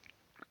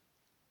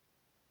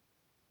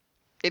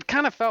it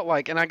kind of felt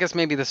like, and I guess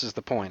maybe this is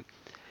the point,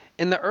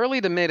 in the early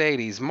to mid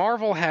 80s,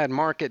 Marvel had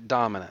market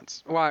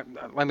dominance. Well,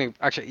 let me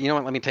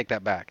take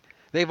that back.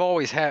 They've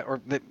always had,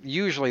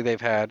 usually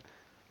they've had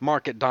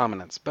market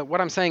dominance. But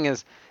what I'm saying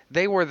is,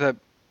 they were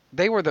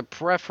the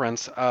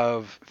preference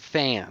of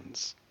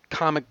fans,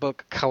 comic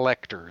book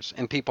collectors,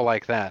 and people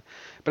like that.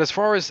 But as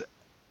far as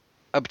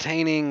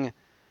obtaining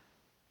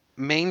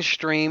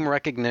mainstream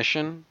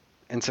recognition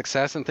and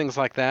success and things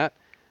like that,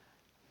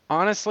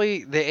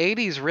 honestly, the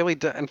 80s really...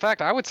 in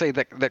fact, I would say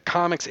that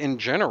comics in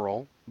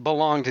general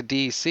belong to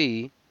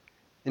DC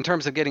in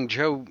terms of getting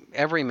Joe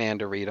Everyman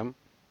to read them.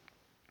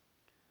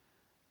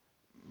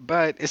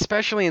 But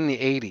especially in the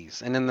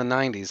 80s and in the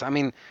 90s, I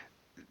mean,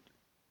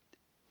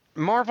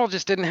 Marvel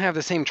just didn't have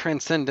the same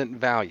transcendent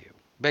value,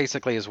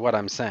 basically, is what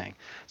I'm saying.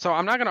 So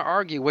I'm not going to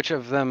argue which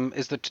of them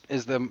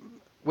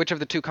which of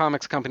the two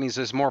comics companies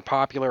is more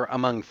popular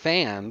among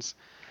fans.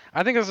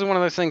 I think this is one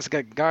of those things,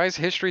 guys,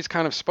 history's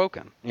kind of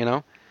spoken, you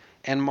know?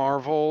 And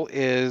Marvel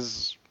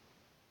is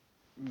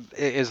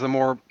the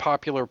more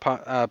popular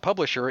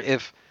publisher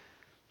if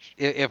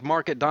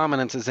market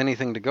dominance is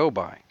anything to go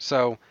by.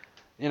 So,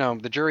 you know,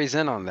 the jury's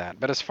in on that.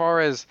 But as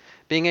far as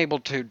being able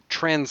to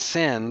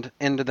transcend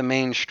into the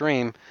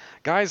mainstream,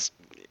 guys,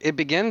 it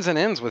begins and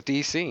ends with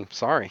DC.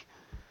 Sorry.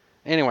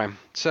 Anyway,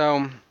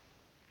 so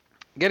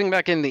getting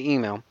back in the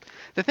email.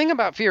 The thing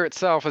about Fear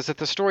itself is that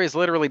the story has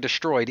literally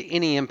destroyed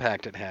any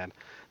impact it had.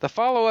 The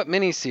follow-up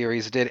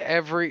miniseries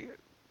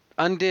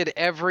undid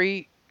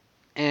every,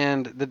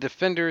 and the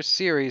Defenders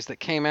series that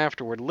came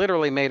afterward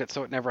literally made it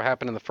so it never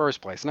happened in the first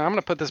place. Now, I'm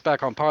going to put this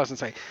back on pause and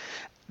say,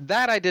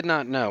 that I did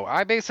not know.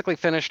 I basically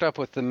finished up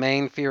with the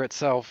main Fear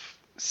itself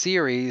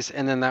series,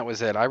 and then that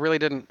was it. I really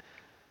didn't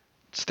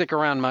stick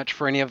around much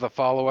for any of the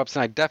follow-ups,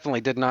 and I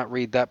definitely did not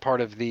read that part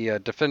of the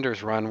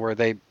Defenders run where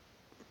they,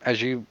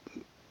 as you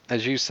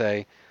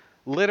say,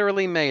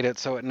 literally made it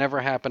so it never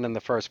happened in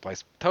the first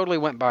place. Totally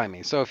went by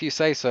me. So if you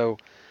say so,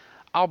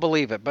 I'll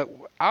believe it. But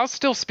I'll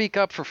still speak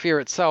up for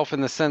Fear itself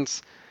in the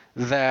sense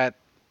that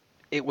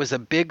it was a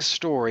big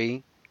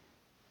story,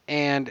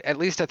 and at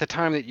least at the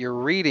time that you're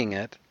reading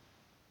it,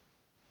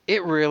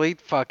 it really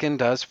fucking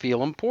does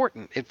feel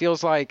important. It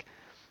feels like,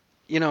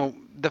 you know,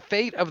 the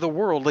fate of the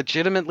world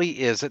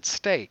legitimately is at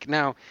stake.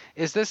 Now,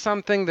 is this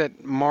something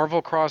that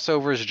Marvel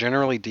crossovers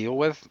generally deal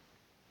with?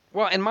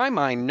 Well, in my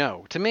mind,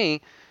 no. To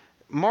me,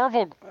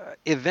 Marvel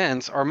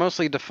events are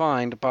mostly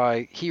defined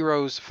by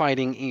heroes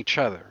fighting each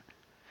other.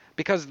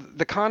 Because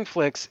the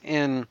conflicts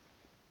in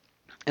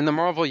the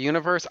Marvel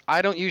Universe,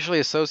 I don't usually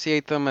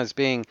associate them as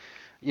being,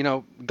 you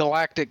know,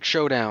 galactic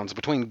showdowns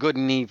between good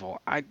and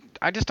evil. I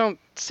just don't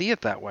see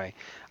it that way.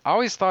 I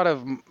always thought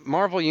of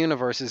Marvel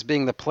Universe as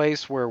being the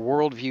place where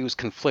worldviews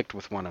conflict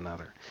with one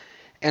another.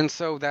 And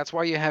so that's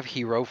why you have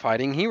hero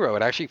fighting hero.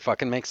 It actually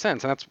fucking makes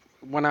sense. And that's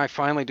when I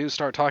finally do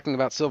start talking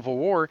about Civil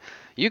War,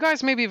 you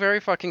guys may be very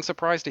fucking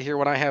surprised to hear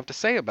what I have to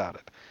say about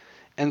it.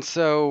 And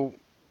so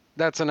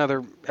that's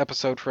another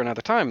episode for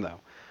another time, though.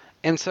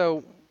 And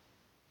so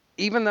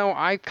even though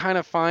I kind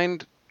of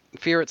find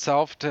Fear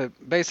itself to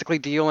basically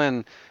deal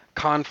in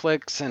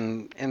conflicts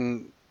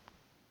and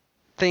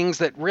things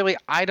that really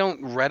I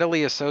don't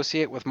readily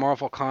associate with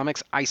Marvel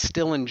Comics, I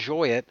still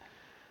enjoy it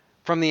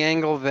from the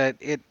angle that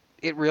it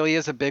really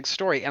is a big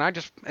story. And I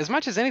just, as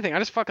much as anything, I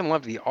just fucking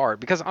love the art.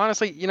 Because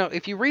honestly,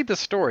 if you read the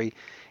story,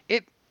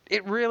 it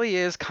really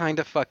is kind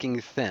of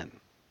fucking thin.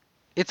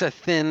 It's a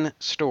thin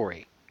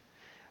story.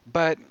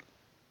 But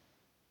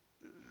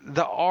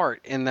the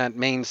art in that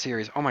main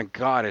series, oh my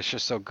god, it's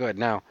just so good.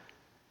 Now,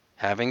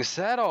 having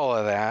said all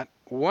of that,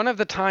 one of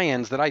the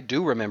tie-ins that I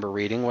do remember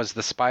reading was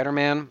the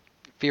Spider-Man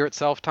Fear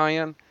Itself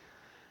tie-in.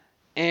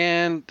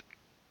 And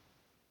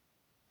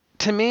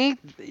to me,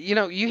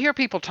 you hear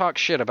people talk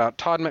shit about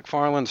Todd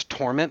McFarlane's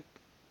Torment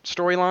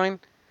storyline.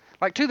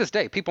 Like, to this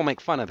day, people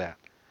make fun of that.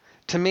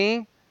 To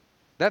me,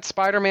 that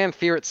Spider-Man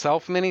Fear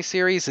Itself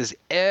miniseries is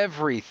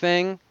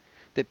everything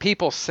that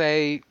people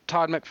say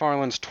Todd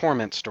McFarlane's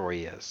Torment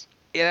story is.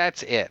 Yeah,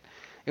 that's it.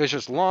 It was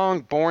just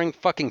long, boring,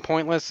 fucking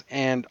pointless,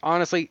 and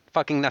honestly,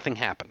 fucking nothing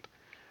happened.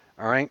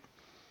 All right?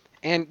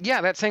 And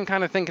yeah, that same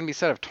kind of thing can be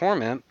said of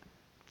Torment,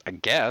 I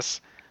guess,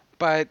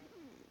 but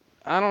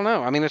I don't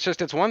know. I mean,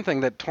 it's one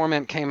thing that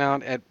Torment came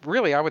out at,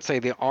 really, I would say,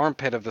 the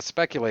armpit of the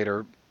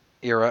speculator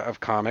era of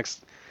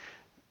comics.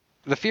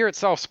 The Fear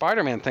Itself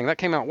Spider-Man thing, that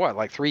came out, what,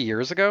 like 3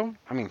 years ago?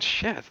 I mean,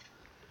 shit.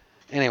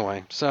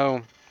 Anyway,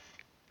 so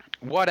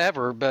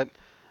whatever, but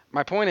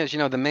my point is,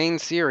 the main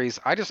series,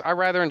 I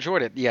rather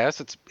enjoyed it.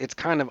 Yes, it's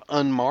kind of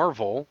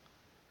un-Marvel,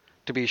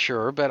 to be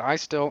sure, but I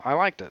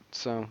liked it,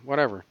 so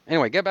whatever.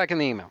 Anyway, get back in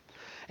the email.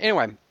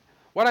 Anyway,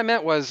 what I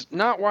meant was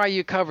not why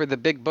you covered the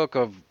big book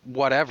of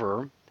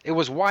whatever. It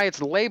was why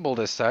it's labeled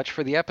as such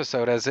for the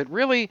episode, as it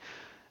really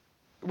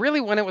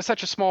when it was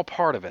such a small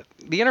part of it.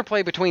 The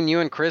interplay between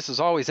you and Chris is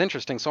always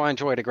interesting, so I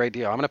enjoy it a great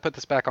deal. I'm going to put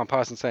this back on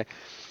pause and say,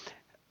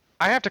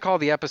 I have to call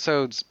the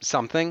episodes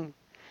something,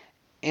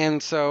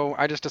 and so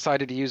I just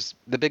decided to use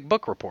the big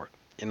book report,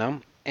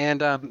 And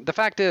the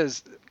fact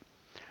is,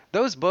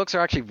 those books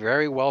are actually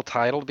very well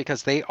titled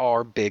because they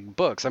are big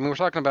books. I mean, we're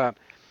talking about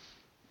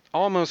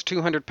almost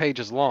 200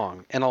 pages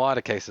long in a lot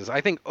of cases.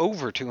 I think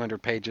over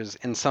 200 pages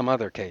in some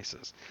other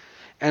cases.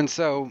 And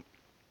so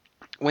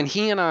when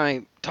he and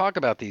I talk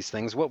about these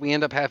things, what we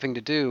end up having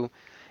to do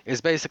is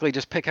basically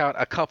just pick out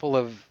a couple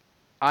of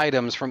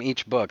items from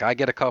each book. I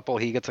get a couple,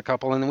 he gets a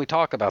couple, and then we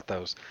talk about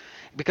those.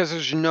 Because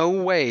there's no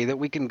way that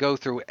we can go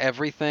through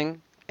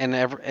everything in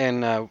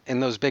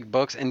those big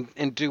books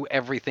and do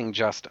everything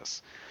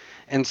justice.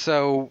 And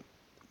so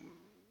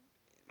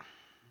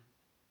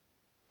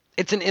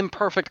it's an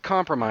imperfect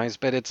compromise,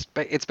 but it's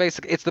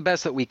the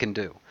best that we can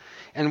do.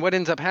 And what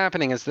ends up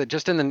happening is that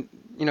just in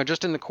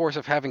the course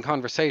of having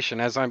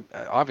conversation, as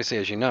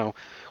you know,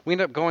 we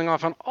end up going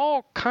off on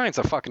all kinds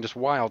of fucking just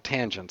wild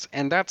tangents.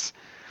 And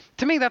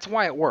to me, that's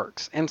why it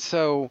works. And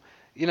so,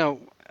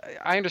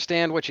 I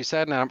understand what you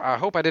said, and I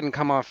hope I didn't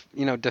come off,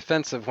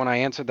 defensive when I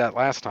answered that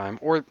last time,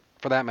 or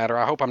for that matter,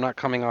 I hope I'm not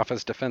coming off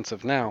as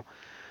defensive now.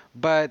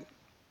 But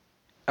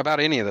about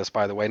any of this,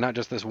 by the way, not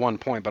just this one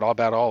point, but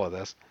about all of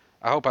this.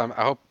 I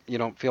hope you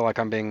don't feel like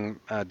I'm being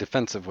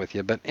defensive with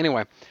you. But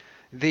anyway,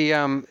 he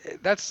and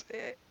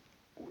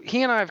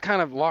I have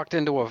kind of locked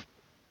into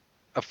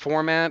a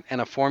format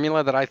and a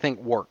formula that I think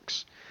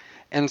works.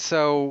 And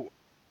so,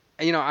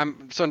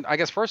 I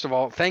guess first of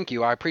all, thank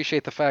you. I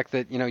appreciate the fact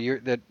that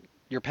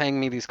you're paying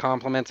me these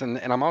compliments, and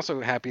I'm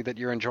also happy that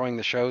you're enjoying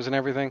the shows and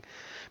everything.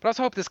 But I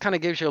also hope this kind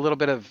of gives you a little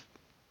bit of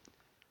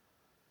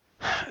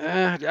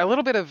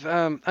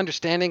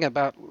understanding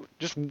about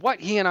just what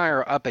he and I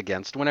are up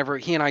against whenever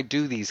he and I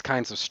do these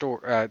kinds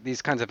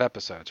of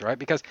episodes, right?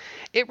 Because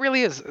it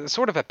really is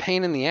sort of a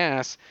pain in the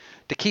ass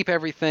to keep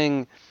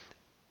everything.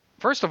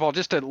 First of all,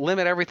 just to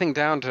limit everything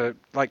down to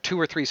like 2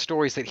 or 3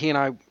 stories that he and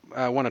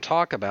I want to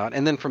talk about,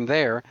 and then from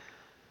there,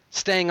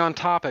 staying on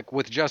topic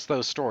with just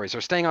those stories, or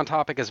staying on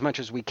topic as much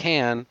as we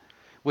can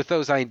with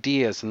those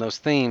ideas and those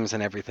themes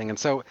and everything. And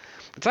so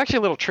it's actually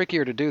a little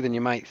trickier to do than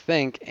you might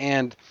think.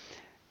 And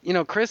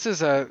Chris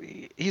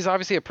he's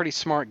obviously a pretty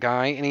smart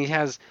guy, and he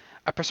has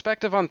a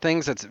perspective on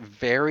things that's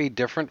very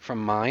different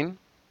from mine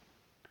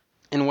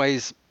in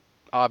ways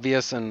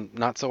obvious and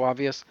not so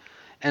obvious.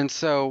 And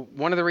so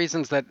one of the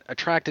reasons that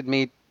attracted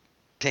me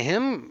to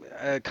him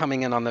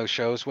coming in on those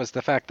shows was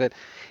the fact that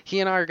he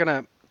and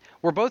I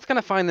we're both going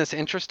to find this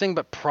interesting,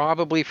 but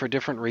probably for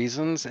different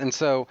reasons. And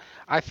so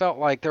I felt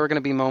like there were going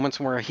to be moments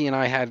where he and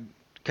I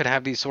could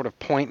have these sort of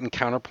point and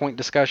counterpoint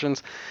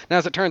discussions. Now,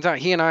 as it turns out,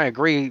 he and I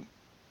agree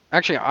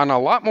actually on a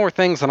lot more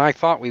things than I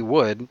thought we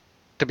would,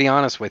 to be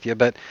honest with you.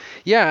 But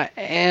yeah,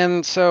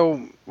 and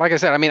so like I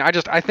said, I mean,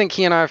 I think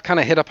he and I have kind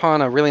of hit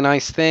upon a really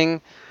nice thing,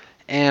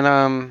 and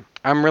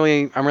I'm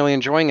really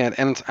enjoying it,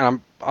 and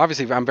I'm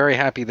very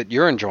happy that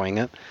you're enjoying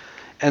it.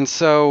 And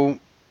so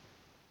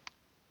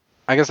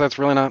I guess that's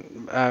really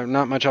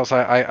not much else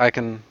I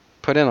can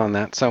put in on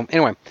that. So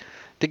anyway,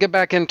 to get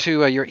back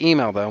into your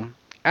email, though,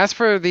 as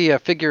for the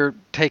figure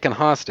taken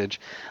hostage,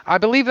 I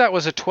believe that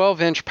was a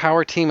 12-inch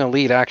Power Team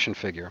Elite action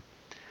figure.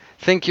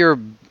 Think your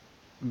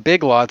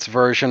Big Lots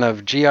version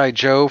of G.I.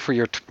 Joe for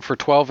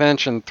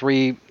 12-inch and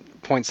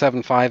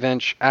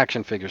 3.75-inch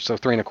action figures, so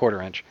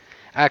 3.25-inch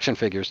action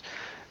figures.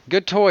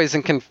 Good toys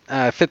and can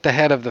fit the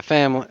head of the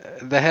family,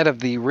 the head of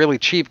the really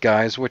cheap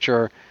guys, which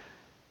are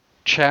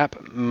Chap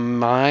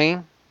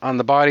Mai, on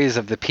the bodies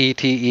of the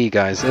PTE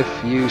guys,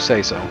 if you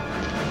say so.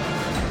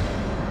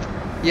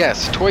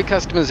 Yes, toy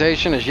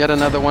customization is yet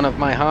another one of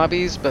my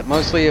hobbies, but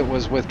mostly it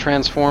was with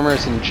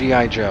Transformers and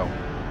G.I. Joe.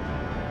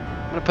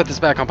 I'm going to put this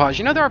back on pause.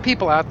 You know, there are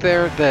people out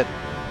there that...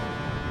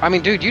 I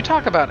mean, dude, you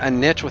talk about a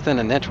niche within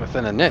a niche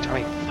within a niche.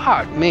 I mean,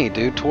 fuck me,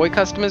 dude. Toy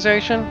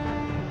customization?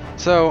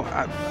 So,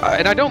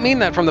 and I don't mean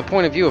that from the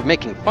point of view of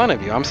making fun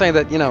of you. I'm saying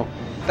that, you know,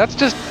 that's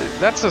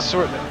a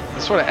sort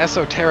of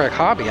esoteric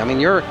hobby. I mean,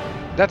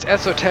 that's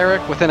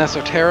esoteric within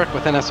esoteric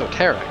within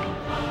esoteric.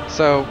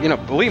 So, you know,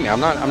 believe me, I'm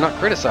not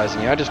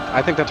criticizing you.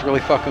 I think that's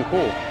really fucking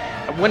cool.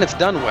 When it's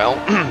done well,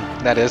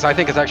 that is, I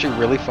think it's actually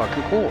really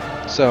fucking cool.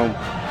 So,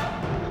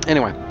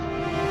 anyway,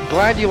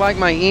 glad you like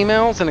my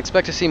emails and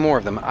expect to see more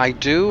of them. I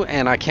do,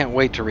 and I can't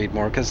wait to read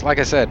more because, like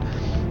I said,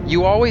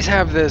 you always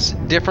have this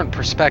different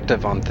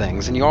perspective on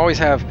things, and you always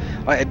have,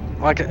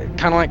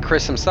 kind of like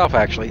Chris himself,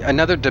 actually,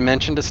 another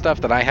dimension to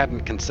stuff that I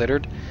hadn't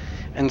considered.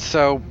 And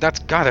so that's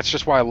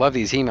just why I love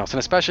these emails, and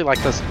especially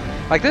like this.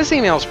 Like, this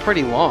email is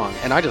pretty long,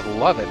 and I just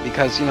love it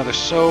because, you know, there's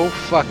so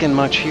fucking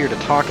much here to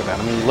talk about.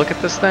 I mean, look at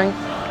this thing.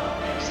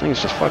 This thing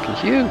is just fucking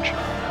huge.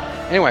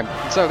 Anyway,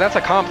 so that's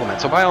a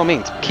compliment. So by all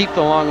means, keep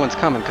the long ones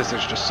coming because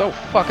there's just so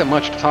fucking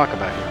much to talk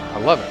about here. I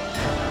love it.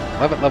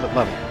 Love it, love it,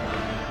 love it.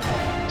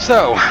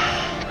 So,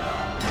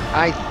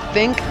 I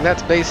think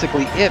that's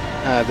basically it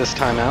this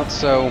time out.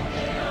 So,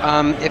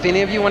 if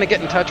any of you want to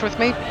get in touch with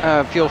me,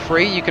 feel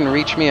free. You can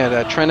reach me at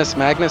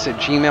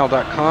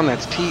trentusmagnus@gmail.com.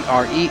 That's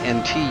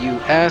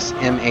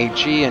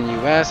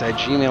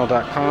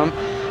TRENTUSMAGNUS@gmail.com.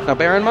 Now,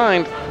 bear in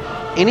mind,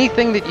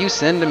 anything that you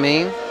send to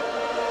me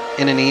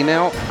in an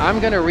email, I'm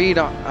going to read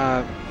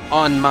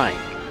on mic.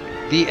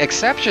 The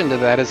exception to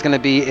that is going to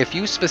be if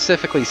you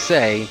specifically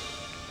say,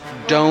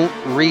 don't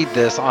read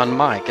this on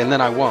mic, and then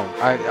I won't.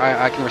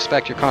 I can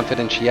respect your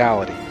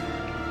confidentiality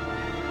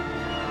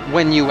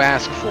when you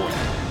ask for it.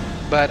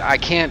 But I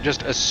can't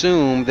just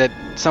assume that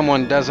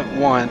someone doesn't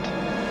want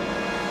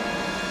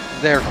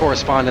their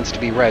correspondence to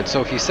be read.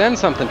 So if you send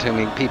something to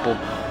me, people,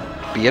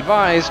 be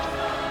advised,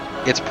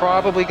 it's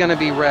probably going to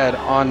be read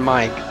on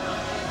mic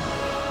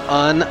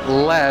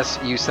unless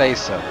you say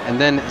so. And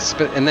then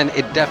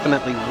it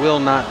definitely will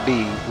not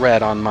be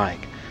read on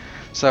mic.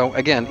 So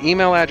again,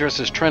 email address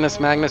is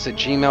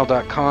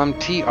trentusmagnus@gmail.com,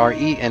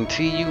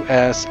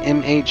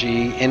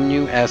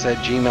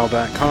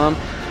 TRENTUSMAGNUS@gmail.com.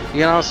 You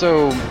can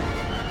also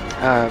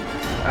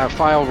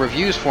file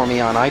reviews for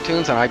me on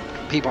iTunes, and I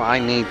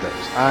need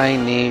those. I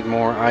need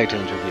more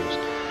iTunes reviews.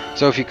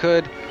 So if you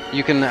could,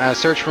 you can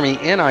search for me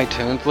in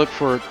iTunes, look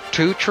for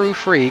Two True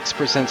Freaks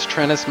presents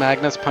Trentus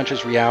Magnus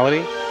Punches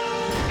Reality,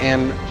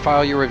 and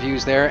file your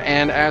reviews there.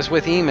 And as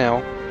with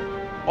email,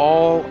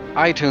 all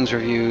iTunes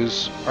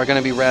reviews are going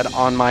to be read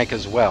on mic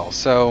as well.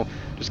 So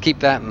just keep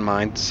that in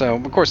mind. So,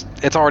 of course,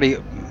 it's already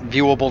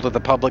viewable to the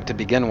public to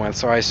begin with,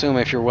 so I assume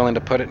if you're willing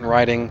to put it in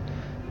writing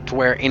to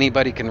where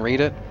anybody can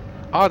read it,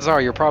 odds are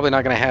you're probably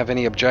not going to have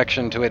any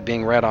objection to it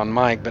being read on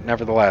mic, but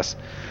nevertheless.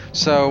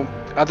 So,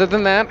 other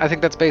than that, I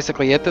think that's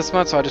basically it this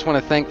month. So I just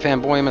want to thank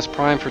Fanboy MS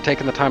Prime for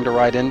taking the time to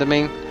write into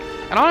me.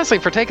 And honestly,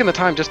 for taking the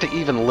time just to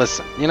even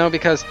listen. You know,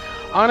 because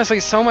honestly,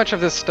 so much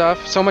of this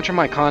stuff, so much of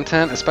my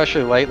content,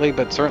 especially lately,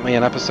 but certainly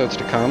in episodes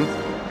to come,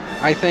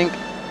 I think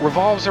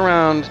revolves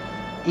around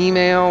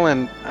email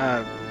and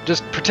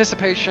just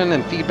participation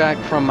and feedback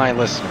from my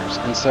listeners.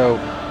 And so,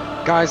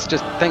 guys,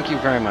 just thank you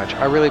very much.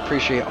 I really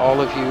appreciate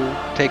all of you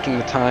taking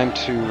the time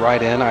to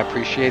write in. I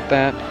appreciate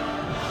that.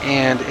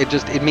 And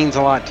it means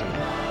a lot to me.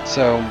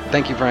 So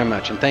thank you very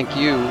much. And thank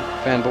you,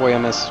 Fanboy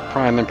MS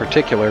Prime in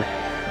particular,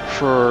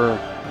 for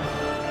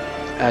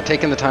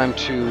taking the time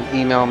to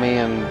email me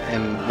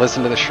and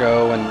listen to the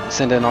show and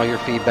send in all your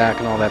feedback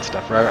and all that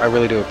stuff. I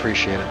really do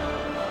appreciate it.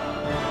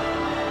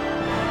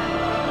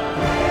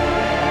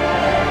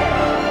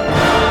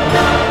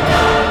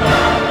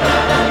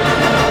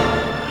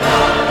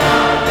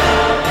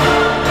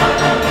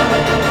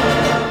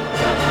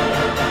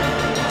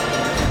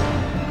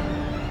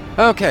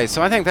 Okay,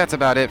 so I think that's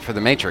about it for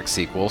the Matrix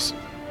sequels.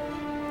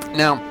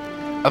 Now,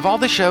 of all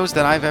the shows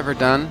that I've ever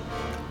done,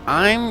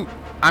 I'm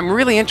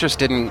really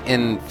interested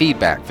in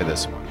feedback for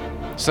this one.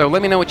 So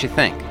let me know what you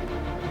think.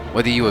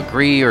 Whether you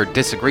agree or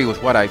disagree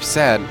with what I've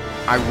said,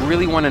 I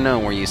really want to know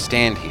where you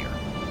stand here.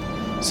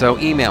 So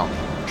email me,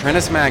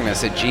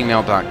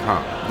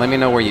 trentusmagnus@gmail.com. Let me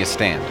know where you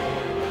stand.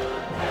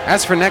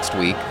 As for next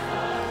week,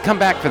 come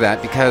back for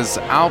that because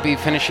I'll be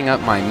finishing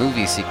up my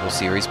movie sequel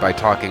series by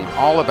talking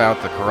all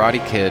about The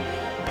Karate Kid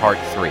Part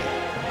 3.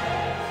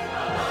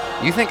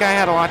 You think I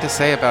had a lot to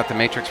say about The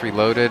Matrix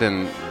Reloaded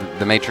and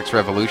The Matrix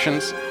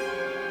Revolutions?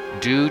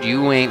 Dude,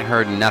 you ain't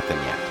heard nothing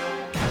yet.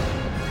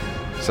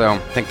 So, I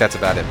think that's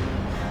about it.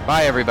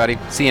 Bye, everybody.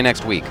 See you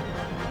next week.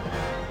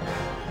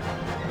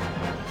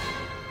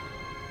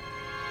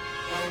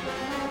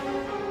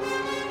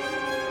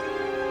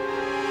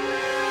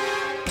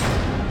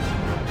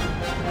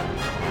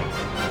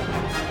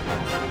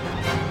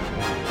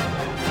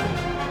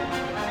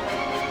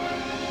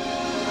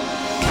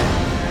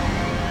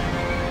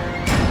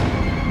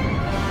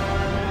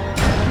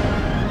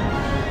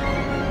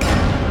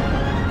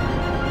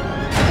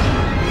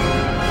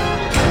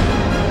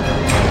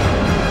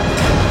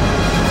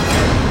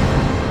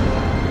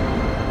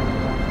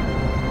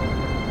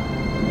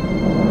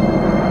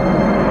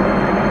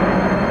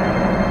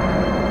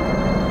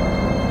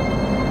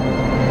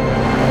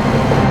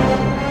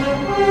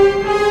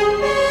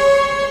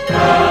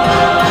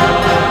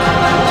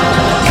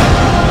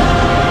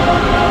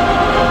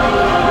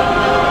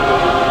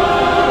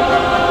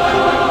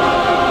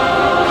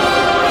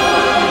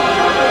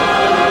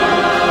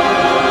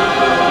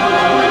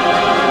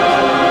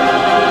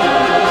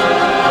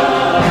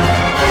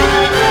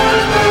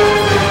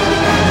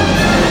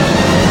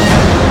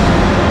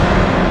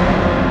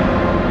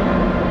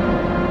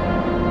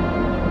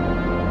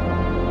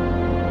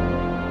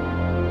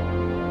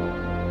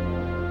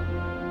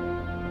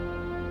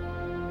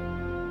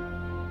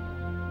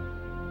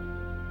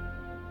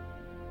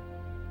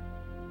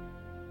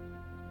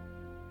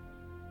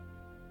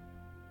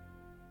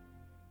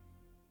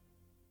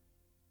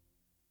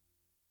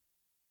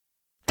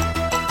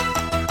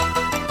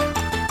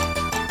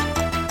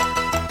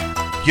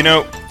 You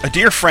know, a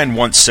dear friend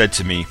once said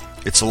to me,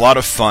 it's a lot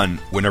of fun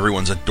when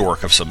everyone's a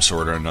dork of some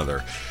sort or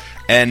another.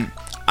 And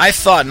I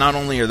thought not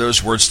only are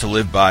those words to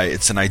live by,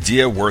 it's an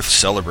idea worth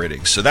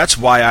celebrating. So that's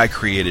why I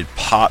created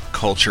Pop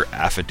Culture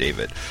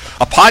Affidavit,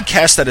 a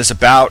podcast that is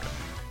about,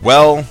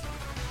 well,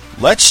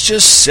 let's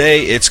just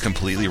say it's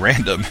completely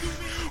random.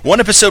 One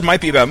episode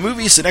might be about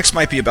movies, the next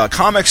might be about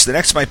comics, the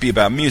next might be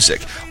about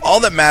music. All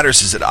that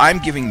matters is that I'm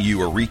giving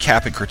you a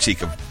recap and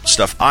critique of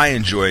stuff I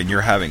enjoy and you're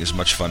having as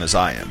much fun as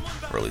I am,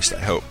 or at least I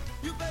hope.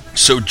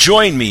 So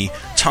join me,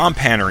 Tom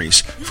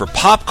Paneries, for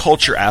Pop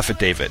Culture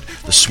Affidavit,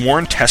 the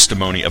sworn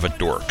testimony of a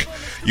dork.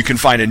 You can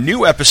find a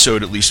new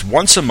episode at least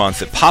once a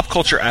month at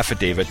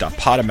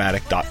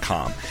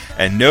popcultureaffidavit.podomatic.com,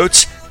 and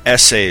notes,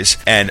 essays,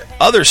 and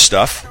other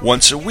stuff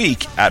once a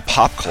week at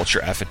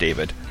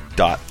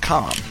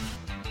popcultureaffidavit.com.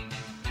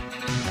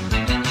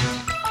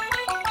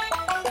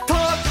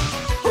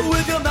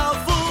 With your mouth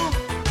full,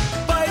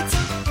 bite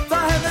the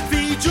hand that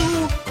feeds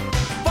you.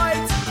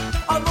 Bite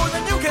on more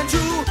than you can chew.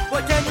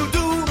 What can you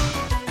do?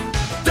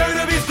 Dare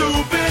to be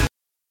stupid.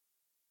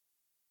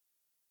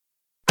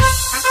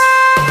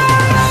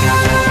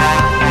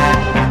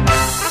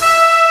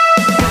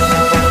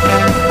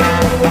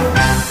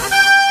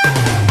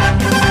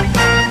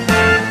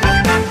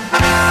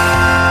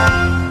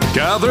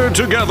 Gathered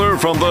together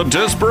from the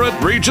disparate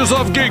reaches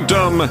of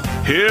geekdom,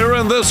 here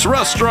in this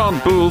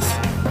restaurant booth,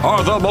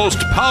 are the most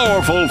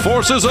powerful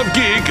forces of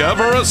geek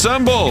ever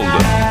assembled.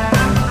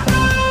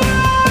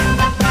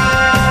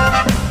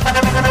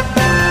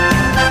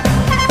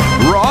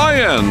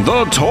 Ryan,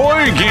 the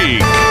toy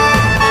geek.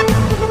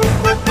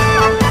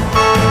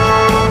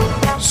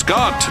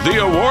 Scott, the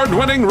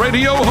award-winning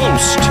radio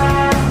host.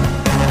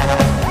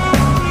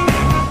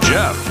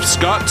 Jeff,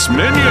 Scott's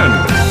minion.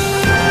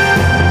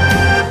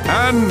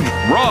 And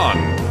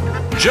Ron,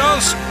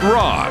 just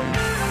Ron.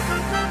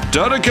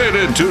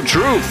 Dedicated to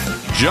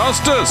truth,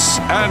 justice,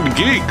 and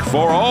geek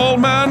for all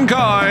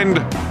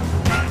mankind.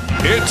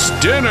 It's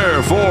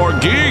Dinner for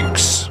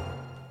Geeks.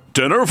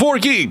 Dinner for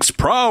Geeks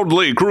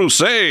proudly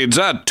crusades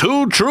at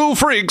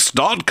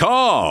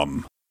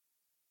twotruefreaks.com.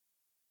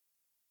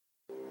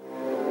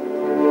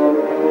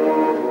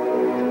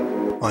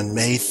 On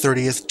May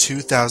 30th,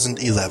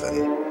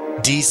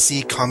 2011,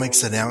 DC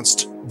Comics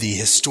announced the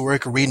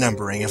historic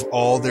renumbering of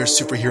all their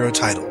superhero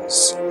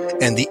titles,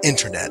 and the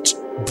internet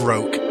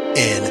broke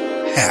in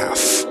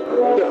half.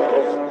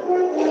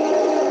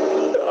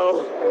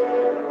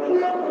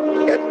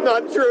 It's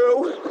not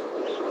true.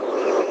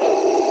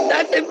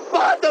 That's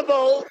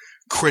impossible.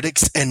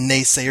 Critics and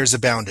naysayers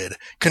abounded.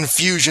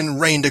 Confusion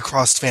reigned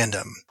across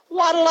fandom.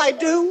 What'll I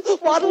do?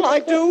 What'll I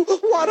do?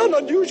 What an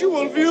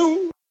unusual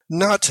view.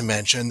 Not to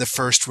mention the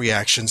first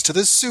reactions to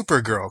the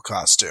Supergirl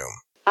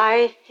costume.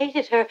 I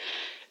hated her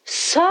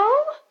so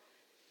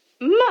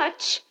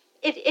much.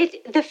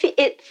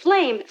 It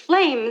flames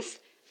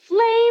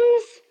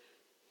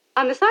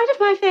on the side of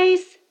my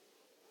face,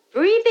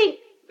 heaving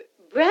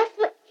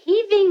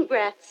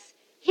breaths.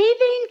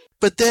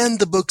 But then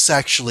the books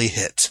actually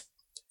hit.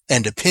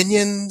 And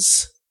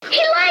opinions...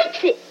 He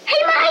likes it.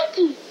 Hey,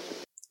 Mikey.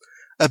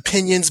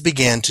 Opinions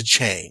began to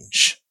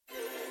change.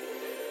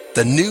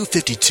 The New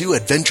 52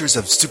 Adventures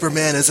of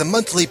Superman is a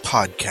monthly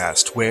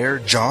podcast where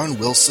John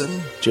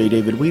Wilson, J.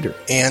 David Weeder,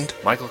 and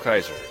Michael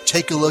Kaiser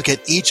take a look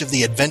at each of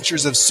the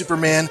adventures of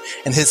Superman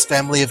and his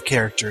family of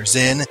characters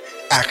in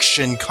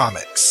Action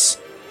Comics.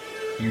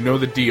 You know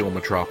the deal,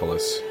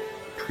 Metropolis.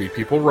 treat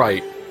people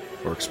right,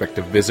 or expect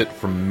a visit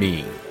from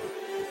me.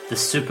 The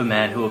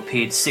Superman who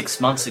appeared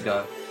 6 months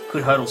ago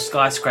could hurdle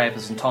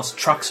skyscrapers and toss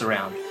trucks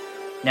around.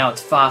 Now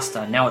it's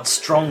faster, now it's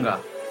stronger.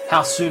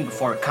 How soon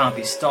before it can't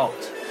be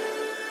stopped?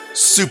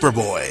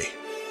 Superboy.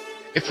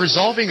 If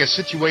resolving a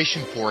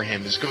situation for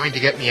him is going to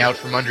get me out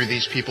from under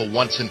these people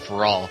once and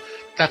for all,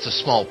 that's a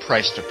small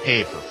price to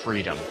pay for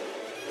freedom.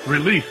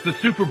 Release the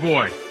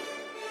Superboy.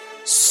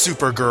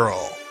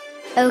 Supergirl.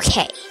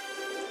 Okay.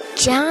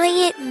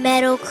 Giant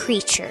metal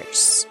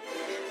creatures.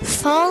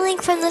 Falling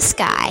from the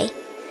sky.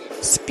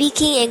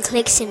 Speaking in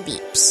clicks and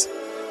beeps.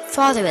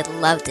 Father would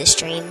love this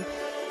dream.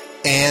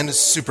 And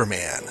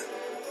Superman.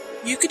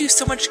 You could do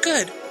so much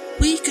good.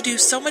 We could do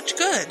so much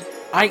good.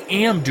 I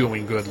am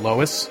doing good,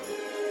 Lois.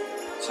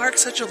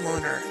 Clark's such a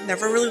loner.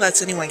 Never really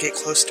lets anyone get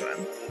close to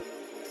him.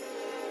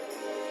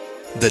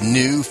 The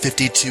New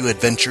 52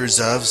 Adventures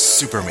of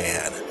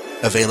Superman.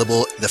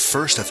 Available the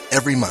first of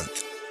every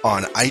month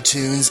on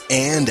iTunes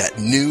and at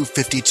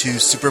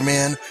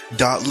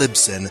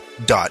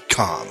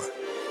new52superman.libsyn.com.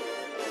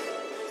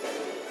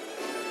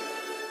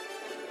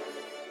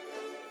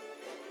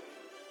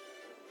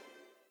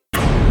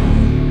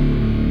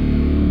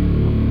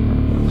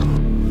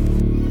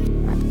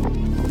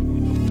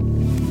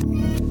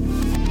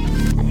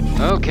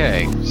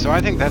 Okay, so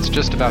I think that's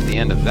just about the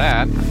end of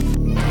that.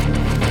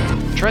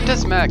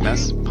 Trentus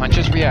Magnus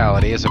Punches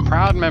Reality is a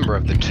proud member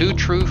of the Two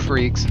True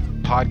Freaks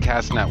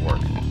podcast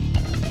network.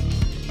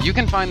 You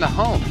can find the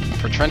home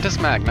for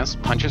Trentus Magnus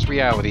Punches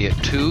Reality at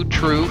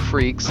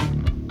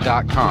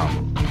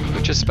twotruefreaks.com,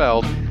 which is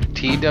spelled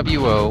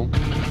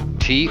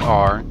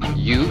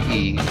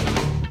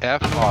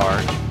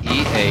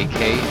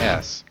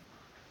TWOTRUEFREAKS.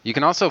 You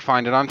can also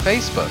find it on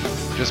Facebook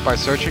just by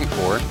searching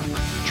for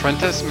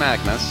Trentus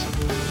Magnus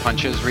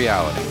Punches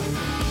Reality.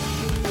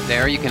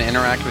 There you can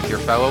interact with your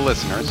fellow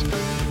listeners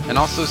and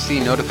also see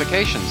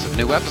notifications of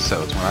new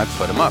episodes when I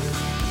put them up.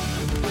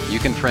 You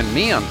can friend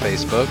me on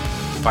Facebook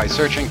by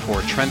searching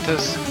for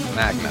Trentus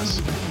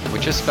Magnus,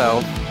 which is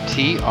spelled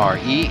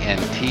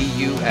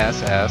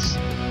TRENTUSSMAGNUSS.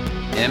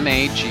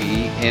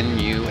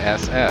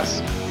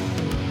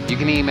 You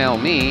can email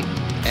me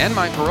and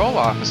my parole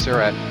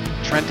officer at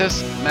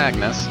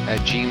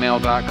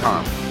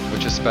trentusmagnus@gmail.com,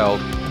 which is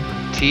spelled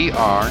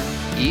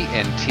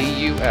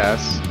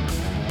TRENTUSMAGNUS.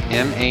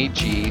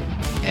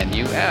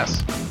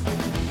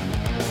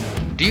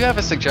 Do you have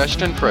a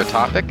suggestion for a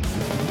topic?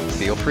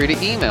 Feel free to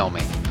email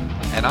me,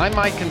 and I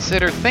might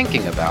consider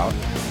thinking about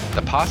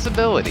the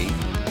possibility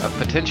of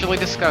potentially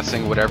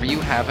discussing whatever you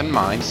have in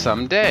mind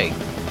someday.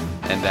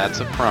 And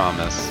that's a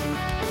promise.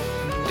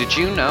 Did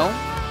you know?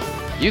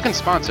 You can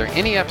sponsor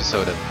any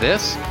episode of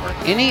this or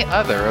any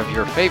other of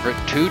your favorite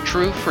Two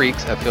True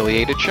Freaks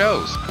affiliated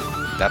shows.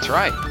 That's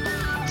right.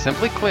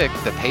 Simply click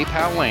the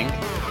PayPal link,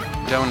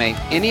 donate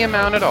any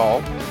amount at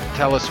all,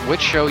 tell us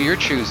which show you're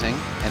choosing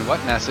and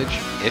what message,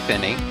 if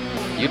any,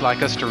 you'd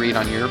like us to read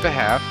on your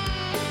behalf,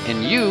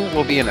 and you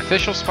will be an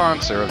official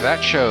sponsor of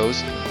that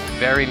show's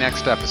very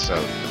next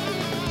episode,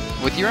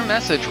 with your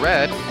message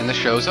read in the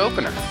show's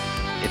opener.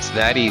 It's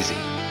that easy,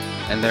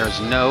 and there's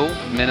no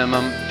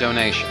minimum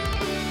donation.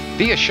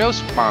 Be a show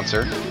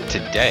sponsor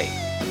today.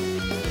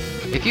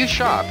 If you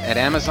shop at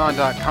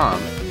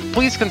Amazon.com,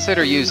 please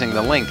consider using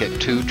the link at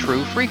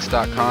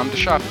twotruefreaks.com to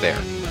shop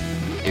there.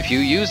 If you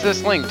use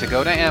this link to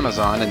go to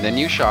Amazon and then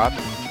you shop,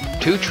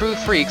 Two True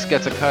Freaks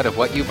gets a cut of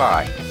what you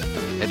buy.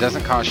 It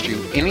doesn't cost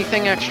you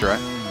anything extra,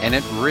 and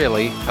it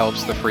really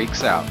helps the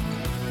freaks out.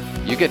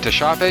 You get to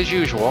shop as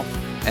usual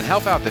and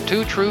help out the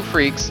Two True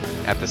Freaks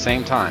at the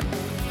same time.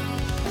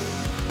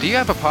 Do you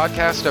have a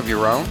podcast of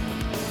your own?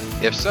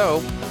 If so,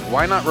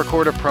 why not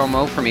record a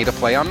promo for me to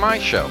play on my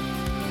show?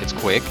 It's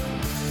quick,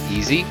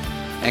 easy,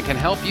 and can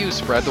help you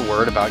spread the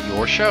word about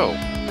your show.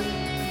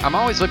 I'm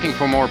always looking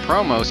for more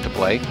promos to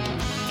play.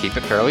 Keep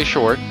it fairly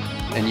short,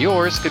 and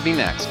yours could be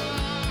next.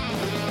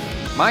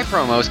 My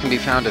promos can be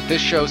found at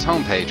this show's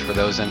homepage for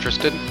those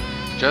interested.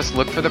 Just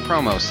look for the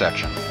promo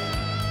section.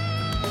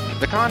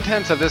 The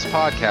contents of this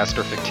podcast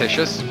are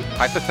fictitious,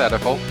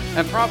 hypothetical,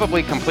 and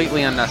probably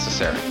completely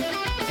unnecessary.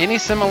 Any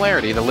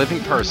similarity to living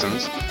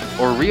persons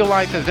or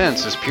real-life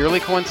events is purely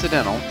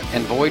coincidental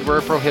and void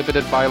where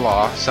prohibited by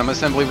law, some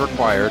assembly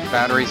required,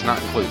 batteries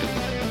not included.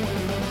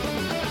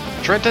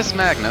 Trentus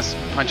Magnus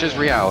Punches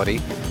Reality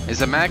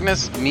is a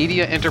Magnus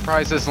Media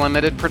Enterprises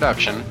Limited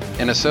production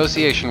in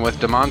association with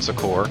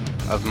Demonsacor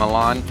of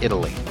Milan,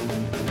 Italy.